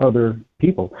just other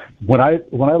people. When I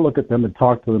look at them and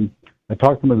talk to them, I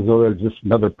talk to them as though they're just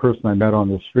another person I met on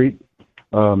the street.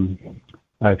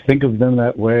 I think of them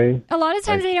that way. A lot of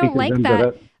times they don't like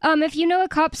that. If you know a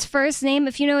cop's first name,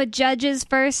 if you know a judge's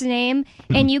first name,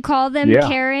 and you call them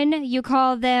Karen, you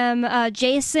call them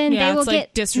Jason, they will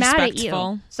get mad at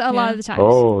you. So a lot of the times.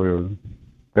 Oh,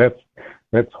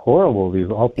 that's horrible. These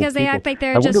awful because they people. act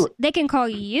like they can call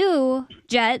you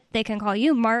Jet, they can call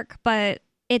you Mark, but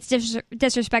it's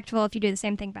disrespectful if you do the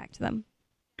same thing back to them.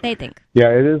 They think. Yeah,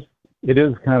 it is. It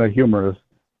is kind of humorous,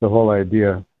 the whole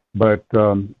idea, but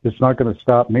it's not going to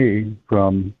stop me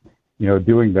from,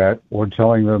 doing that or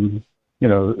telling them,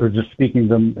 or just speaking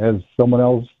them as someone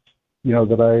else,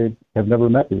 that I have never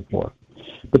met before.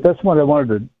 But that's what I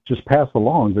wanted to just pass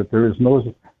along, that there is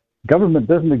no government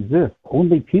doesn't exist.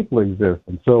 Only people exist.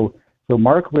 And so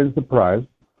Mark wins the prize.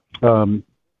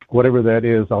 Whatever that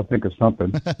is, I'll think of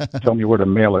something. Tell me where to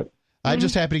mail it. I'm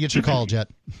just happy to get your call, Jet.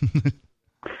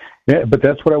 Yeah, but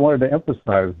that's what I wanted to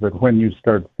emphasize, that when you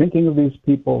start thinking of these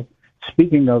people,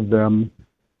 speaking of them,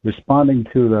 responding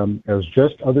to them as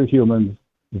just other humans,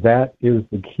 that is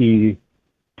the key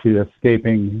to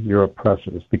escaping your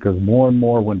oppressors. Because more and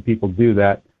more when people do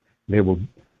that, they will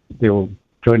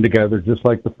join together, just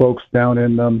like the folks down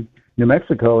in New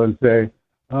Mexico, and say,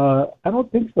 I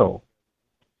don't think so.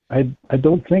 I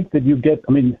don't think that you get,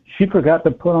 she forgot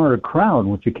to put on her crown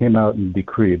when she came out and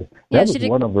decreed. That was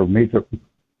one of her major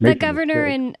the governor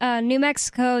in New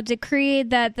Mexico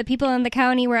decreed that the people in the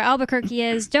county where Albuquerque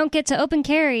is don't get to open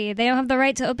carry. They don't have the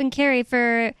right to open carry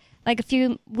for like a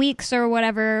few weeks or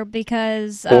whatever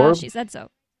because she said so.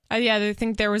 Yeah, I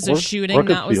think there was a shooting.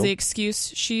 That was the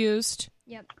excuse she used.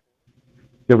 Yep.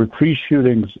 There were 3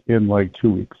 shootings in like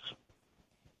 2 weeks.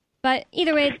 But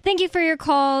either way, thank you for your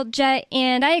call, Jet.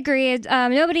 And I agree.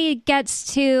 Nobody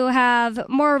gets to have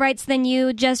more rights than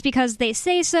you just because they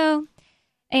say so.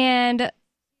 And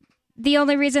the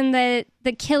only reason that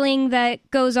the killing that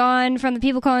goes on from the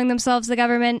people calling themselves the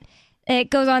government, it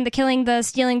goes on, the killing, the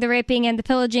stealing, the raping, and the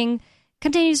pillaging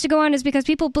continues to go on is because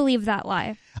people believe that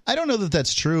lie. I don't know that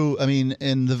that's true.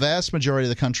 In the vast majority of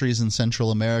the countries in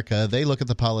Central America, they look at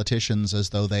the politicians as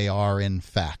though they are, in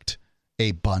fact,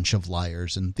 a bunch of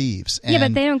liars and thieves. And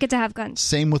but they don't get to have guns.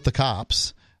 Same with the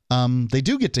cops. They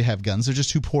do get to have guns. They're just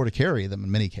too poor to carry them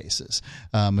in many cases.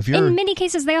 In many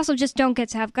cases, they also just don't get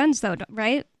to have guns, though,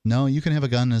 right? No, you can have a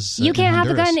gun you can't have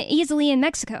a gun easily in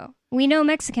Mexico. We know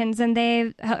Mexicans, and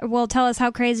they will tell us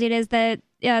how crazy it is that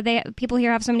people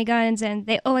here have so many guns, and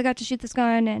I got to shoot this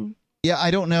gun, and... Yeah,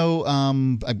 I don't know.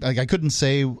 I couldn't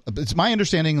say. It's my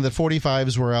understanding that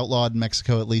 45s were outlawed in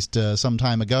Mexico at least some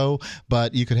time ago,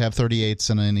 but you could have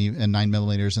 38s and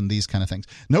 9mm and these kind of things.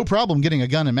 No problem getting a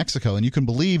gun in Mexico, and you can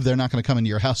believe they're not going to come into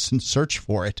your house and search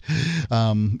for it,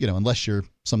 unless you're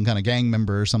some kind of gang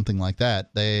member or something like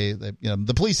that.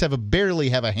 The police barely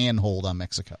have a handhold on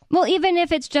Mexico. Well, even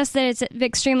if it's just that it's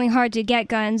extremely hard to get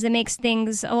guns, it makes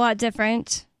things a lot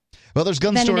different. Well, there's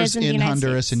gun stores in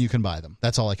Honduras, and you can buy them.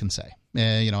 That's all I can say.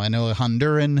 I know a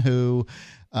Honduran who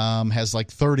has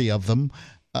like 30 of them.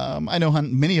 I know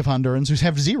many of Hondurans who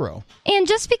have 0. And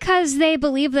just because they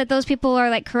believe that those people are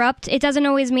like corrupt, it doesn't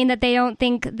always mean that they don't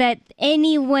think that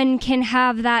anyone can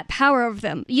have that power over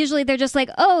them. Usually they're just like,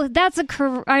 oh,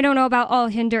 I don't know about all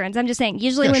Hondurans. I'm just saying,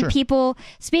 usually when people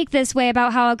speak this way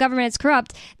about how a government is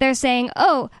corrupt, they're saying,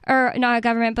 or not a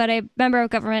government, but a member of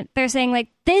government, they're saying like,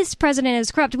 this president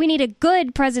is corrupt. We need a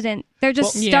good president. They're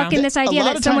just stuck in this idea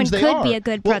that someone could be a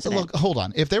good president. Look, hold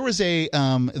on. If there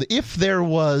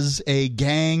was a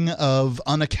gang of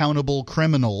unaccountable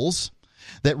criminals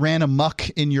that ran amok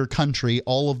in your country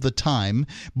all of the time,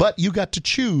 but you got to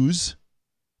choose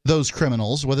those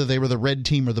criminals, whether they were the red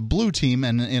team or the blue team,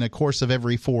 and in a course of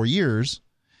every 4 years,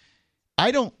 I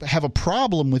don't have a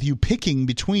problem with you picking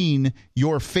between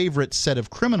your favorite set of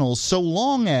criminals so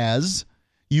long as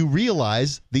you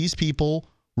realize these people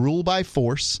rule by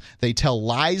force. They tell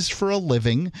lies for a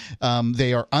living.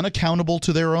 They are unaccountable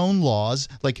to their own laws.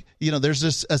 There's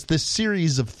this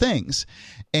series of things.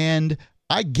 And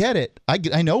I get it.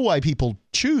 I know why people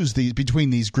choose between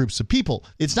these groups of people.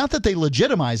 It's not that they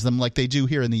legitimize them like they do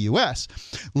here in the U.S.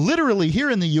 Literally, here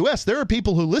in the U.S., there are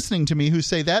people who are listening to me who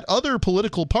say that other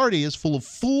political party is full of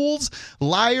fools,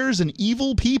 liars, and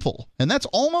evil people. And that's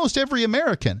almost every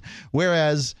American.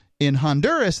 Whereas in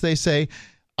Honduras, they say,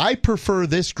 I prefer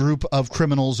this group of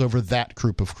criminals over that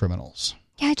group of criminals.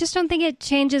 Yeah, I just don't think it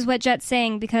changes what Jet's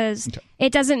saying because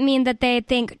it doesn't mean that they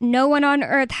think no one on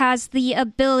earth has the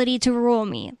ability to rule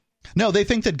me. No, they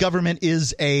think that government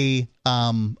is a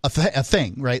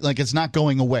thing, right? Like it's not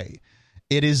going away.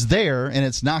 It is there, and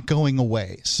it's not going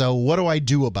away. So what do I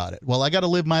do about it? Well, I got to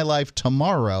live my life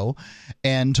tomorrow,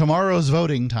 and tomorrow's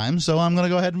voting time, so I'm going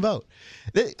to go ahead and vote.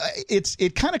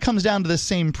 It kind of comes down to the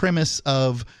same premise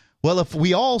of, well, if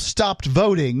we all stopped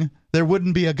voting, there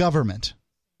wouldn't be a government.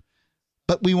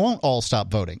 But we won't all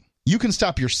stop voting. You can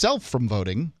stop yourself from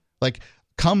voting. Like,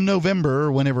 come November,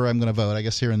 or whenever I'm going to vote, I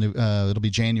guess here in it'll be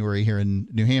January here in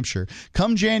New Hampshire.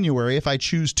 Come January, if I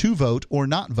choose to vote or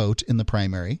not vote in the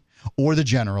primary or the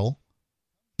general,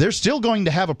 they're still going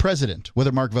to have a president,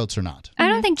 whether Mark votes or not. I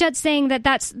don't think Judd's saying that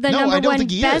that's the number one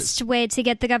best way to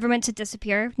get the government to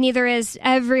disappear. Neither is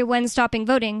everyone stopping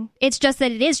voting. It's just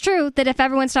that it is true that if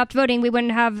everyone stopped voting, we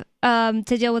wouldn't have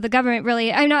to deal with the government,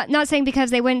 really. I'm not saying because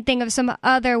they wouldn't think of some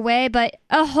other way, but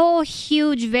a whole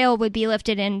huge veil would be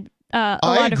lifted and a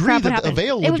lot of crap would happen. A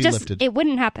veil would be lifted. It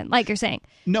wouldn't happen, like you're saying.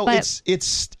 No, but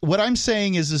it's what I'm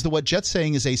saying is that what Jet's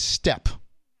saying is a step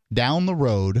down the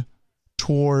road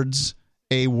towards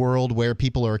a world where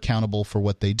people are accountable for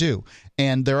what they do.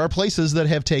 And there are places that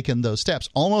have taken those steps.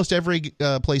 Almost every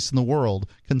place in the world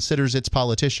considers its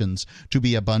politicians to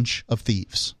be a bunch of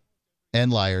thieves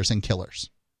and liars and killers.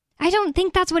 I don't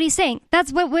think that's what he's saying.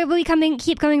 That's what we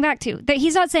keep coming back to. That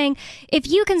he's not saying if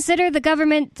you consider the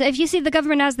government, if you see the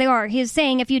government as they are. He's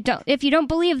saying if you don't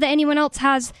believe that anyone else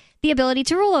has the ability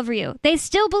to rule over you, they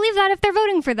still believe that if they're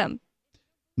voting for them.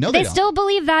 No, they still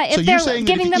believe that if they're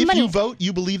giving them money. If you vote,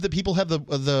 you believe that people have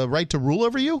the right to rule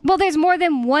over you? Well, there's more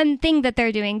than one thing that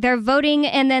they're doing. They're voting,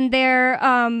 and then they're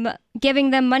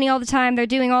giving them money all the time. They're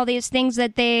doing all these things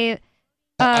that they.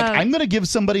 I'm going to give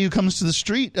somebody who comes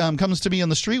to me on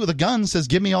the street with a gun, says,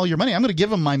 "Give me all your money." I'm going to give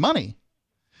them my money.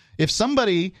 If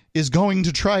somebody is going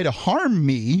to try to harm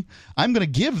me, I'm going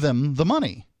to give them the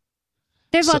money.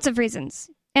 There's lots of reasons.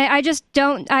 I just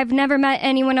don't. I've never met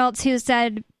anyone else who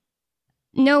said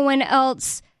no one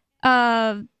else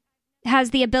has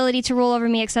the ability to rule over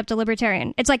me except a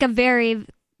libertarian. It's like a very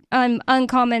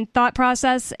uncommon thought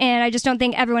process, and I just don't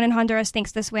think everyone in Honduras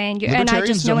thinks this way.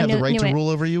 Libertarians don't have the right to rule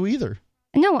over you either.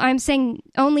 No, I'm saying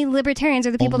only libertarians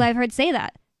are the people that I've heard say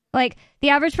that. Like, the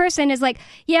average person is like,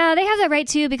 yeah, they have that right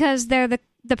too because they're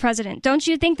the president. Don't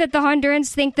you think that the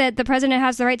Hondurans think that the president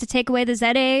has the right to take away the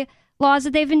ZA laws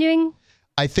that they've been doing?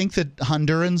 I think that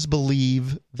Hondurans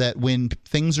believe that when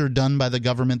things are done by the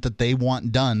government that they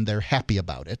want done, they're happy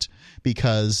about it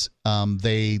because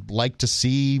they like to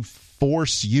see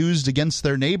force used against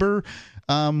their neighbor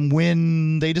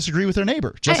when they disagree with their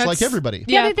neighbor, just like everybody.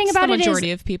 The other thing about the it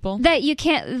majority is of people. That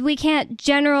we can't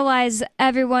generalize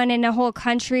everyone in a whole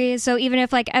country. So even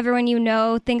if like everyone you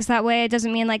know thinks that way, it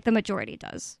doesn't mean like the majority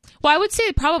does. Well, I would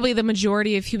say probably the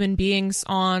majority of human beings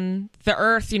on the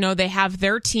earth, they have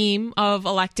their team of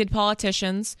elected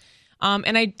politicians.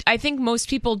 And I think most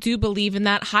people do believe in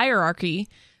that hierarchy.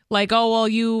 Like, oh, well,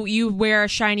 you wear a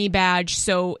shiny badge,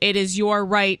 so it is your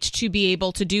right to be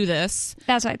able to do this.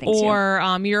 That's what I think, or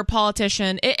you're a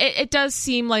politician. It does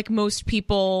seem like most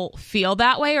people feel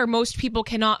that way, or most people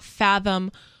cannot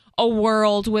fathom a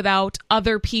world without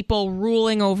other people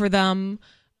ruling over them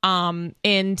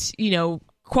and,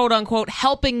 quote unquote,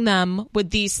 helping them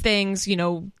with these things,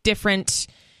 different.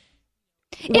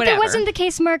 Whatever. If it wasn't the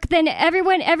case, Mark, then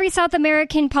every South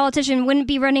American politician wouldn't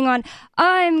be running on,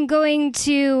 I'm going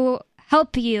to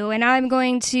help you and I'm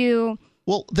going to...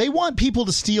 Well, they want people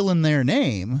to steal in their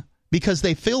name because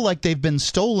they feel like they've been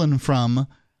stolen from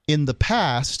in the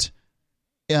past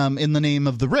in the name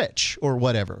of the rich or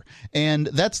whatever. And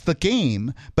that's the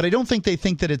game, but I don't think they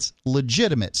think that it's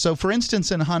legitimate. So, for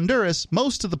instance, in Honduras,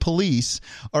 most of the police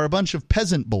are a bunch of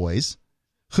peasant boys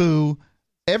who...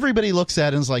 everybody looks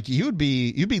at it and is like, you'd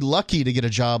be lucky to get a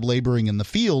job laboring in the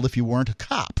field if you weren't a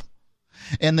cop.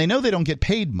 And they know they don't get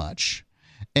paid much.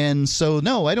 And so,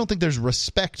 no, I don't think there's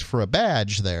respect for a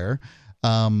badge there.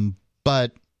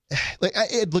 But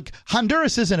look,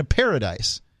 Honduras isn't a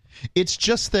paradise. It's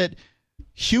just that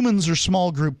humans are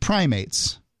small group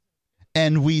primates,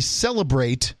 and we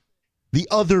celebrate the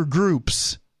other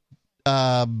group's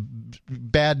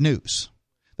bad news.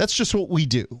 That's just what we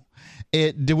do.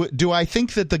 Do I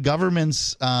think that the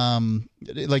government's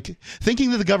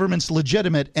thinking that the government's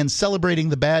legitimate and celebrating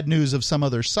the bad news of some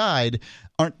other side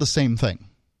aren't the same thing?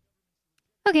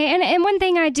 Okay, and one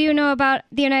thing I do know about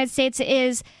the United States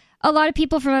is a lot of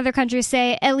people from other countries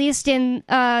say, at least in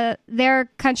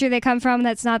their country they come from,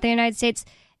 that's not the United States,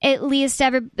 at least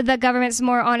the government's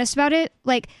more honest about it.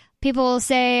 Like, people will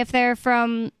say if they're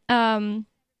from,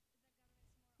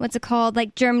 what's it called,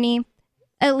 like Germany,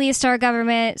 at least our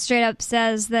government straight up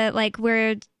says that, like,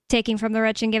 we're taking from the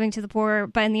rich and giving to the poor,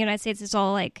 but in the United States, it's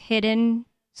all, like, hidden.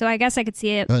 So I guess I could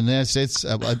see it. In the United States,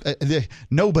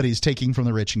 nobody's taking from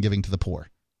the rich and giving to the poor.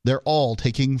 They're all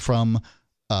taking from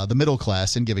the middle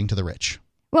class and giving to the rich.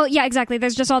 Well, yeah, exactly.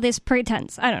 There's just all this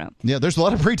pretense. I don't know. Yeah, there's a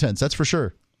lot of pretense, that's for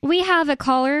sure. We have a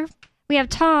caller. We have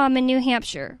Tom in New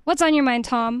Hampshire. What's on your mind,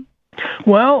 Tom?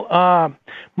 Well,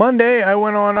 Monday I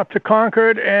went on up to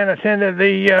Concord and attended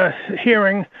the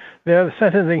hearing, the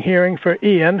sentencing hearing for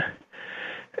Ian.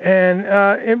 And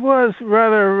it was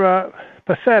rather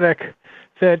pathetic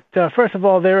that, first of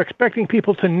all, they're expecting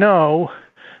people to know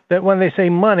that when they say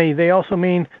money, they also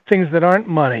mean things that aren't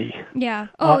money. Yeah.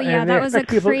 Oh, yeah, that was a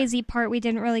crazy part we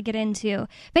didn't really get into.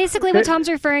 Basically, what Tom's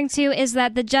referring to is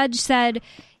that the judge said,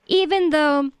 even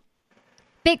though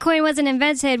Bitcoin wasn't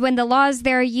invented when the laws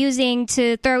they're using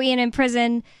to throw Ian in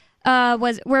prison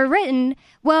were written,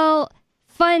 well,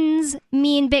 funds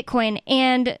mean Bitcoin,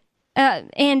 and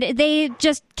they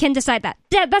just can decide that.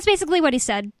 That's basically what he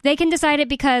said. They can decide it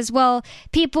because, well,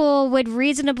 people would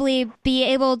reasonably be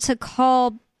able to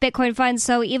call Bitcoin funds.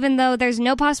 So even though there's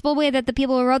no possible way that the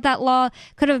people who wrote that law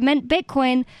could have meant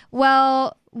Bitcoin,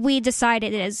 well, we decide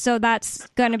it is. So that's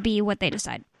going to be what they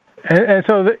decide. And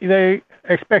so they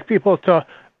expect people to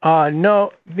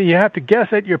know, you have to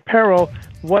guess at your peril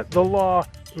what the law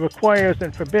requires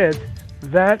and forbids.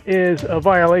 That is a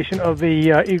violation of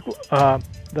the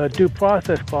due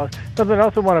process clause. Something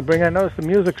else I want to bring. I noticed the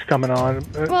music's coming on.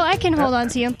 Well, I can hold on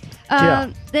to you.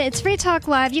 It's Free Talk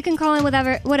Live. You can call in with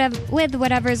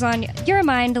whatever's on your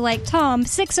mind, like Tom,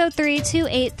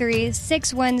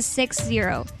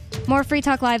 603-283-6160. More Free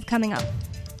Talk Live coming up.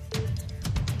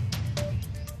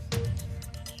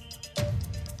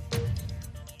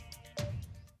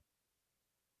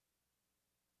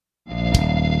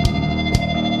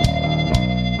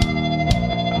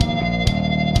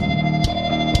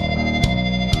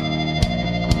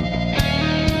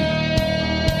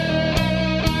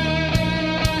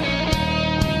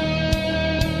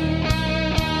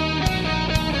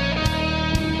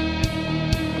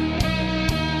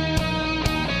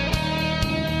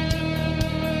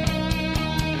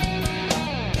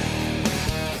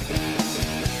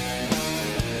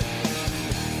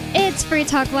 Free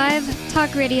Talk Live,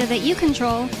 talk radio that you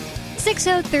control.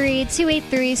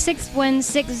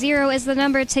 603-283-6160 is the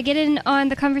number to get in on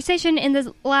the conversation in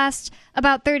the last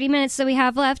about 30 minutes that we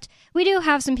have left. We do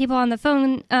have some people on the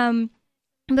phone,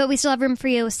 but we still have room for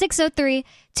you.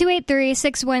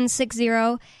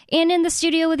 603-283-6160. And in the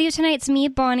studio with you tonight, it's me,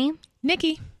 Bonnie,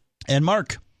 Nikki, and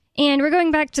Mark. And we're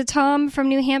going back to Tom from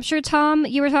New Hampshire. Tom,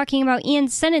 you were talking about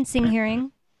Ian's sentencing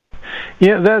hearing.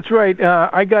 Yeah, that's right.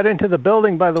 I got into the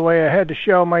building, by the way. I had to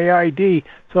show my ID,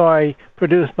 so I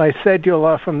produced my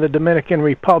cedula from the Dominican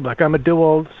Republic. I'm a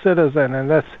dual citizen,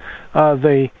 and that's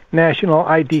the national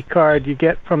ID card you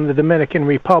get from the Dominican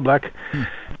Republic.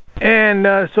 And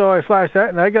so I flashed that,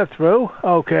 and I got through.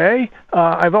 Okay.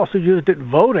 I've also used it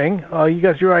voting. You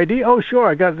got your ID? Oh, sure,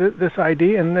 I got this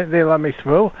ID, and they let me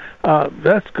through.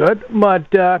 That's good.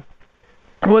 But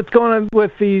what's going on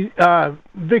with these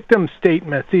victim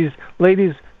statements, these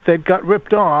ladies that got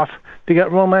ripped off, they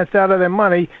got romanced out of their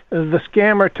money, the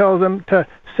scammer tells them to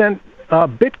send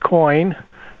Bitcoin,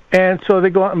 and so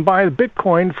they go out and buy the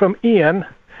Bitcoin from Ian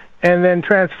and then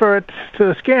transfer it to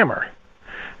the scammer.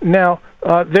 Now,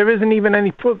 there isn't even any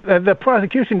proof. The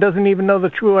prosecution doesn't even know the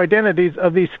true identities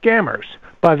of these scammers,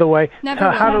 by the way.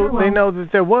 How do they know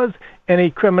that there was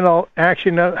any criminal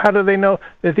action? How do they know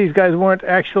that these guys weren't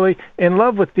actually in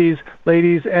love with these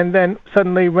ladies and then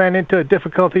suddenly ran into a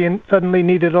difficulty and suddenly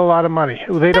needed a lot of money?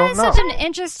 They don't know. That's such an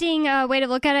interesting way to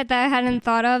look at it that I hadn't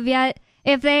thought of yet.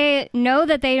 If they know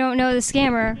that they don't know the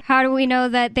scammer, how do we know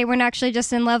that they weren't actually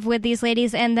just in love with these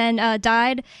ladies and then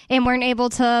died and weren't able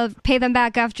to pay them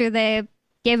back after they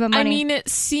gave them money? I mean, it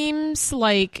seems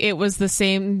like it was the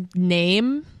same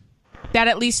name that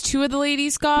at least two of the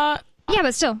ladies got. Yeah,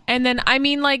 but still. And then, I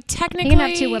mean, like, technically... You can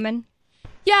have two women.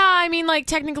 Yeah, I mean, like,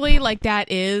 technically, like,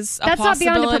 that is a possibility. That's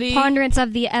not beyond the preponderance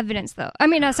of the evidence, though. I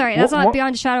mean, sorry, that's not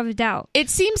beyond a shadow of a doubt. It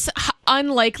seems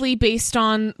unlikely based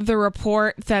on the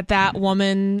report that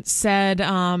woman said,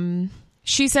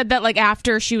 she said that, like,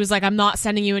 after she was like, I'm not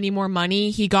sending you any more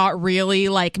money, he got really,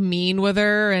 like, mean with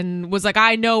her and was like,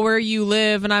 I know where you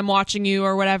live and I'm watching you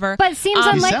or whatever. But seems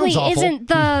unlikely isn't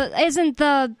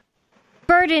the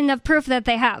burden of proof that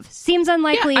they have. Seems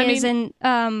unlikely isn't,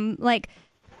 like...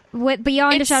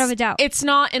 beyond a shadow of a doubt. It's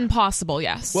not impossible,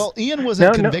 yes. Well, Ian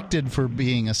wasn't convicted for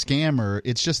being a scammer.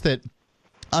 It's just that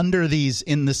under these,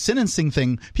 in the sentencing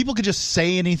thing, people could just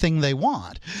say anything they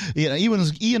want. You know,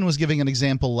 Ian was giving an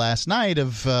example last night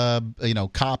of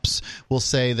cops will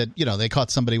say that they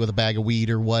caught somebody with a bag of weed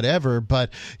or whatever,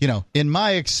 but in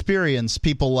my experience,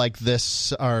 people like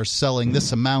this are selling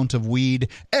this amount of weed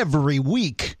every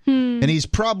week, and he's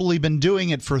probably been doing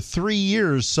it for 3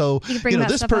 years. So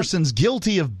this person's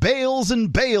guilty of bales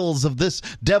and bales of this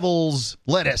devil's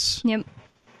lettuce. Yep.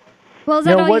 Well, is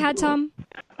that all you had, Tom?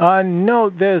 No,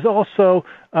 there's also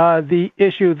the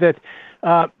issue that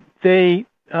they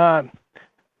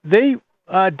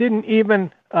didn't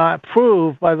even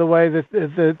prove, by the way, that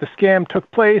the scam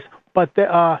took place. But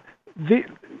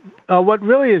what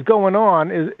really is going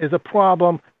on is a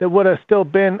problem that would have still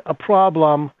been a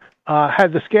problem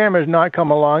had the scammers not come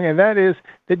along, and that is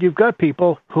that you've got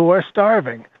people who are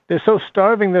starving. They're so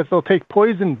starving that they'll take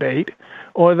poison bait,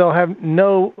 or they'll have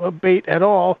no bait at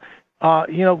all. How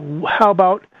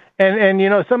about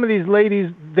and some of these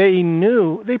ladies,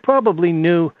 they probably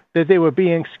knew that they were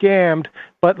being scammed,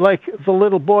 but like the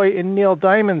little boy in Neil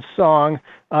Diamond's song,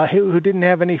 who didn't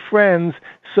have any friends,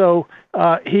 so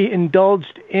he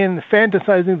indulged in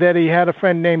fantasizing that he had a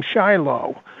friend named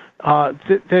Shiloh.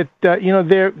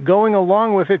 They're going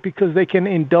along with it because they can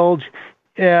indulge.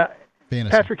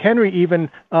 Patrick Henry even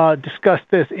discussed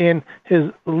this in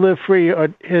his "Live Free"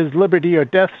 or his "Liberty or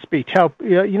Death" speech. How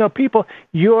people,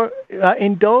 you're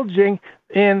indulging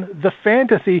in the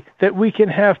fantasy that we can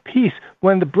have peace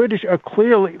when the British are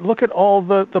clearly, look at all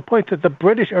the points that the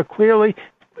British are clearly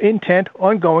intent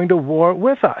on going to war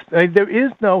with us. There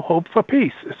is no hope for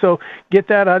peace. So get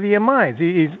that out of your minds.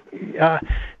 He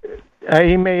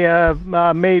may have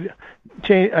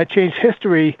changed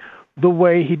history the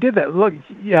way he did that. Look,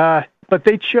 but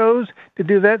they chose to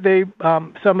do that. They,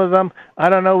 some of them, I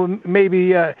don't know,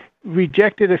 maybe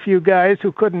rejected a few guys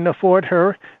who couldn't afford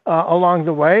her along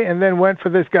the way, and then went for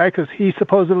this guy because he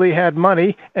supposedly had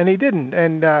money and he didn't.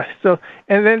 And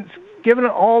then giving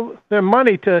all their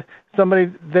money to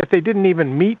somebody that they didn't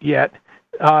even meet yet,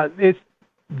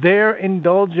 they're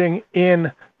indulging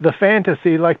in the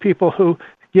fantasy like people who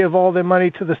give all their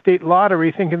money to the state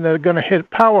lottery thinking they're going to hit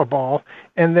Powerball,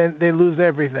 and then they lose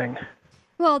everything.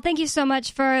 Well, thank you so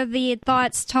much for the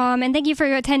thoughts, Tom, and thank you for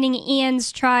attending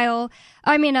Ian's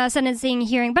sentencing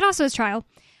hearing, but also his trial.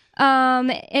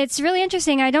 It's really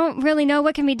interesting. I don't really know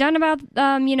what can be done about,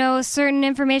 certain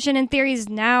information and theories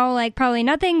now, like probably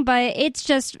nothing, but it's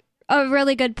just a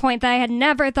really good point that I had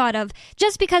never thought of.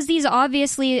 Just because these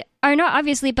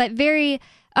but very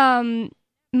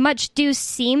much do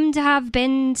seem to have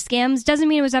been scams doesn't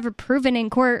mean it was ever proven in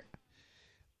court.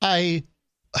 I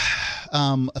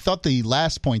thought the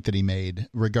last point that he made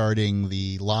regarding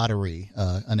the lottery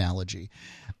analogy,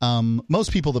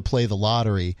 most people that play the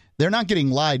lottery, they're not getting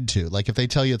lied to. Like if they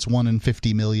tell you it's 1 in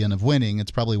 50 million of winning,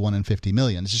 it's probably 1 in 50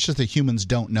 million. It's just that humans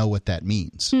don't know what that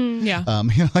means. Yeah.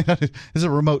 There's a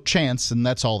remote chance, and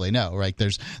that's all they know, right?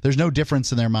 There's no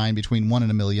difference in their mind between 1 in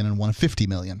a million and 1 in 50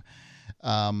 million.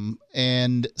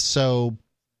 And so,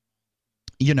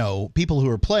 people who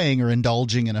are playing are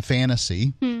indulging in a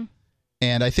fantasy.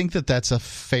 And I think that that's a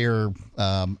fair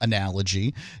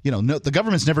analogy. The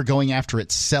government's never going after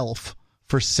itself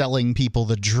for selling people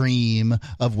the dream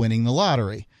of winning the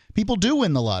lottery. People do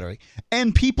win the lottery.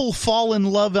 And people fall in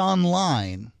love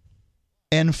online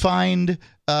and find,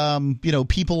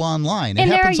 people online. And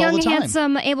there are young,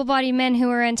 handsome, able-bodied men who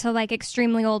are into,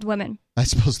 extremely old women. I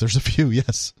suppose there's a few,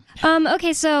 yes.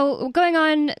 Okay, so going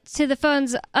on to the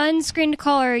phones, unscreened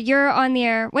caller, you're on the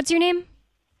air. What's your name?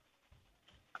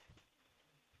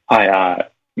 Hi,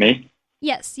 me?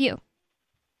 Yes, you.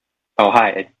 Oh, hi,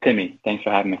 it's Timmy. Thanks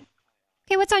for having me.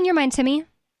 Okay, what's on your mind, Timmy?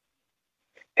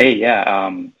 Hey, yeah,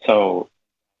 I'm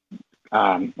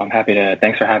happy to,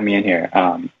 thanks for having me in here.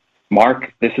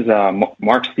 Mark, this is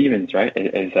Mark Stevens, right?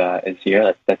 Is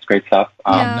here. That's great stuff.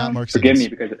 Not Mark Forgive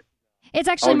Stevens. me because it's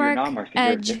actually Mark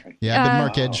Edge. Yeah, I've been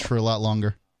Mark Edge for a lot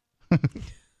longer.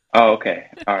 Oh, okay.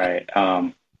 All right.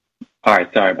 All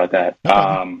right. Sorry about that.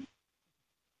 No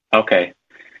okay.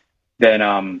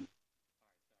 Then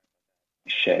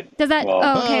shit. Does that?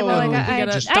 Well, okay. Well, I had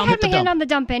my hand dump. on the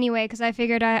dump anyway because I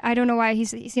figured I don't know why he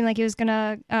seemed like he was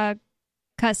gonna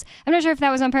cuss. I'm not sure if that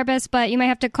was on purpose, but you might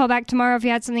have to call back tomorrow if you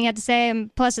had something you had to say.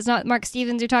 And plus, it's not Mark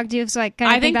Stevens you're talking to, so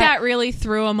I think that really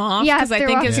threw him off because I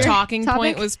think his talking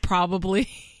point was probably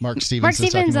Mark Stevens. Mark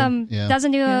Stevens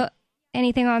doesn't do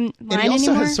anything online anymore. And he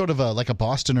also has sort of a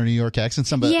Boston or New York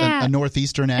accent, a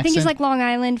northeastern accent. I think he's like Long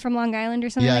Island, from Long Island or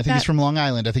something like that. Yeah, I think he's from Long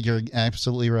Island. I think you're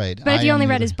absolutely right. But if you only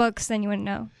read his books, then you wouldn't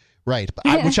know. Right,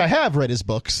 which I have read his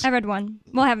books. I read one.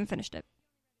 Well, I haven't finished it.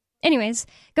 Anyways,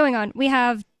 going on. We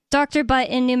have Dr. Butt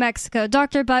in New Mexico.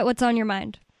 Dr. Butt, what's on your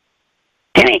mind?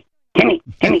 Timmy.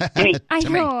 I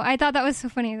know. I thought that was so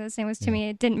funny. His name was Timmy.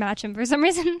 It didn't match him for some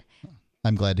reason.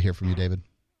 I'm glad to hear from you, David.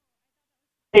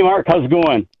 Hey, Mark, how's it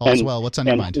going? All's well. What's on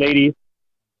your mind? Lady.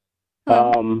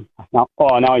 Now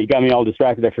you got me all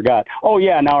distracted. I forgot. Oh,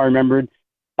 yeah, now I remembered.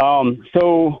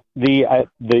 So I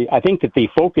think that the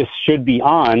focus should be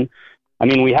on, I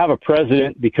mean, we have a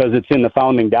president because it's in the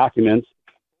founding documents.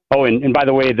 Oh, and by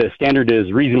the way, the standard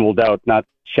is reasonable doubt, not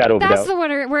shadow of doubt. That's the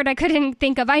word I couldn't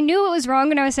think of. I knew it was wrong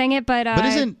when I was saying it, but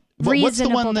what's the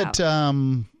one doubt.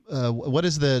 that what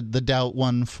is the doubt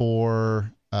one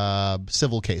for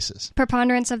civil cases?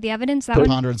 Preponderance of the evidence.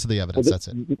 Preponderance of the evidence. That's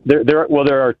it.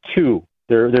 There are two.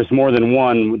 There's more than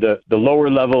one. The lower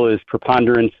level is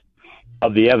preponderance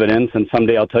of the evidence, and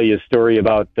someday I'll tell you a story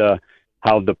about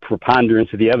how the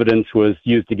preponderance of the evidence was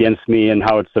used against me, and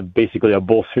how it's basically a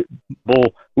bull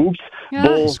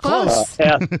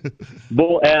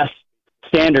ass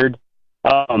standard.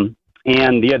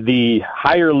 And the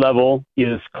higher level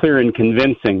is clear and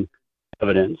convincing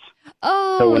evidence.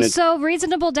 Oh, so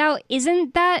reasonable doubt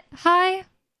isn't that high?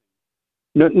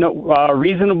 No,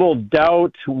 reasonable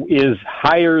doubt is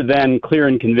higher than clear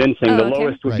and convincing. The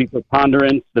lowest would be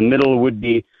preponderance. The middle would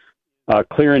be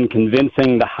clear and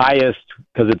convincing. The highest,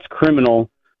 because it's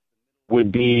criminal,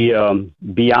 would be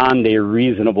beyond a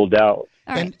reasonable doubt.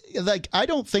 And I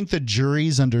don't think the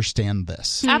juries understand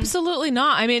this. Absolutely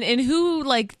not. I mean, and who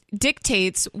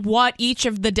dictates what each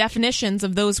of the definitions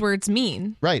of those words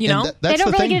mean? Right. You know, they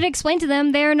don't really get it explained to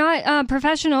them. They're not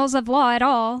professionals of law at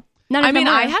all.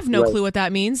 I have no clue what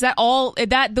that means. Those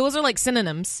are like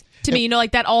synonyms to me. You know,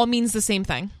 that all means the same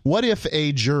thing. What if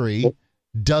a jury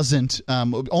doesn't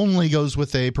only goes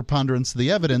with a preponderance of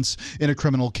the evidence in a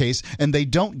criminal case, and they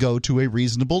don't go to a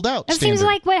reasonable doubt standard? It seems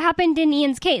like what happened in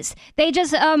Ian's case. They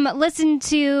just listened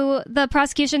to the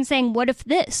prosecution saying, "What if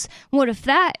this? What if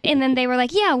that?" And then they were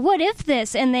like, "Yeah, what if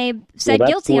this?" And they said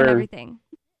guilty on everything.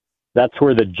 That's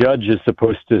where the judge is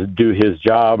supposed to do his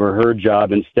job or her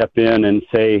job and step in and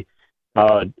say,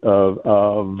 a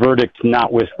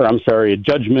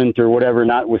judgment or whatever,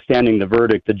 notwithstanding the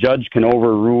verdict. The judge can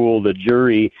overrule the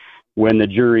jury when the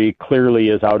jury clearly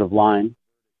is out of line.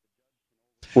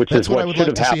 That's what I would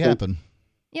like to see happen.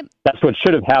 Yep. That's what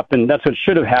should have happened. That's what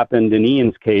should have happened in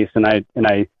Ian's case, and I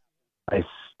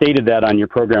stated that on your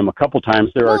program a couple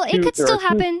times. It could still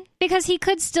happen because he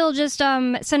could still just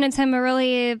sentence him a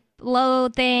really low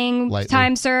thing, lightly.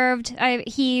 Time served.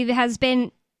 He has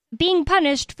been being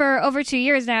punished for over 2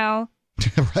 years now.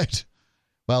 Right.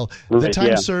 Well, the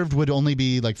time served would only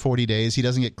be 40 days. He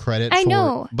doesn't get credit. I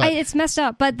know. It's messed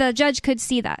up, but the judge could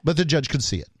see that. But the judge could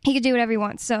see it. He could do whatever he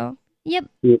wants. So, yep.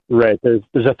 Right. There's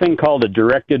a thing called a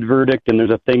directed verdict, and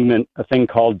there's a thing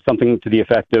called something to the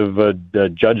effect of a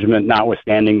judgment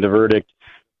notwithstanding the verdict.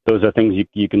 Those are things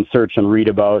you can search and read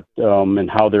about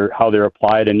and how they're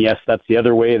applied. And yes, that's the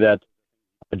other way that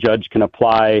a judge can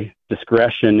apply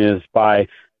discretion is by,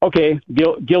 okay,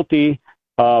 guilty,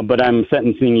 but I'm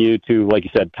sentencing you to, like you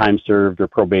said, time served or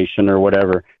probation or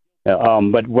whatever.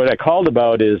 But what I called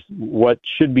about is what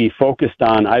should be focused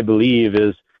on, I believe,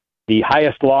 is the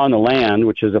highest law in the land,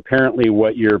 which is apparently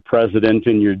what your president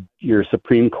and your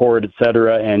Supreme Court, et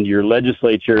cetera, and your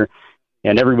legislature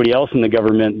and everybody else in the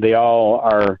government, they all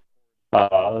are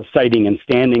citing and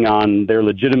standing on their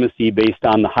legitimacy based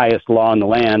on the highest law in the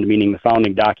land, meaning the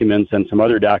founding documents and some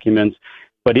other documents.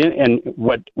 But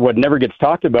what never gets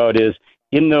talked about is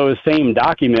in those same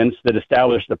documents that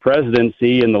establish the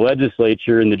presidency and the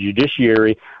legislature and the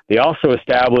judiciary, they also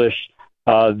establish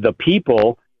the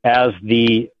people as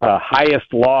the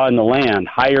highest law in the land,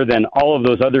 higher than all of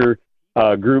those other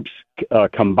groups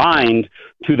combined,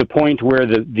 to the point where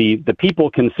the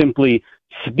people can simply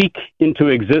speak into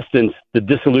existence the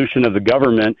dissolution of the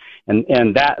government,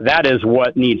 and that is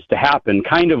what needs to happen.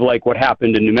 Kind of like what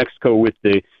happened in New Mexico with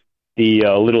the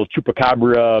little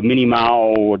chupacabra, Minnie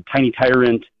Mao, tiny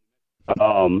tyrant,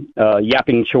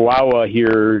 yapping chihuahua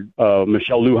here,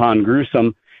 Michelle Lujan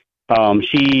Gruesome.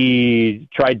 She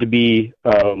tried to be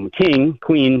king,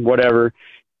 queen, whatever,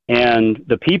 and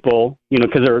the people,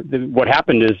 because what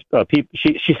happened is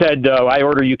she said, I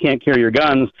order you can't carry your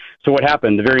guns. So what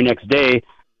happened? The very next day,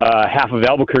 half of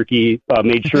Albuquerque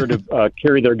made sure to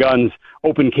carry their guns,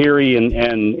 open carry, and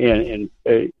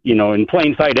in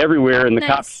plain sight everywhere. And the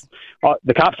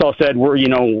cops all said, we're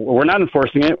not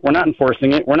enforcing it. We're not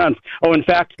enforcing it. We're not. Oh, in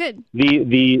fact, good.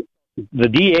 The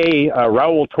DA,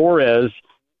 Raul Torres,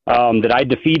 that I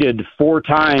defeated 4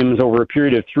 times over a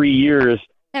period of 3 years.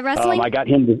 At wrestling? I got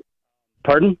him to,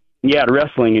 pardon? Yeah, at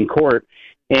wrestling in court.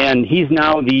 And he's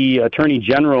now the Attorney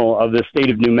General of the state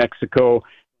of New Mexico.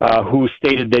 who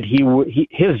stated that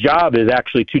his job is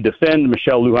actually to defend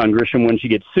Michelle Lujan Grisham when she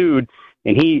gets sued,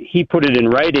 and he put it in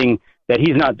writing that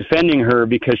he's not defending her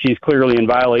because she's clearly in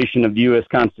violation of the U.S.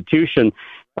 Constitution.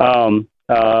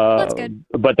 That's good.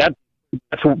 But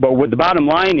but what the bottom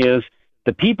line is,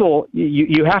 the people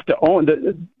you have to own.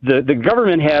 The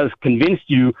government has convinced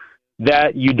you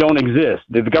that you don't exist.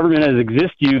 The government has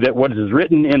convinced you that what is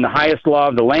written in the highest law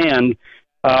of the land,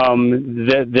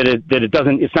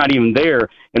 it's not even there.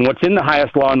 And what's in the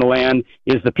highest law in the land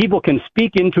is the people can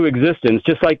speak into existence,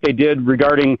 just like they did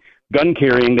regarding gun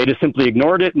carrying. They just simply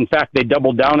ignored it. In fact, they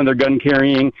doubled down on their gun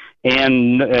carrying,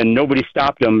 and nobody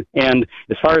stopped them. And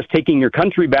as far as taking your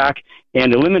country back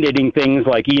and eliminating things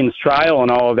like Ian's trial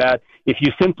and all of that, if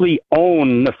you simply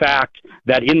own the fact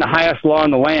that in the highest law in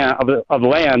the land of the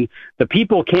land, the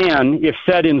people can, if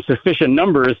said in sufficient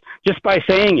numbers, just by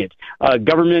saying it,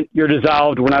 government, you're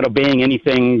dissolved. We're not obeying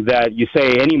anything that you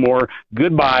say anymore.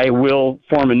 Goodbye. We'll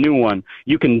form a new one.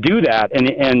 You can do that,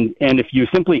 and if you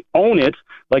simply own it,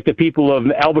 like the people of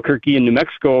Albuquerque and New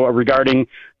Mexico regarding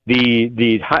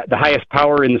the highest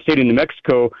power in the state of New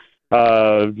Mexico,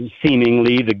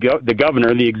 seemingly the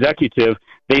governor, the executive,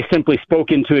 they simply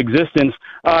spoke into existence.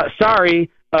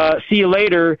 Sorry, see you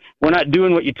later. We're not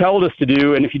doing what you told us to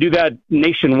do. And if you do that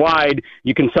nationwide,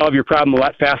 you can solve your problem a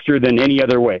lot faster than any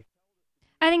other way.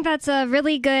 I think that's a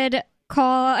really good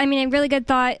call. I mean, a really good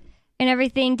thought and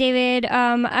everything, David.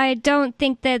 I don't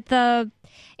think that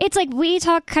it's like we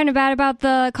talk kind of bad about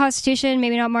the Constitution,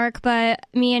 maybe not Mark, but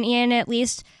me and Ian at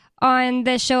least on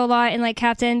this show a lot, and like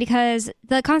Captain, because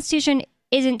the Constitution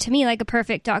isn't to me like a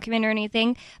perfect document or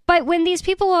anything. But when these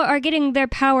people are getting their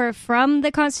power from the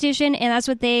Constitution, and that's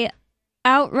what they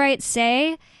outright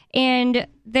say, and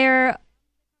they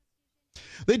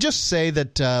just say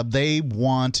that they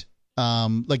want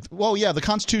the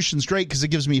Constitution's great because it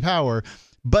gives me power,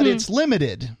 but it's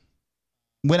limited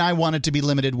when I want it to be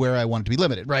limited where I want it to be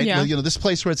limited, right? Yeah. This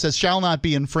place where it says shall not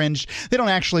be infringed, they don't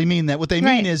actually mean that. What they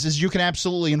mean is you can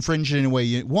absolutely infringe it any way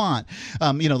you want.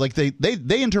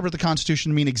 They interpret the Constitution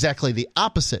to mean exactly the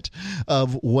opposite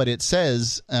of what it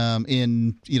says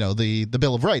in the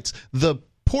Bill of Rights. The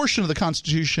portion of the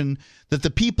Constitution that the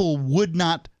people would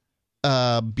not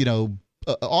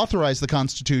authorize the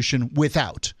Constitution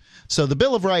without. So the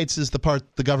Bill of Rights is the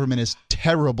part the government is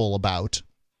terrible about.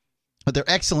 But they're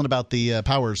excellent about the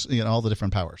powers, all the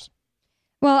different powers.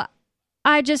 Well,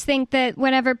 I just think that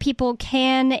whenever people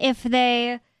can, if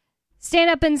they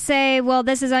stand up and say, well,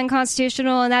 this is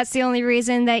unconstitutional and that's the only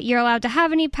reason that you're allowed to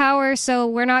have any power, so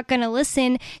we're not going to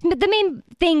listen. But the main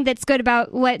thing that's good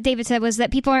about what David said was that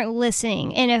people aren't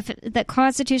listening. And if the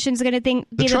Constitution's going to be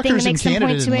the thing that makes them point to it. The truckers in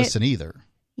Canada didn't listen either.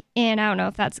 And I don't know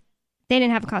if they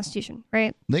didn't have a Constitution,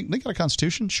 right? They got a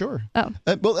Constitution, sure. Oh.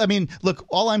 Well, I mean, look,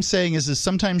 all I'm saying is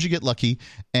sometimes you get lucky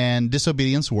and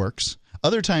disobedience works.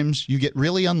 Other times you get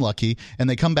really unlucky and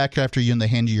they come back after you and they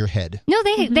hand you your head. No,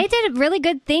 they did really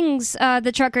good things,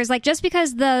 the truckers. Like, just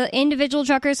because the individual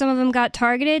truckers, some of them got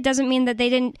targeted, doesn't mean that they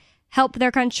didn't help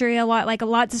their country a lot. Like,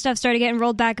 lots of stuff started getting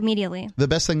rolled back immediately. The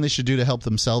best thing they should do to help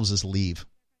themselves is leave.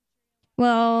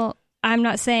 Well, I'm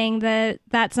not saying that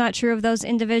that's not true of those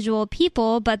individual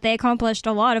people, but they accomplished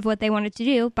a lot of what they wanted to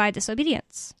do by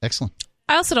disobedience. Excellent.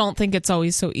 I also don't think it's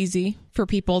always so easy for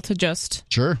people to just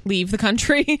leave the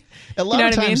country. A lot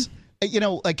of times,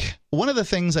 one of the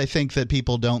things I think that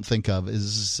people don't think of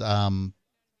is,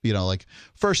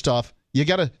 first off, you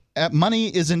got to,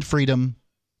 money isn't freedom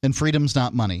and freedom's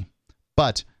not money,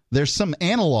 but there's some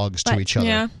analogs to each other.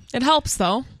 Yeah, it helps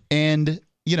though. And,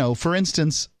 for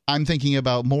instance, I'm thinking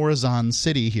about Morazan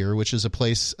City here, which is a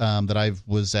place that I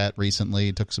was at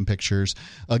recently, took some pictures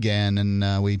again,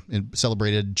 and we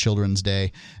celebrated Children's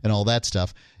Day and all that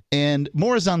stuff. And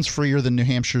Morazan's freer than New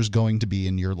Hampshire's going to be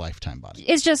in your lifetime, buddy.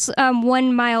 It's just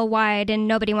 1 mile wide, and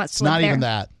nobody wants to live there. Not even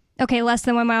that. Okay, less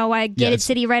than 1 mile wide, gated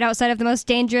city right outside of the most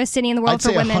dangerous city in the world for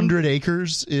women. I'd say 100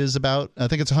 acres is about, I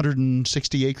think it's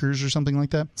 160 acres or something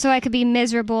like that. So I could be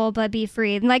miserable but be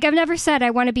free. Like, I've never said I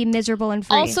want to be miserable and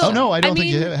free. Also, no, I don't think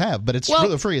you have, but it's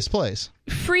the freest place.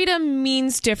 Freedom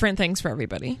means different things for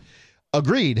everybody.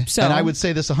 Agreed. So, and I would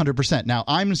say this 100%. Now,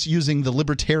 I'm using the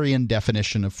libertarian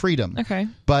definition of freedom. Okay.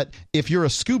 But if you're a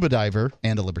scuba diver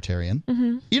and a libertarian,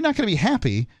 you're not going to be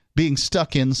happy being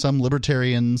stuck in some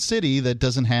libertarian city that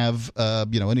doesn't have,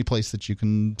 any place that you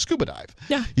can scuba dive.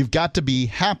 Yeah. You've got to be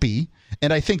happy.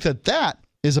 And I think that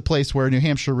is a place where New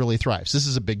Hampshire really thrives. This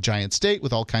is a big, giant state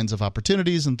with all kinds of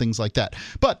opportunities and things like that.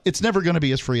 But it's never going to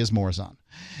be as free as Morazan.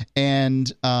 And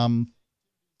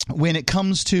when it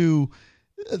comes to,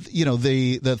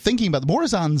 the thinking about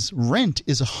Morazan's rent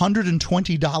is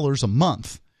 $120 a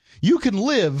month. You can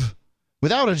live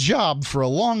without a job for a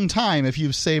long time if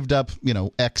you've saved up,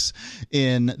 X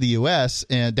in the U.S.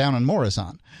 and down in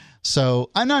Morazan. So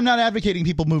I'm not advocating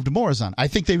people move to Morazan. I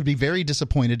think they would be very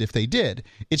disappointed if they did.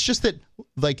 It's just that,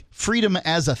 freedom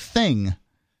as a thing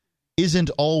isn't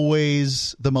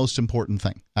always the most important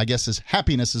thing. I guess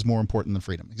happiness is more important than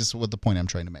freedom. This is what the point I'm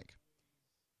trying to make.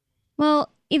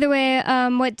 Well, either way,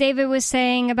 what David was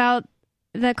saying about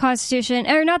the Constitution,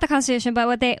 or not the Constitution, but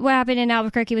what happened in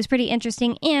Albuquerque was pretty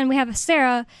interesting. And we have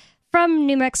Sarah from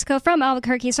New Mexico, from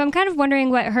Albuquerque. So I'm kind of wondering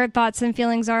what her thoughts and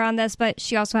feelings are on this, but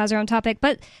she also has her own topic.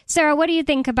 But Sarah, what do you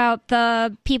think about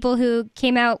the people who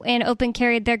came out and open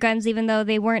carried their guns even though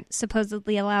they weren't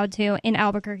supposedly allowed to in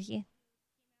Albuquerque?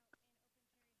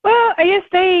 Well, I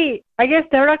guess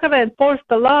they're not going to enforce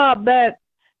the law, but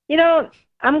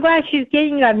I'm glad she's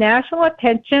getting that national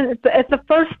attention. It's the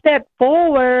first step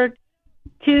forward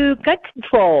to gun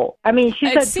control. I mean,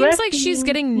 it seems like she's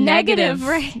getting negative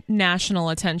national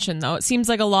attention, though. It seems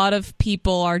like a lot of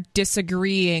people are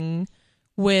disagreeing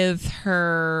with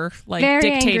her Very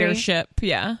dictatorship.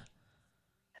 angry.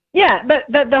 Yeah, but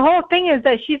the whole thing is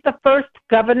that she's the first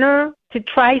governor to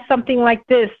try something like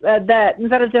this. That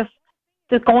instead of just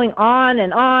going on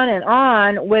and on and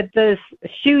on with this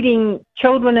shooting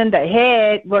children in the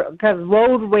head because of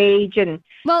road rage and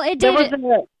it did.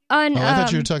 I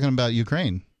thought you were talking about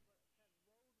Ukraine.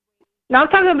 No, I'm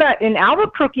talking about in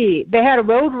Albuquerque. They had a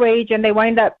road rage and they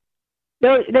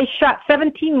they shot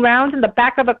 17 rounds in the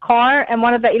back of a car, and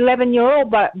one of the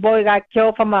 11-year-old boy got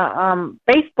killed from a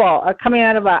baseball coming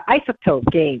out of an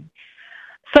isotope game.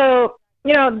 So,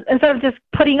 instead of just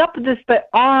putting up with this, but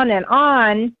on and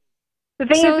on.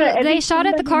 They shot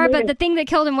at the car, but the thing that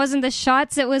killed him wasn't the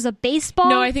shots, it was a baseball?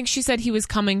 No, I think she said he was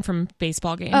coming from a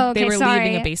baseball game. Oh, okay, they were sorry.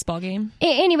 leaving a baseball game.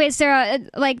 Anyway, Sarah,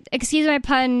 excuse my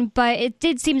pun, but it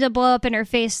did seem to blow up in her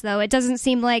face, though. It doesn't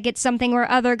seem like it's something where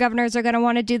other governors are going to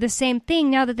want to do the same thing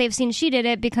now that they've seen she did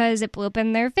it because it blew up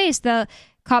in their face. The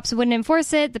cops wouldn't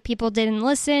enforce it. The people didn't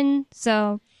listen,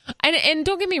 so... And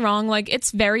don't get me wrong, it's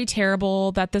very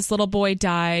terrible that this little boy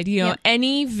died.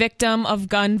 Any victim of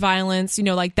gun violence,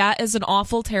 that is an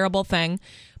awful, terrible thing.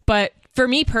 But for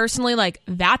me personally,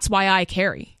 that's why I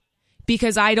carry.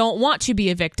 Because I don't want to be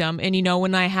a victim. And,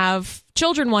 when I have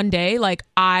children one day,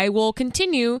 I will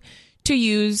continue to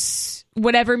use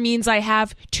whatever means I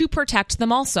have to protect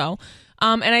them also.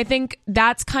 And I think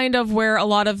that's kind of where a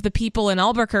lot of the people in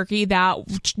Albuquerque that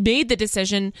made the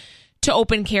decision to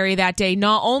open carry that day,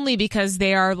 not only because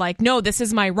they are no, this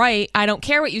is my right, I don't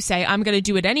care what you say, I'm going to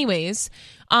do it anyways.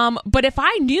 But if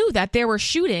I knew that there were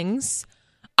shootings,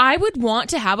 I would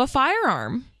want to have a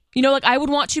firearm. I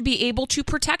would want to be able to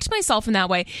protect myself in that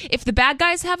way. If the bad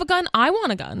guys have a gun, I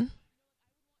want a gun.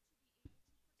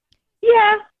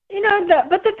 Yeah,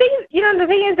 but the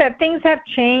thing is that things have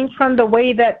changed from the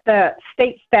way that the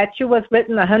state statute was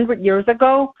written 100 years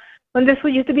ago. When this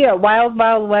used to be a wild,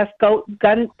 wild west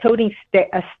gun-toting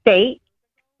state,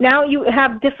 now you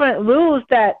have different rules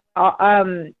that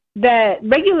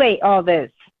regulate all this.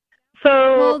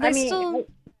 So, there's still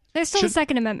the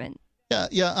Second Amendment.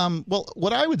 Yeah. Well,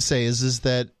 what I would say is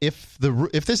that if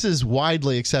this is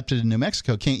widely accepted in New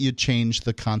Mexico, can't you change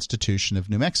the Constitution of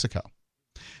New Mexico?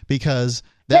 Because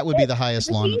that would be the highest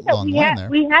law line there.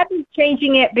 We have been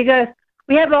changing it because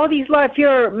we have all these laws. If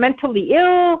you're mentally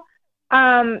ill,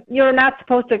 you're not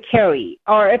supposed to carry.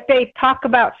 Or if they talk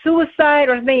about suicide,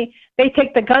 or they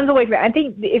take the guns away from you. I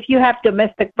think if you have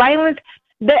domestic violence,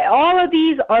 all of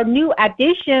these are new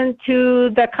additions to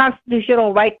the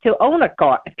constitutional right to own a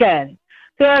gun. See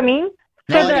what I mean?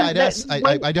 No,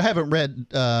 I haven't read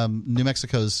New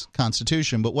Mexico's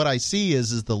constitution, but what I see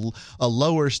is a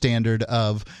lower standard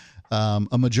of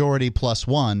a majority plus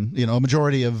one, a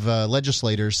majority of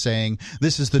legislators saying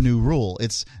this is the new rule.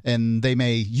 And they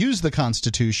may use the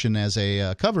Constitution as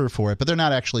a cover for it, but they're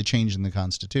not actually changing the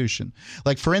Constitution.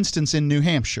 Like, for instance, in New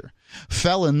Hampshire,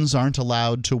 felons aren't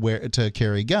allowed to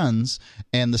carry guns,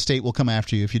 and the state will come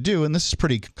after you if you do. And this is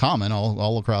pretty common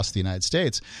all across the United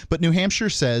States. But New Hampshire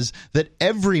says that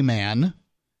every man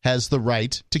has the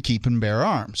right to keep and bear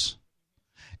arms.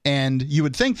 And you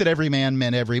would think that every man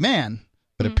meant every man.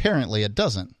 But apparently it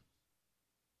doesn't.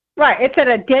 Right. It's an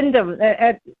addendum.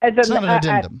 It's not an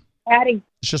addendum. Adding.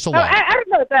 It's just a law. I don't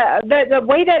know. The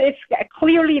way that it's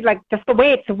clearly, just the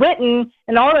way it's written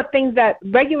and all the things that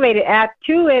regulate it, add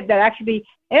to it, that actually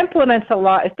implements the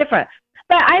law is different.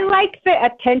 But I like the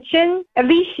attention. At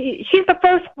least she's the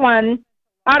first one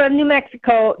out of New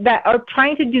Mexico that are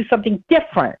trying to do something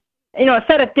different.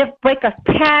 Instead of break a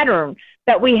pattern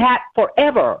that we had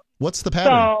forever. What's the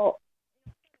pattern? So,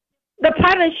 the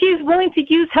pattern, she's willing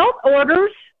to use health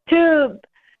orders to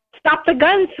stop the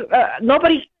guns.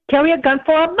 Nobody carry a gun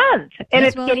for a month, and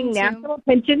it's getting national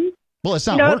attention. Well, it's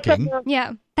not working.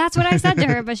 Yeah, that's what I said to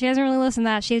her, but she doesn't really listen to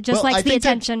that. She just likes the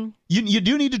attention. You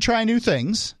do need to try new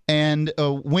things, and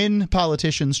when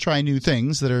politicians try new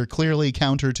things that are clearly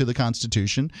counter to the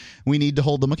Constitution, we need to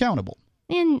hold them accountable.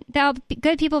 And the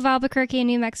good people of Albuquerque and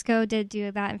New Mexico did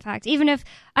do that, in fact. Even if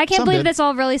I can't believe this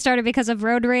all really started because of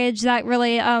road rage, that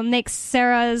really makes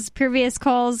Sarah's previous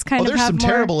calls kind of have more... There's some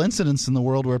terrible incidents in the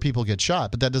world where people get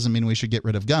shot, but that doesn't mean we should get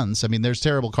rid of guns. I mean, there's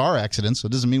terrible car accidents, so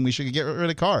it doesn't mean we should get rid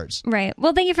of cars. Right.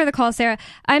 Well, thank you for the call, Sarah.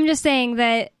 I'm just saying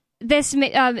that this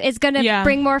is going to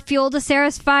bring more fuel to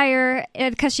Sarah's fire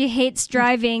because she hates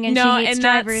driving and she hates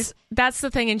drivers. That's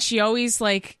the thing, and she always,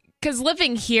 like... Because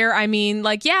living here, I mean,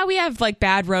 like, yeah, we have, like,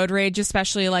 bad road rage,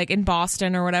 especially, like, in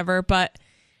Boston or whatever, but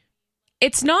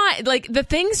it's not, like, the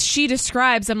things she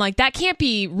describes, I'm like, that can't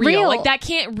be real. Like, that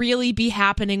can't really be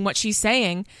happening, what she's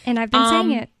saying. And I've been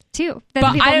saying it, too. That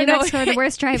the people in New Mexico are the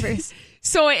worst drivers.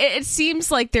 So it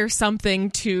seems like there's something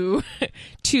to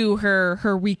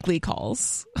her weekly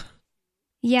calls.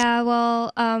 Yeah,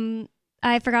 well,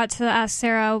 I forgot to ask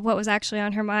Sarah what was actually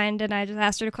on her mind, and I just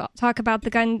asked her to talk about the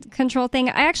gun control thing.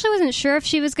 I actually wasn't sure if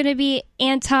she was going to be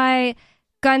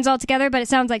anti-guns altogether, but it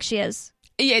sounds like she is.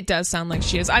 Yeah, it does sound like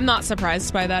she is. I'm not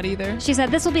surprised by that either. She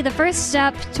said this will be the first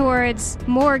step towards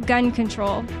more gun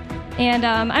control. And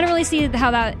I don't really see how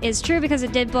that is true because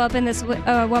it did blow up in this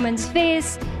woman's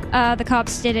face. The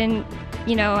cops didn't,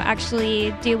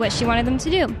 actually do what she wanted them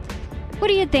to do. What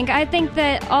do you think? I think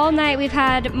that all night we've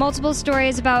had multiple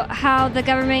stories about how the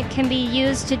government can be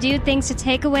used to do things to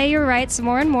take away your rights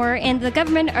more and more, and the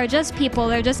government are just people.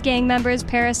 They're just gang members,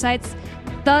 parasites,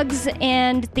 thugs,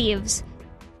 and thieves.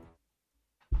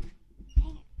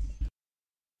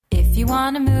 If you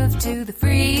want to move to the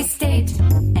free state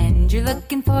and you're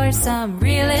looking for some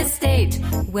real estate,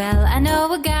 well, I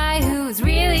know a guy who's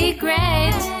really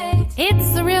great.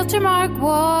 It's the Realtor Mark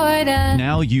Warden.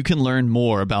 Now you can learn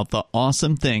more about the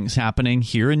awesome things happening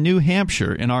here in New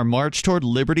Hampshire in our march toward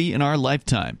liberty in our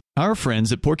lifetime. Our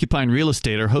friends at Porcupine Real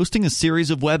Estate are hosting a series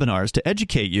of webinars to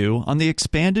educate you on the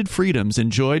expanded freedoms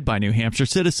enjoyed by New Hampshire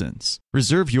citizens.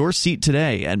 Reserve your seat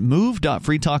today at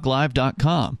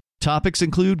move.freetalklive.com. Topics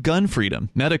include gun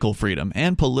freedom, medical freedom,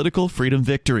 and political freedom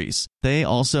victories. They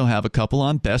also have a couple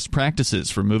on best practices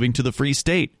for moving to the free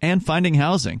state and finding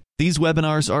housing. These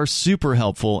webinars are super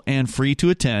helpful and free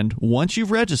to attend once you've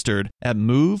registered at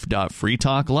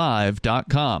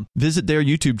move.freetalklive.com. Visit their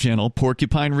YouTube channel,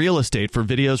 Porcupine Real Estate, for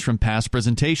videos from past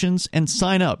presentations and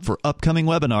sign up for upcoming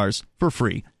webinars for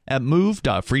free at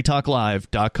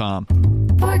move.freetalklive.com.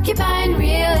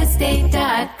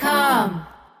 PorcupineRealEstate.com.